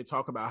think they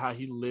talk about how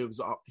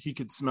he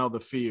could smell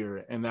the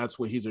fear, and that's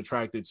what he's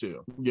attracted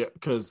to. Yeah,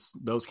 because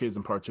those kids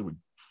in part 2 were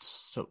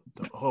so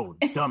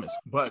dumbest.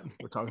 But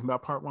we're talking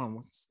about part 1.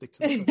 We'll stick to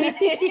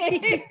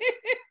this.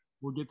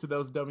 We'll get to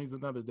those dummies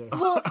another day.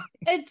 Well,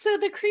 and so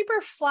the creeper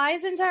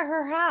flies into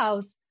her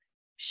house.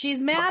 She's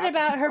mad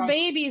about her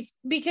babies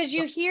because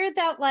you hear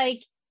that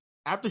like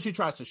after she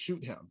tries to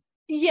shoot him.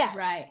 Yes.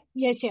 Right.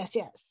 Yes.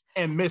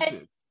 And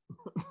misses.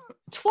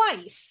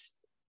 Twice.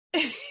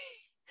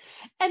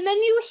 And then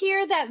you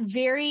hear that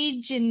very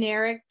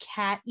generic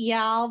cat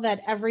yowl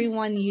that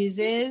everyone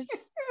uses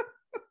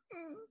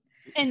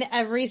in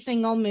every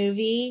single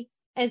movie.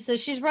 And so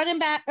she's running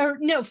back,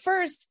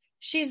 first,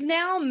 she's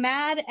now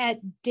mad at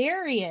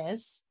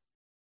Darius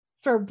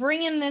for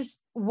bringing this,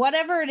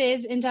 whatever it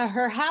is, into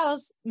her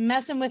house,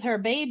 messing with her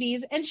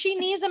babies, and she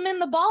knees him in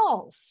the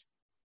balls.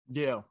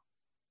 Yeah.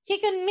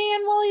 Kicking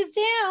man while he's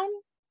down.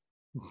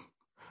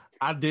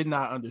 I did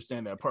not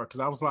understand that part because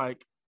I was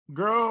like,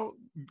 girl.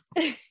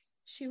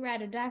 She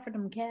ride or die for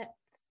them cats.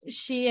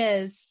 She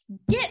is.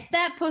 Get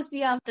that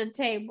pussy off the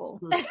table.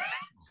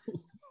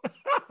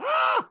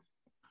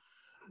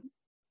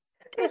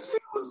 She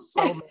was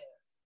so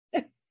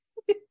mad.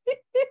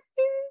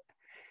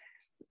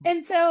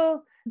 And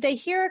so they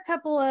hear a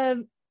couple of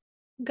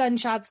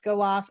gunshots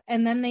go off,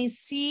 and then they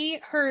see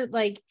her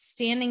like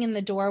standing in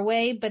the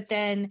doorway, but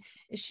then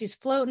she's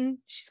floating.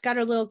 She's got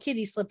her little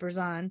kitty slippers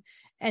on,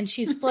 and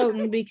she's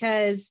floating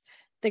because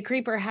the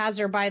creeper has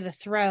her by the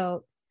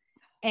throat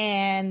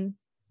and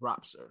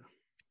drops her.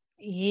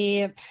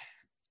 Yep.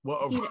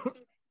 Well,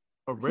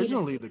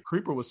 originally the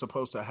creeper was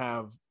supposed to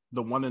have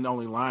the one and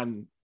only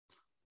line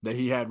that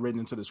he had written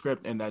into the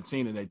script in that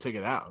scene, and they took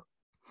it out.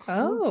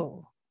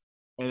 Oh.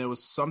 And it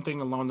was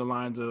something along the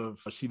lines of,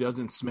 she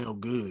doesn't smell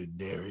good,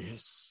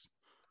 Darius.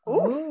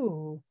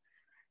 Ooh.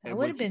 That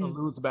would have Which been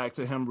alludes back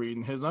to him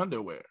reading his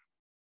underwear.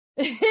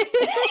 But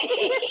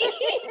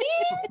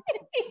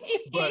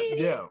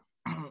yeah,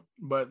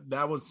 but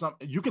that was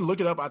something you can look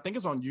it up. I think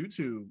it's on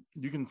YouTube.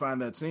 You can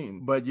find that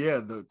scene. But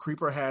yeah, the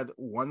creeper had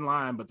one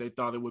line, but they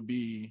thought it would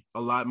be a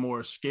lot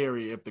more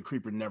scary if the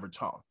creeper never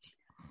talked.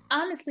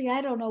 Honestly,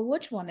 I don't know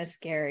which one is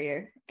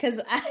scarier, because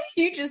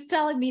you just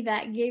telling me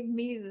that gave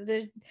me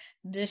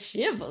the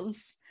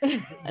shivers.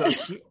 The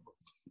shivers.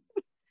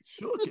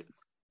 Shook.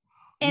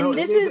 And no,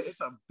 this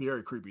it's a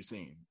very creepy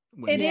scene.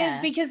 It is,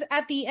 because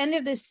at the end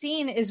of the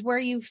scene is where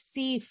you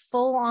see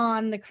full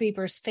on the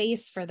creeper's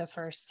face for the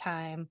first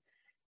time.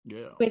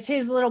 Yeah. With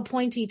his little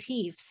pointy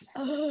teeth.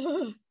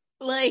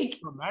 Like,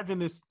 imagine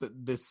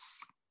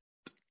this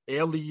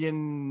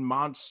alien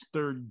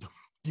monster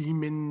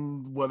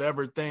demon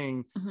whatever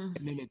thing, and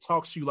then it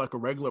talks to you like a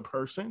regular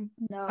person.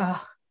 No.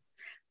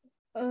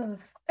 You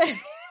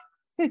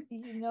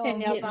know, I'm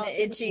getting the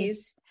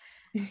itchies.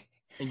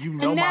 And you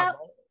know my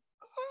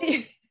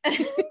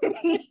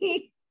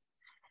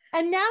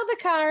And now the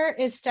car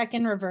is stuck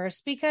in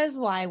reverse, because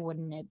why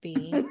wouldn't it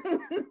be?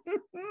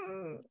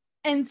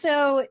 And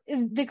so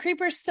the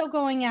creeper's still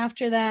going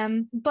after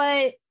them.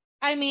 But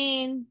I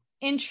mean,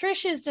 in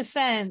Trish's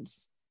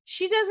defense,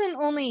 she doesn't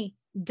only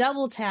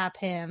double tap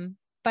him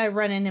by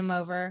running him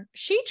over,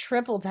 she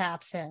triple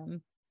taps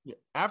him. Yeah.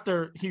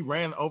 After he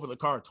ran over the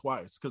car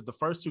twice, because the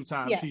first two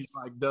times he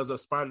like does a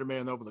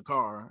Spider-Man over the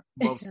car,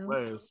 both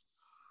ways.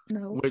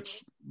 No.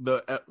 Which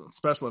the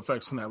special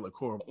effects from that look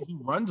horrible. He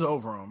runs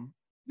over him.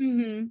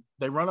 Mm-hmm.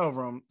 They run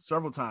over him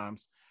several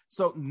times.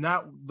 So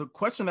now the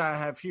question that I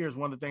have here is,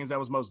 one of the things that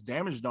was most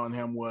damaged on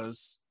him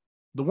was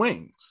the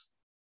wings.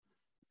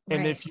 Right.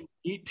 And if you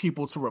eat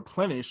people to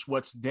replenish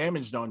what's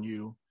damaged on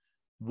you,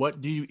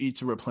 what do you eat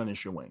to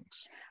replenish your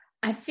wings?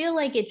 I feel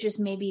like it just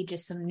maybe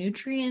just some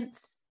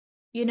nutrients.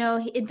 You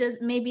know, it does.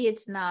 Maybe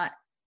it's not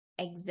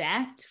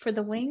exact for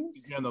the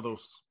wings.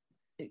 Genitals.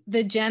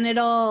 The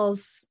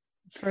genitals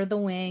for the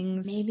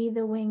wings. Maybe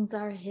the wings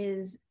are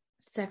his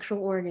sexual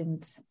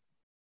organs.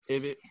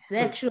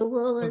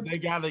 Sexual.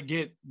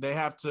 They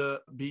have to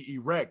be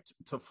erect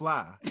to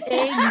fly.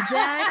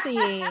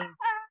 Exactly.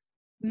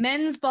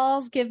 Men's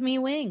balls give me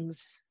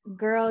wings.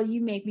 Girl, you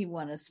make me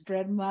want to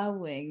spread my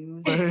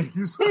wings.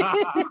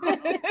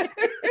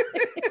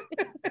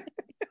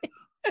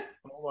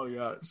 Oh my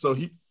God. So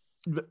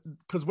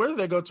because where did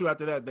they go to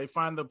after that? They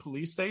find the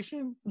police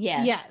station?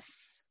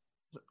 Yes.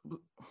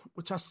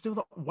 Which I still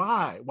don't.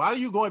 Why? Why are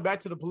you going back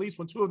to the police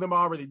when two of them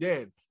are already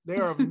dead? They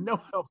are of no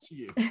help to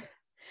you.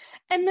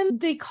 And then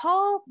they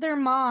call their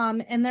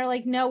mom and they're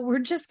like, no, we're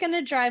just going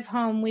to drive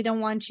home. We don't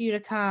want you to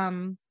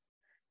come.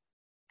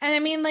 And I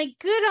mean, like,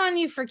 good on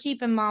you for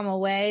keeping mom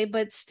away,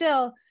 but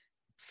still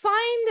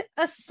find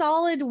a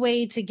solid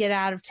way to get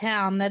out of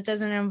town that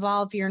doesn't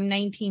involve your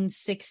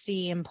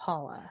 1960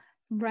 Impala.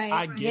 Right.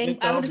 I get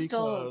it, though, I would have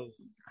stole a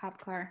cop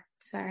car.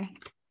 Sorry.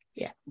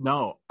 Yeah.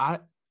 No, I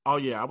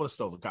would have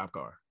stole the cop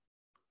car.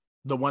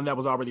 The one that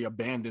was already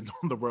abandoned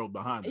on the road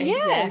behind us.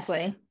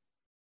 Exactly.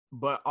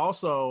 But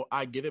also,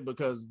 I get it,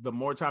 because the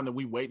more time that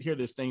we wait here,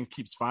 this thing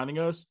keeps finding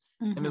us.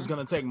 Mm-hmm. And it's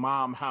going to take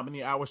mom how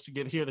many hours to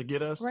get here to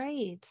get us?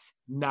 Right.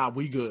 Nah,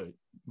 we good.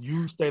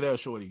 You stay there,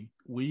 shorty.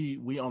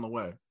 We on the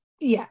way.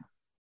 Yeah.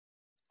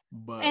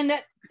 But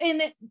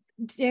and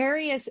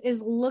Darius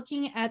is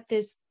looking at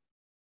this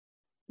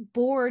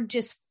board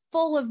just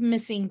full of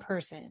missing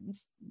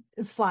persons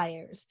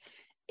flyers.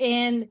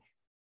 And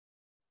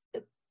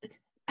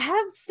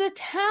has the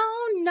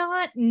town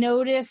not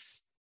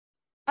noticed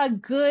a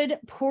good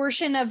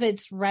portion of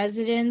its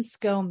residents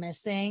go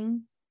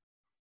missing?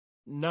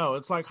 No,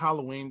 it's like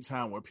Halloween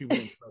Town, where people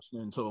didn't trust it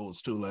until it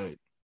was too late.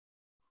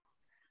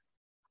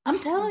 I'm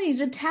telling you,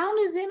 the town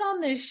is in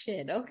on this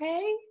shit,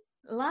 okay?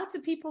 Lots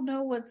of people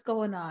know what's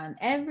going on.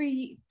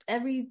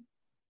 Everybody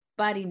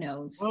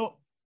knows.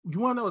 Well, you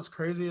want to know what's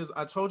crazy is,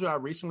 I told you I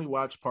recently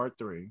watched part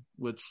 3,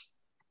 which,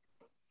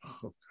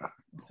 oh God,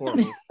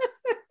 horrible.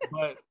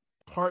 But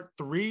part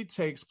 3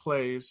 takes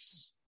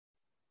place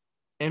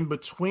in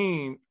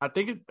between, I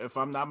think, if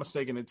I'm not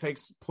mistaken, it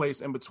takes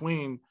place in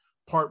between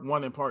part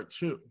 1 and part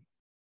 2.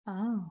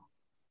 Oh.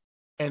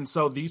 And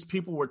so these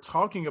people were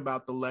talking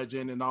about the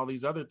legend and all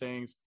these other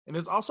things. And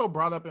it's also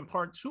brought up in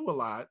part 2 a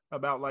lot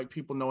about like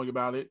people knowing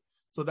about it.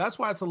 So that's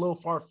why it's a little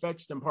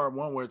far-fetched in part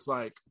 1, where it's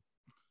like,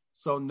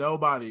 so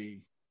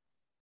nobody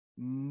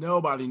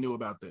knew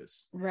about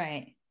this.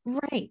 Right.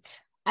 Right.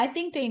 I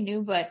think they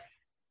knew, but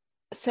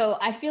so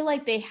I feel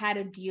like they had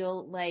a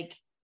deal, like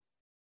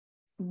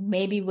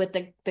maybe with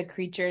the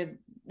creature.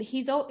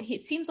 He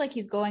seems like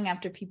he's going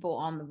after people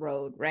on the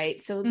road,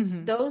 right? So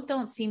those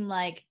don't seem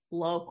like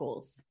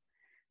locals.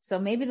 So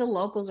maybe the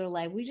locals are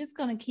like, we're just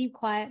going to keep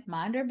quiet,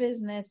 mind our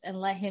business, and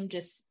let him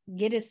just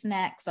get his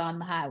snacks on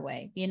the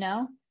highway, you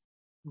know?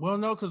 Well,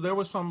 no, because there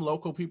were some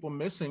local people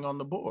missing on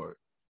the board.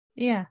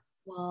 Yeah.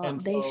 Well, and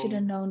they should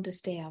have known to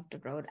stay off the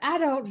road. I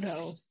don't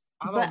know.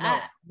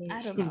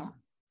 I don't know.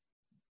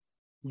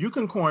 You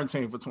can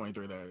quarantine for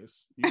 23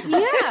 days.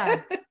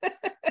 Yeah.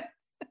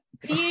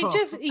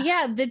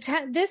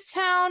 This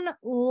town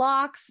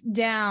locks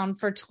down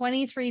for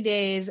 23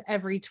 days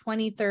every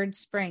 23rd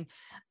spring.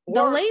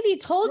 The lady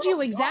told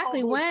you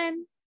exactly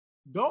when.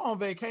 Go on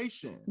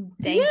vacation.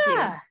 Thank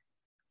you.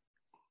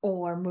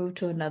 Or move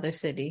to another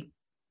city.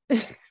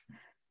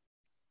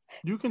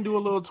 You can do a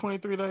little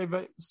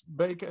 23-day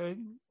vacay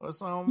or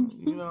something,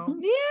 you know.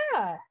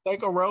 Yeah.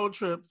 Take a road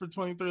trip for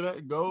 23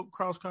 days. Go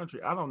cross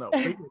country. I don't know.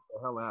 Figure the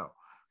hell out.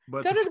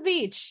 But go to the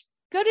beach.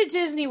 Go to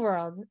Disney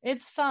World.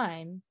 It's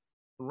fine.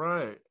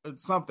 Right.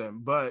 It's something.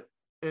 But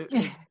it's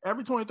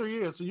every 23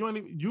 years. So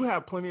you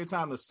have plenty of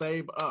time to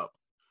save up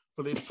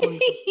for this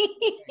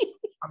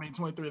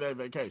 23-day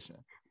vacation.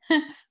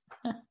 And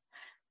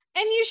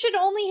you should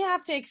only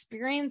have to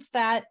experience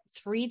that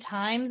 3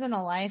 times in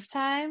a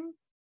lifetime.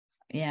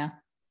 Yeah.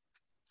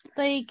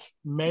 Like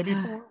maybe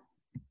 4.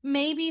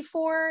 Maybe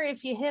 4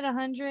 if you hit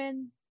 100.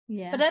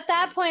 Yeah. But at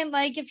that point,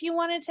 like, if you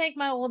want to take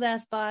my old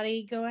ass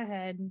body, go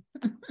ahead.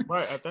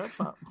 Right. At that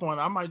point,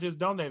 I might just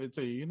donate it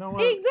to you. You know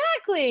what?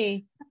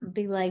 Exactly.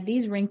 Be like,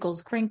 these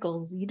wrinkles,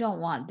 crinkles. You don't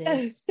want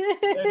this.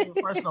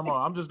 Fresh no more.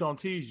 I'm just gonna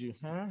tease you.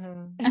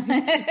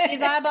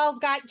 These eyeballs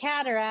got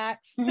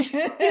cataracts.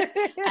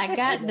 I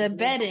got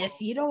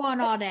diabetes. You don't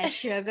want all that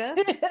sugar.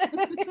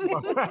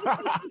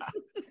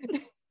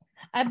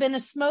 I've been a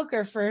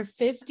smoker for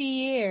 50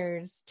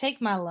 years. Take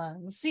my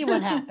lungs. See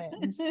what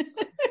happens.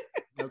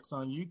 Joke's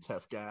on you,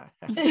 tough guy.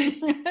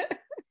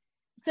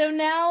 So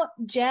now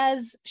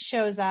Jez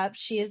shows up.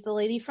 She is the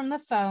lady from the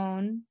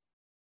phone.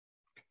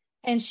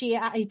 And she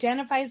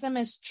identifies them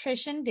as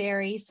Trish and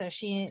Derry. So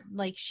she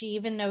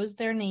even knows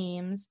their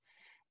names.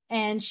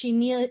 And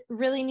she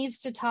really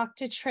needs to talk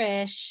to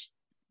Trish.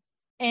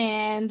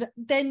 And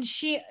then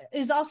she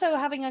is also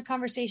having a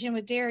conversation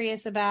with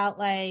Darius about,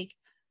 like,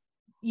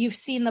 you've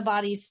seen the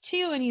bodies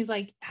too. And he's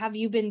like, have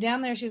you been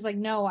down there? She's like,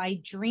 no, I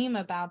dream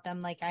about them.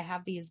 Like, I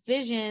have these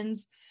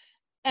visions.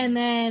 And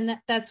then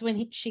that's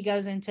when she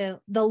goes into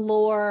the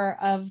lore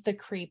of the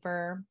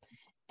creeper.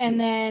 And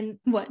then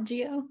what,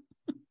 Gio?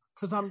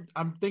 Because I'm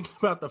thinking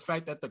about the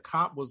fact that the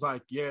cop was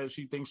like, yeah,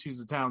 she thinks she's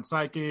a town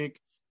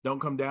psychic. Don't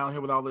come down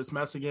here with all this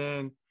mess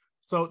again.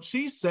 So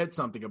she said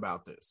something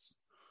about this.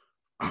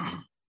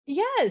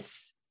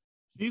 Yes.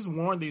 She's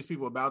warned these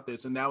people about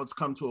this, and now it's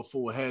come to a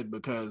full head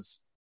because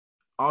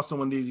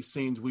also in these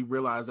scenes, we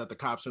realize that the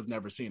cops have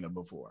never seen it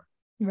before.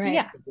 Right.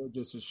 Yeah. They're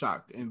just as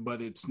shocked.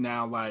 But it's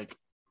now like,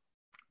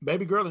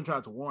 baby girl done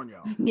tried to warn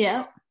y'all.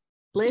 Yep.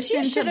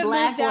 Listen she to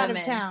Black moved out women.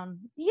 of town.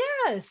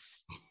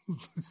 Yes.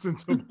 Listen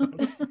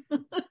to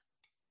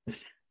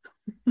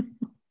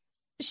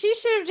She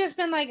should have just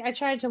been like, I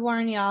tried to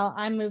warn y'all.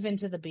 I'm moving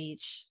to the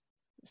beach.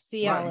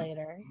 See y'all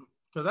later.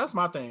 Because that's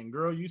my thing.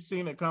 Girl, you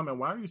seen it coming.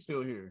 Why are you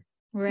still here?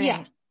 Right.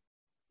 Yeah.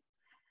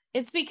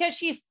 It's because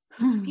she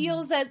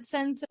feels that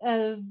sense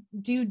of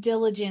due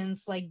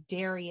diligence like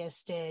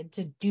Darius did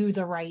to do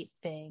the right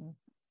thing.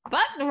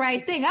 Fuck the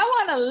right thing. I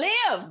want to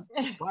live.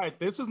 Right.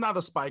 This is not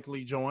a Spike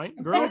Lee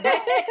joint. Girl.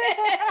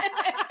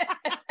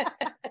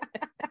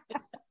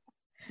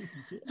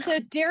 So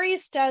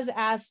Darius does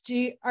ask,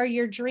 are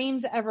your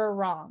dreams ever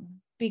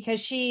wrong?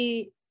 Because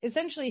she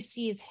essentially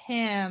sees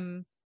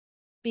him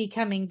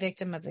becoming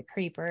victim of the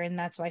creeper, and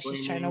that's why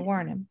she's trying to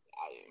warn him.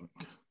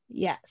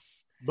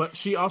 Yes. But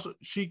she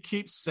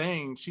keeps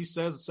saying, she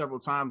says several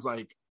times,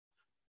 like,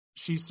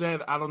 she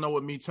said, I don't know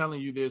what me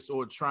telling you this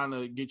or trying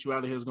to get you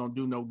out of here is going to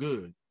do no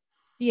good.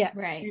 Yes.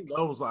 Right. She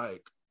knows,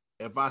 like,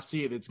 if I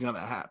see it, it's going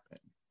to happen.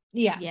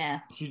 Yeah.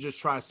 Yeah. She just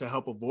tries to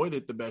help avoid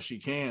it the best she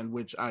can,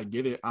 which I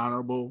get it.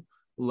 Honorable.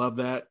 Love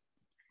that.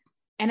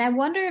 And I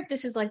wonder if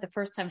this is like the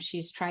first time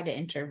she's tried to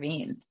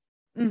intervene.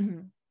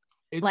 Mm-hmm.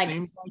 It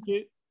seems like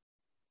it.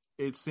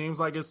 It seems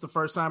like it's the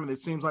first time, and it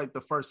seems like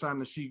the first time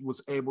that she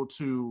was able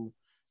to,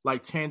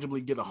 like, tangibly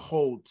get a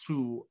hold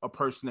to a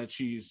person that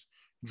she's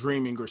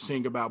dreaming or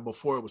seeing about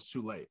before it was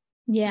too late.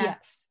 Yeah.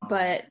 Yes.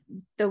 But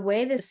the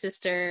way the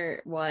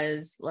sister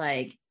was,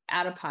 like,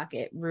 out of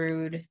pocket,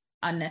 rude,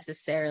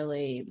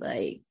 unnecessarily,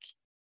 like,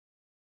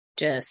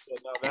 just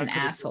an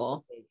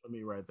asshole. For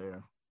me right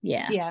there.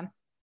 Yeah. Yeah.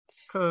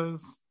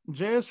 Because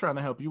Jay's trying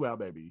to help you out,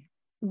 baby.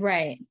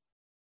 Right.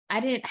 I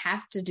didn't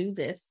have to do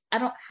this. I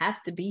don't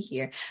have to be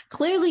here.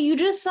 Clearly, you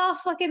just saw a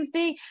fucking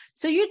thing.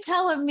 So you're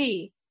telling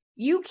me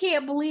you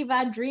can't believe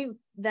I dreamed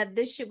that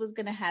this shit was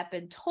going to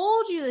happen.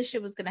 Told you this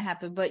shit was going to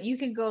happen, but you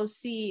can go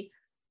see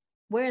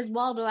Where's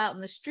Waldo out in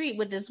the street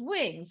with his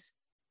wings.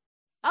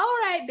 All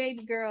right,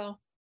 baby girl.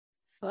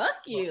 Fuck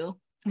you.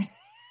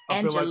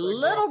 And your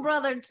little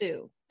brother,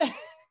 too. I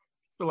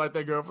feel like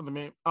that girl from the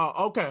meme.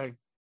 Oh, okay.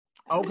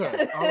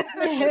 Okay.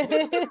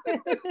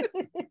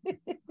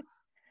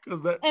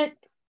 Because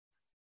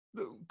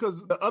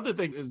the other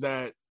thing is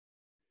that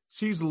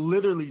she's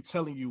literally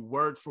telling you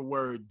word for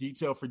word,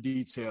 detail for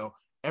detail,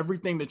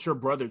 everything that your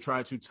brother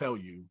tried to tell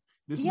you.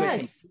 This is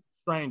a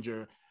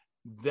stranger.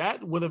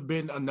 That would have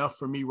been enough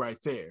for me right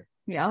there.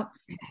 Yep.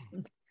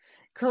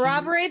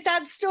 Corroborate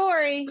that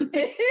story.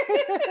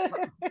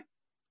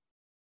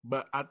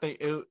 But I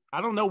think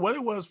I don't know what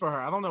it was for her.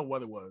 I don't know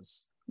what it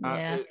was.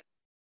 Yeah.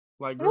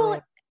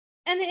 Girl.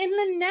 And in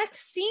the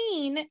next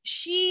scene,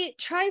 she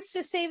tries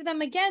to save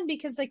them again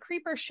because the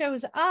creeper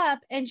shows up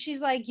and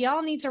she's like,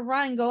 y'all need to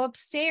run, go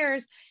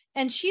upstairs.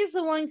 And she's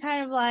the one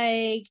kind of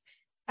like,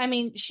 I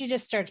mean, she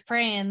just starts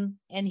praying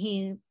and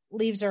he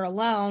leaves her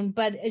alone,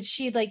 but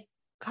she like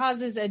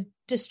causes a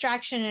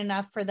distraction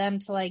enough for them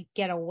to like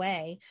get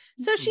away.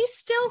 So she's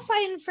still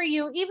fighting for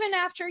you, even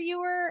after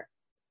you were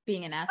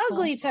being an asshole.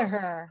 Ugly to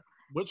her.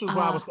 Which is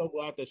why I was so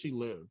glad that she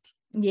lived.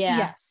 Yeah.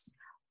 Yes.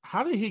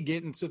 How did he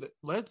get into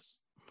once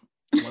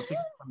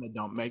again, that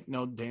don't make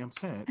no damn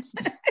sense.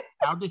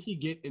 How did he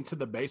get into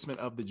the basement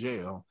of the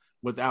jail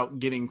without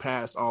getting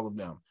past all of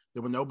them?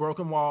 There were no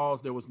broken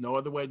walls. There was no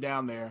other way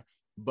down there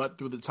but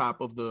through the top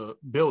of the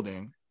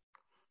building.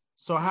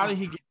 So how did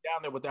he get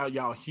down there without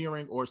y'all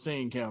hearing or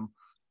seeing him?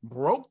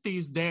 Broke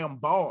these damn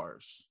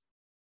bars.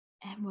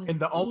 And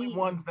the only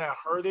ones that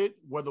heard it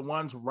were the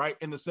ones right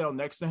in the cell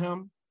next to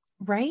him.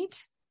 Right?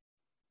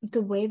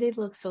 The way they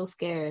look so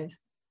scared.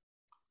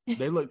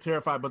 They look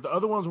terrified, but the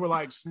other ones were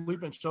like,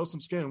 sleep and show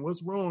some skin.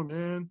 What's wrong,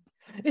 man?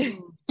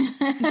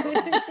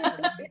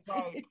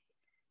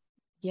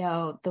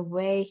 Yo, the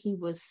way he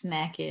was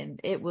snacking,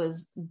 it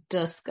was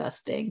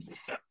disgusting.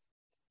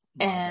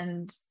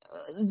 And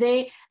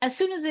as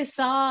soon as they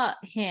saw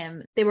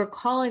him, they were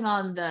calling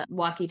on the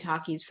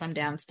walkie-talkies from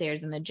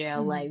downstairs in the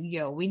jail, like,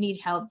 yo, we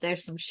need help.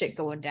 There's some shit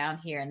going down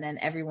here. And then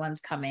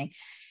everyone's coming.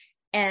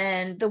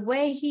 And the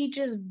way he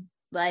just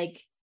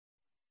like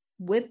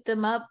whipped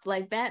them up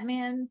like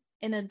Batman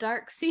in a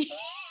dark scene,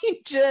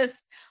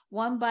 just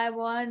one by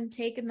one,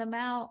 taking them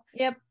out.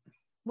 Yep.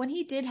 When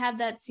he did have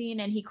that scene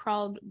and he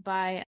crawled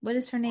by, what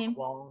is her name?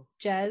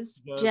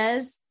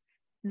 Jez.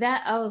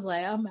 That I was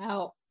like, I'm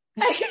out.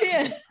 I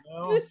can't.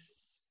 This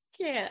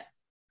can't.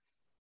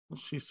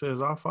 She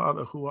says, "Our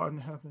Father who art in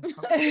heaven."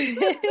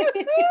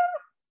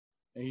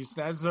 And he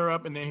snatches her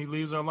up and then he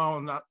leaves her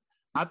alone.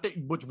 I think,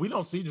 which we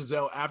don't see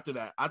Giselle after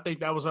that. I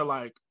think that was her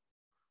like,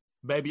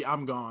 baby,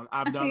 I'm gone.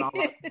 I've done all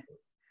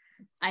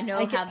I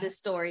know how this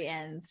story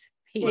ends.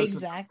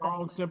 Exactly. The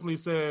song simply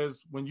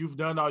says, when you've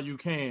done all you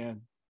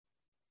can,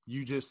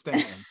 you just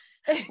stand.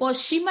 Well,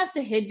 she must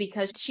have hid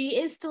because she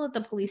is still at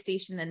the police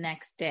station the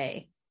next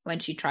day when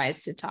she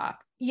tries to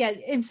talk. Yeah.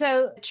 And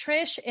so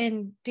Trish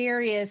and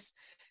Darius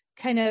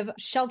kind of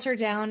shelter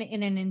down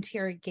in an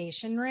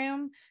interrogation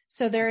room.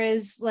 So there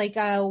is like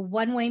a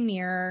one-way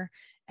mirror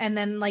and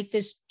then like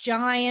this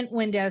giant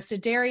window. So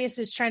Darius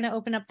is trying to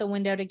open up the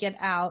window to get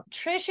out.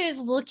 Trish is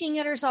looking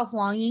at herself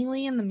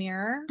longingly in the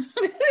mirror.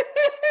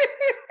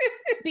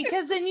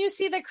 Because then you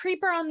see the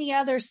creeper on the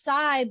other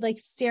side, like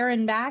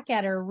staring back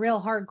at her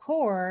real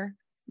hardcore.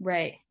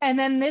 Right. And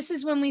then this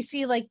is when we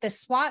see like the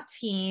SWAT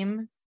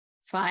team.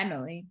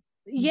 Finally.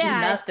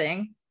 Yeah. Do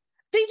nothing.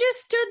 They just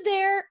stood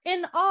there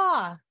in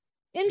awe,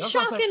 in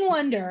shock and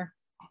wonder.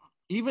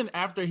 Even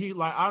after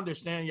I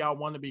understand y'all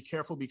want to be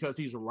careful because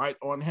he's right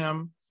on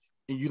him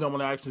and you don't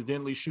want to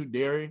accidentally shoot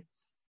Derry.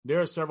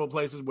 There are several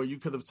places where you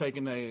could have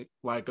taken a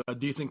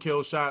decent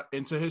kill shot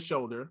into his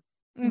shoulder.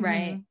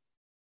 Right.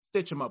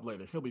 Stitch him up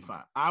later. He'll be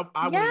fine.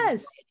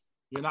 Yes.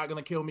 You're not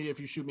going to kill me if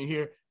you shoot me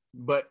here,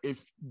 but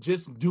if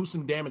just do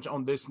some damage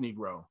on this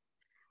Negro.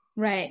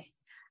 Right.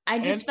 I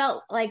just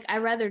felt like I'd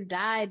rather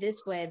die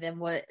this way than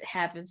what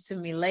happens to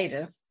me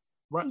later.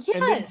 Right. Yes.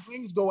 And then the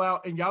wings go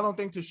out and y'all don't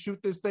think to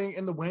shoot this thing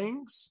in the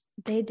wings?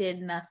 They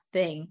did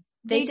nothing.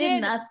 They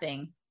did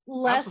nothing.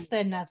 Less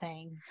than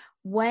nothing.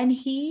 When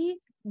he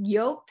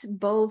yoked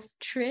both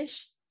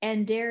Trish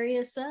and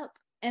Darius up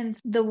and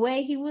the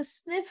way he was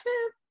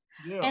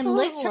sniffing and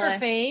licked her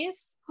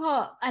face.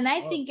 And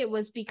I think it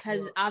was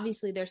because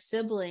obviously they're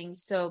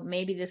siblings. So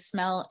maybe the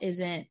smell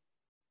isn't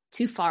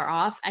too far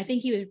off. I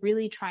think he was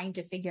really trying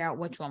to figure out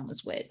which one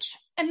was which.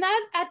 And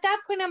that at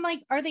that point, I'm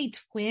like, are they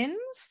twins?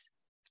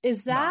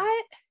 Is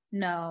that?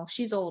 No,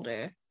 she's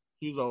older.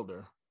 He's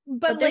older.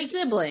 But they're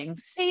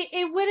siblings.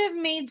 It would have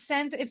made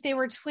sense if they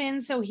were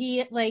twins. So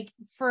he like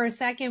for a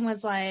second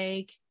was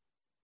like,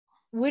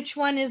 which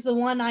one is the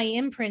one I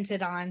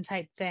imprinted on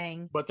type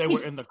thing. But they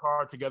were in the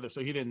car together, so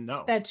he didn't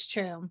know. That's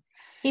true.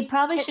 He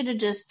probably should have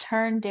just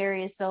turned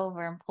Darius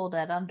over and pulled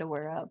that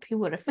underwear up. He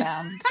would have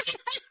found.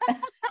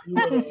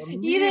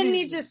 You didn't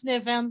need to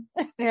sniff him.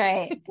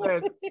 Right.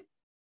 Derry.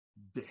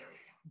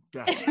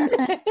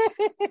 Gotcha.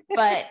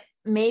 But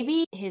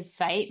maybe his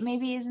sight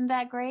maybe isn't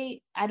that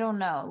great. I don't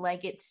know.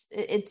 Like it's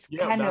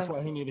kind that's of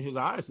why he needed his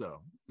eyes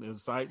though.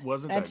 His sight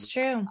wasn't that's that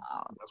true.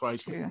 Oh, that's why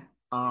he's true.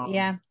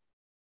 Yeah.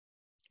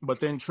 But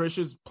then Trish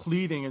is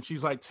pleading and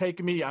she's like,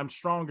 take me, I'm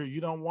stronger.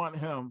 You don't want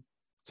him.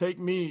 Take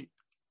me.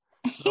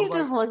 He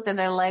just looked at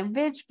her like,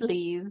 bitch,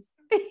 please.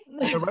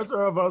 The rest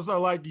of us are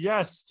like,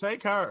 yes,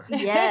 take her.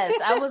 Yes.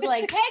 I was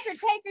like,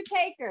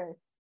 take her.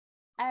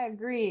 I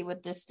agree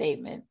with this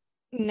statement.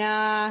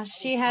 Nah,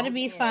 she had to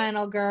be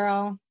final,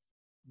 girl.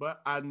 But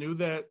I knew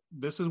that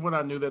this is when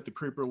I knew that the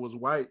creeper was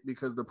white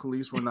because the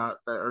police were not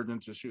that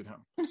urgent to shoot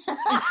him.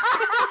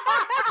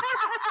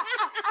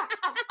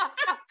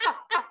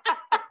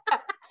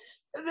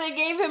 They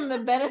gave him the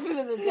benefit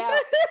of the doubt.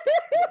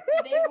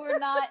 They were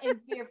not in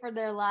fear for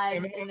their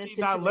lives And in this if he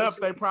situation. not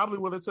left, they probably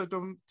would have took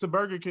him to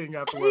Burger King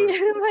afterwards.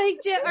 Like,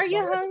 are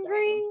you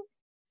hungry?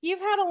 You've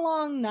had a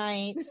long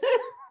night.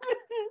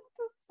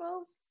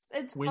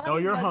 It's We funny, know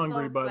you're but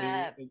hungry, so buddy.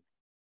 sad.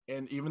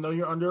 And even though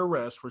you're under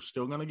arrest, we're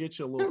still gonna get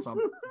you a little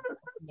something to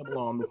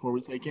nibble on before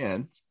we take you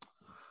in.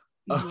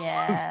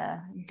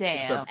 Yeah, damn.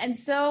 Except- And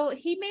so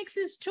he makes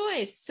his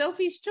choice,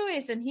 Sophie's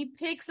choice, and he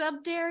picks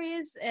up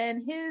Darius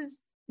and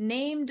his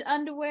named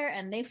underwear,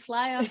 and they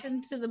fly off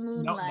into the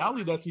moonlight. Not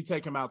only does he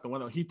take him out the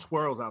window, he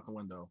twirls out the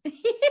window.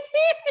 He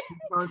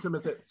turns him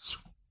and says,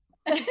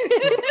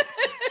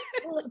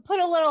 Put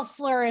a little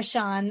flourish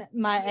on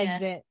my Yeah.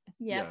 exit.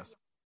 Yep. yes.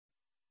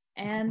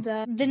 And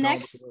The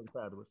next,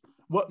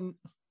 What?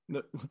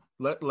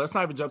 Let's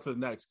not even jump to the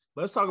next.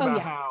 Let's talk about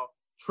how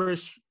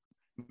Trish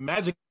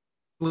magically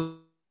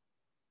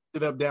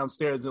ended up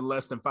downstairs in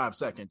less than 5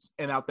 seconds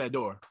and out that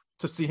door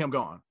to see him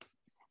gone.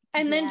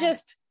 and then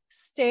just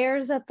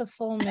stares at the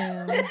full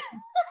moon.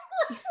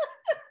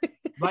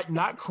 Like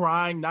not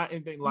crying, not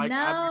anything. Like,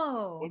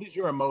 no, what is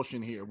your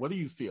emotion here? What are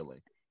you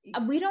feeling?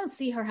 we don't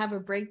see her have a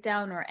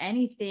breakdown or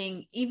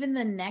anything. Even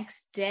the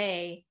next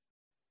day,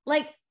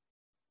 like,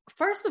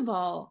 first of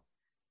all,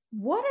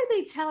 what are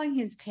they telling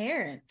his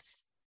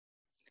parents?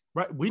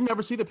 Right? We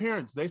never see the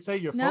parents. They say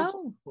your folks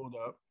No. pulled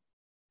up.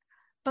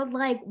 But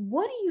like,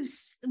 what do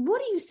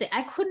you say?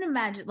 I couldn't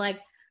imagine. Like, A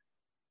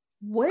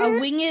where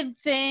winged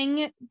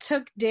thing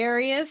took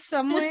Darius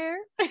somewhere.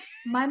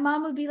 my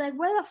mom would be like,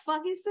 "Where the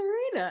fuck is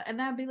Serena?"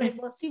 And I'd be like,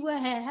 "Well, see what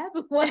had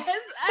happened was."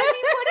 I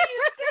mean, what do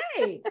you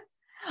say?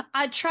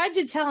 I tried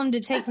to tell him to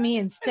take me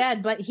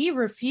instead, but he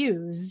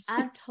refused.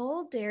 I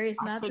told Darius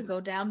not to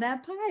go down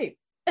that pipe.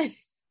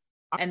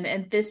 And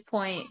at this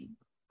point,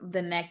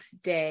 the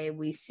next day,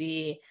 we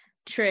see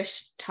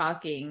Trish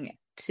talking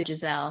to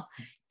Giselle,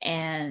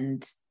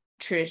 and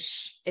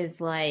Trish is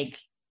like,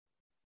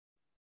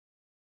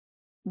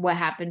 what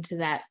happened to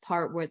that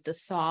part where the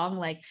song,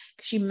 like,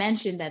 she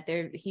mentioned that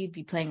he'd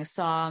be playing a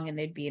song and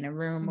they'd be in a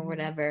room or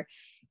whatever.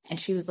 And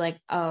she was like,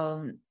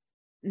 oh,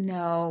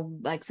 no,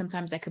 like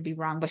sometimes I could be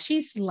wrong, but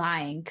she's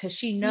lying because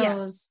she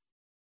knows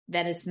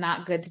that it's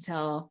not good to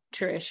tell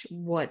Trish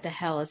what the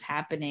hell is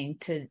happening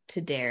to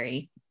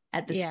Derry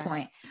at this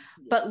point.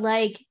 But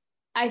like,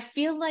 I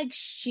feel like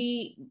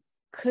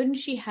couldn't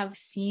she have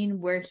seen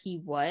where he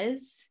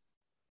was?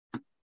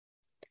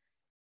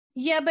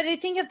 Yeah, but I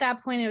think at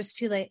that point it was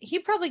too late. He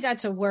probably got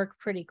to work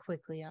pretty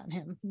quickly on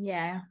him.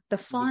 Yeah, the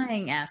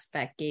flying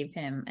aspect gave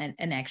him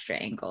an extra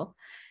angle.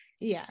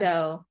 Yeah.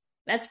 So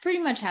that's pretty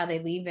much how they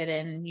leave it.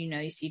 And,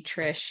 you see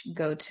Trish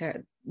go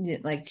to,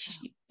 like,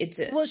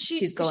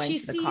 she's going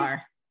to the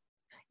car.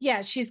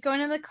 Yeah, she's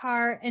going to the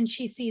car and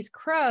she sees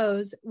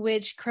crows,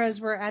 which crows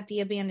were at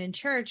the abandoned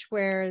church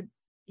where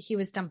he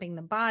was dumping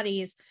the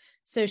bodies.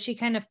 So she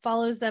kind of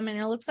follows them and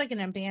it looks like an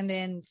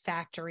abandoned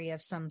factory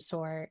of some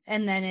sort.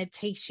 And then it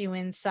takes you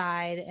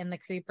inside and the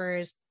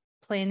creeper's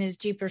playing his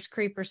Jeepers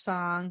Creeper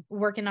song,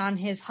 working on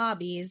his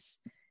hobbies.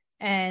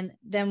 And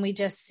then we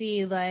just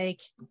see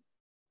like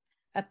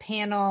a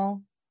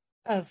panel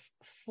of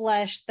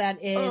flesh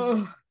that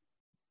is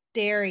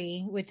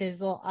Derry with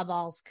his little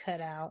eyeballs cut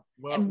out.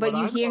 Well, But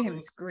you hear him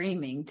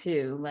screaming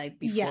too, like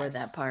before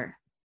that part.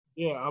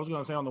 Yeah, I was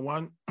going to say on the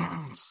one,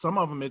 some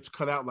of them it's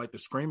cut out, like the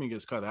screaming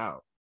is cut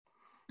out.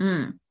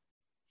 Some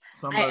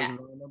versions,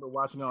 I remember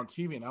watching it on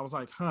TV and I was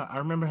like, I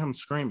remember him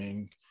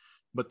screaming,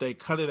 but they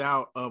cut it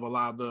out of a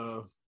lot of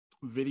the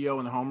video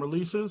and home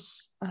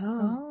releases. They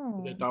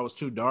thought it was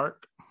too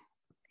dark.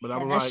 But I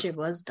was that like, shit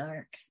was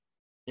dark.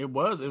 It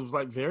was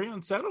like very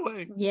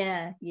unsettling.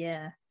 Yeah.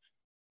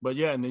 But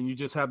yeah, and then you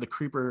just have the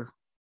creeper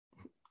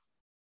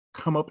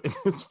come up in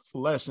his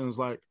flesh and it's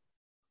like,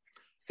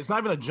 it's not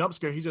even a jump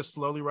scare. He just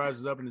slowly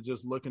rises up and is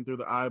just looking through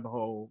the eye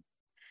hole.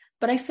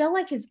 But I felt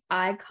like his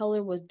eye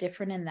color was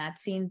different in that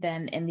scene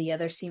than in the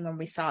other scene when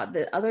we saw it.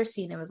 The other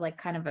scene, it was like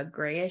kind of a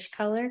grayish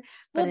color.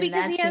 But well,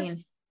 because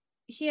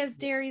he has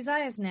Derry's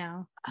eyes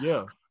now.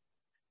 Yeah.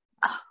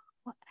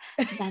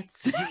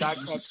 That's Did you not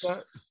catch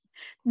that?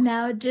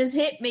 Now it just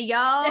hit me,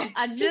 y'all.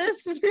 I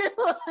just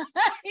realized.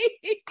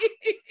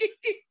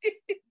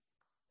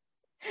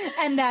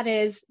 And that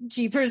is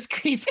Jeepers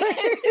Creepers.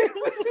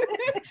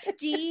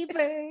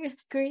 Jeepers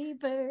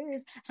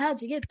Creepers.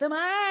 How'd you get them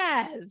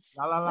eyes?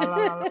 La, la, la, la,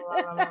 la,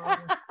 la, la, la.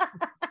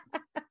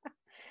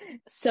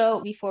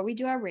 So before we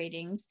do our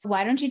ratings,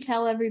 why don't you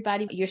tell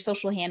everybody your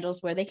social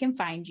handles where they can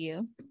find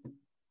you?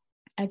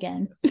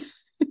 Again.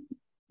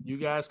 You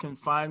guys can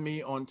find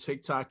me on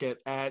TikTok at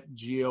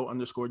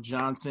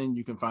 @Geo_Johnson.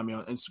 You can find me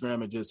on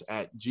Instagram at just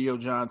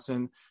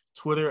 @GeoJohnson.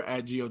 Twitter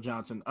at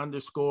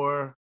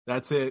GeoJohnson_.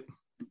 That's it.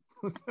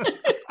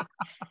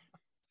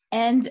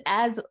 And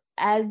as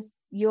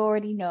you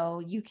already know,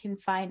 you can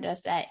find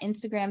us at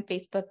Instagram,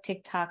 Facebook,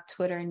 TikTok,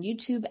 Twitter, and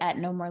YouTube at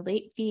No More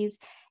Late Fees,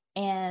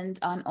 and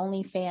on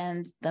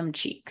OnlyFans, Them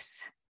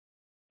Cheeks.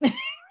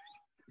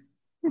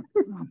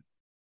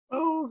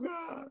 Oh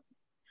God.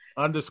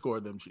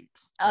 _ them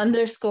cheeks. _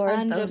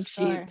 them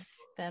cheeks.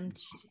 Them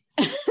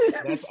cheeks.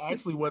 That's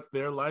actually what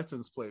their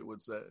license plate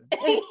would say.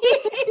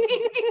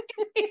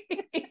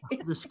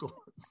 Underscore.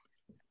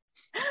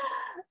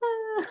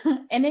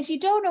 And if you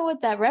don't know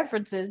what that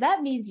reference is,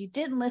 that means you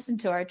didn't listen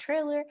to our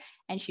trailer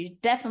and you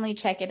should definitely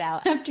check it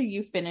out after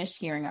you finish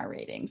hearing our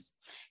ratings.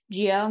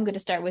 Gio, I'm going to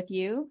start with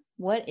you.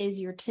 What is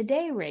your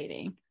today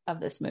rating of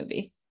this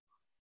movie?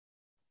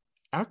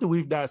 After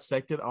we've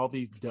dissected all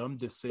these dumb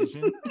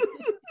decisions,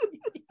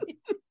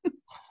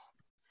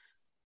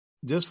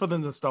 just for the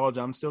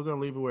nostalgia, I'm still going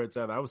to leave it where it's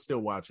at. I would still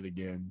watch it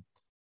again.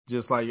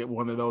 Just like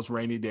one of those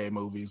rainy day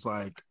movies.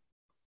 Like,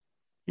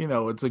 you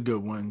know, it's a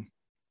good one.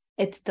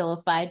 It's still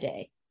a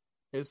 5-day.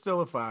 It's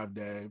still a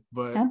 5-day,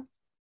 but Huh?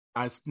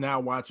 I now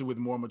watch it with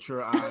more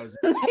mature eyes.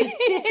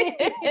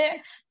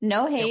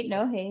 No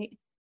hate.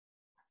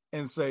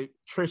 And say,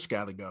 Trish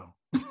gotta go.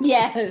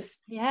 Yes.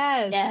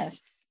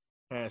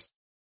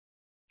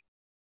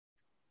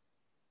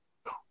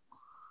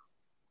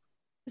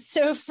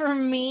 So for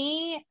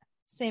me,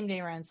 same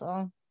day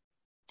rental.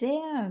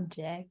 Damn,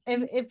 Jack.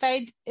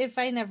 If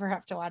I never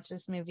have to watch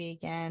this movie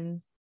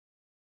again,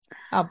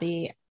 I'll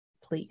be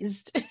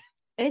pleased.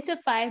 It's a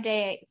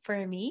 5-day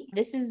for me.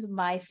 This is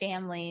my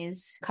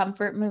family's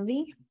comfort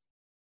movie.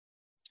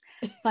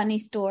 Funny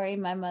story.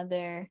 My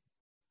mother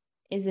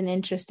is an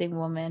interesting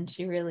woman.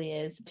 She really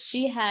is.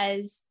 She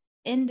has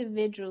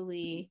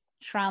individually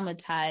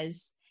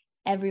traumatized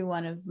every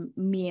one of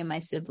me and my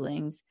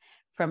siblings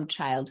from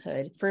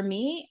childhood. For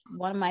me,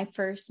 one of my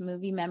first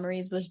movie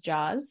memories was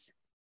Jaws.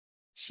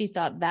 She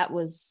thought that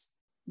was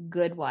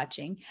good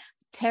watching.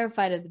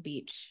 Terrified of the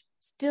beach.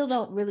 Still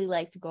don't really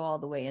like to go all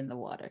the way in the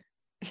water.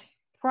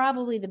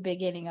 Probably the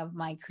beginning of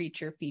my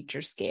creature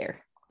feature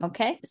scare.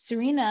 Okay.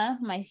 Serena,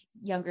 my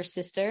younger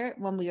sister,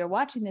 when we were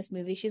watching this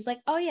movie, she's like,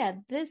 oh yeah,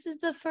 this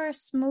is the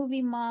first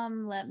movie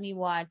mom let me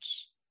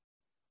watch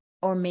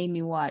or made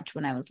me watch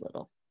when I was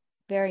little,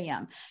 very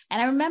young.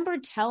 And I remember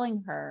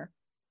telling her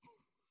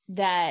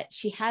that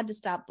she had to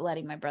stop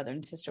letting my brother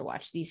and sister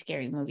watch these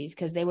scary movies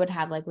because they would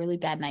have like really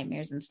bad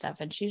nightmares and stuff.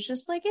 And she was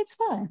just like, it's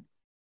fun.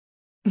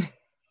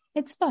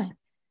 It's fun.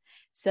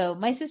 So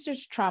my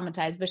sister's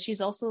traumatized, but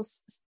she's also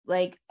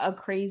like a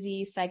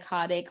crazy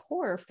psychotic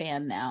horror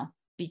fan now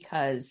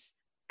because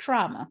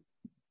trauma.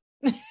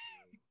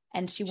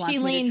 And she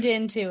leaned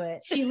into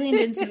it. She leaned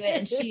into it,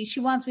 and she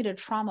wants me to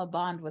trauma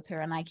bond with her,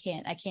 and I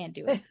can't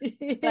do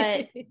it.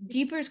 But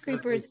Jeepers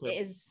Creepers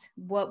is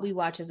what we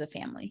watch as a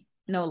family.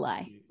 No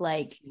lie.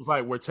 Like it's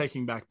like we're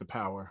taking back the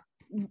power.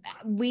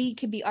 We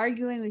could be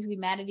arguing, we could be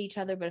mad at each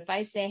other, but if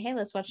I say, hey,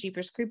 let's watch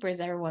Jeepers Creepers,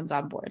 everyone's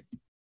on board.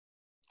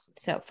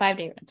 So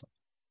 5-day rental.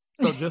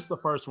 So just the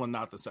first one,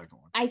 not the second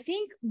one. I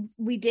think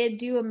we did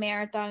do a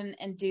marathon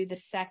and do the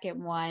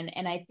second one.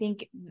 And I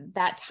think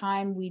that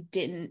time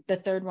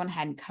the third one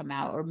hadn't come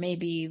out, or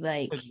maybe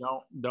like.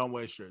 Don't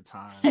waste your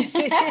time.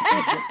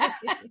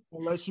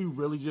 Unless you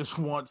really just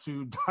want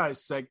to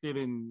dissect it.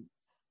 And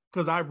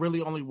because I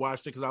really only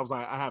watched it because I was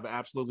like, I have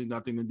absolutely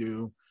nothing to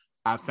do.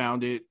 I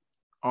found it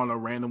on a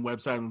random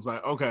website and was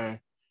like,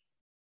 okay.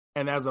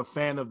 And as a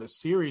fan of the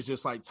series,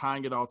 just like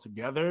tying it all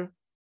together,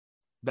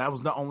 that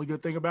was the only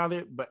good thing about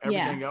it. But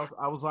everything else,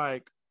 I was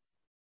like,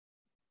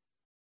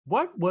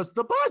 what was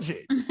the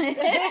budget?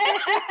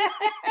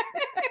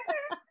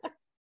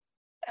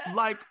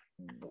 Like,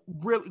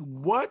 really,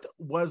 what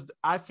was,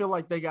 I feel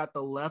like they got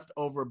the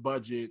leftover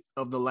budget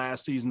of the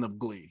last season of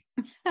Glee.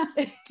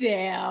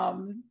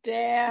 Damn.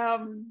 That's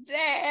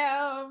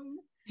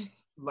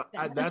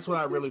what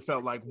I really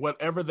felt like.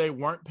 Whatever they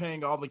weren't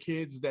paying all the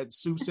kids that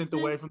Sue sent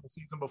away from the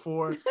season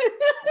before, give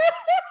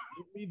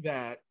me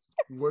that.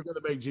 We're going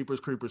to make Jeepers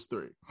Creepers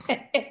 3.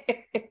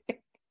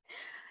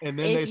 And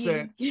then they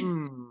said,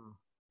 still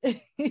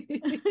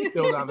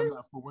not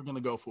enough, but we're going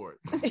to go for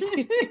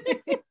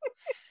it.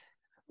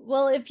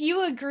 Well, if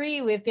you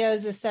agree with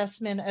Yo's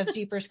assessment of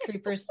Jeepers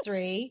Creepers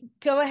 3,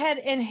 go ahead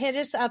and hit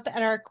us up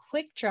at our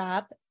quick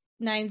drop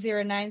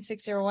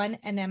 909-601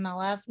 and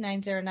MLF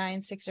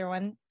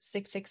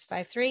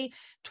 909-601-6653.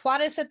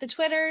 Twat us at the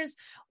Twitters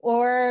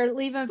or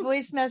leave a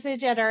voice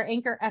message at our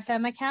Anchor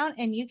FM account,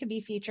 and you could be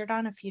featured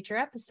on a future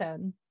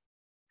episode.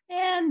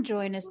 And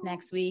join us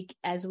next week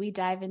as we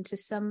dive into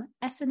some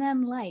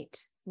S&M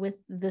light with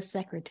the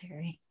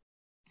secretary.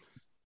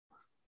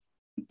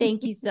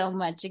 Thank you so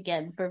much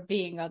again for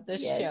being on the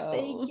show.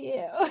 Thank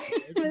you.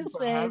 This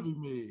was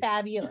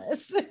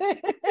fabulous.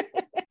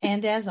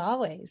 And as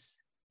always,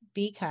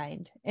 be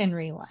kind and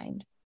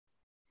rewind.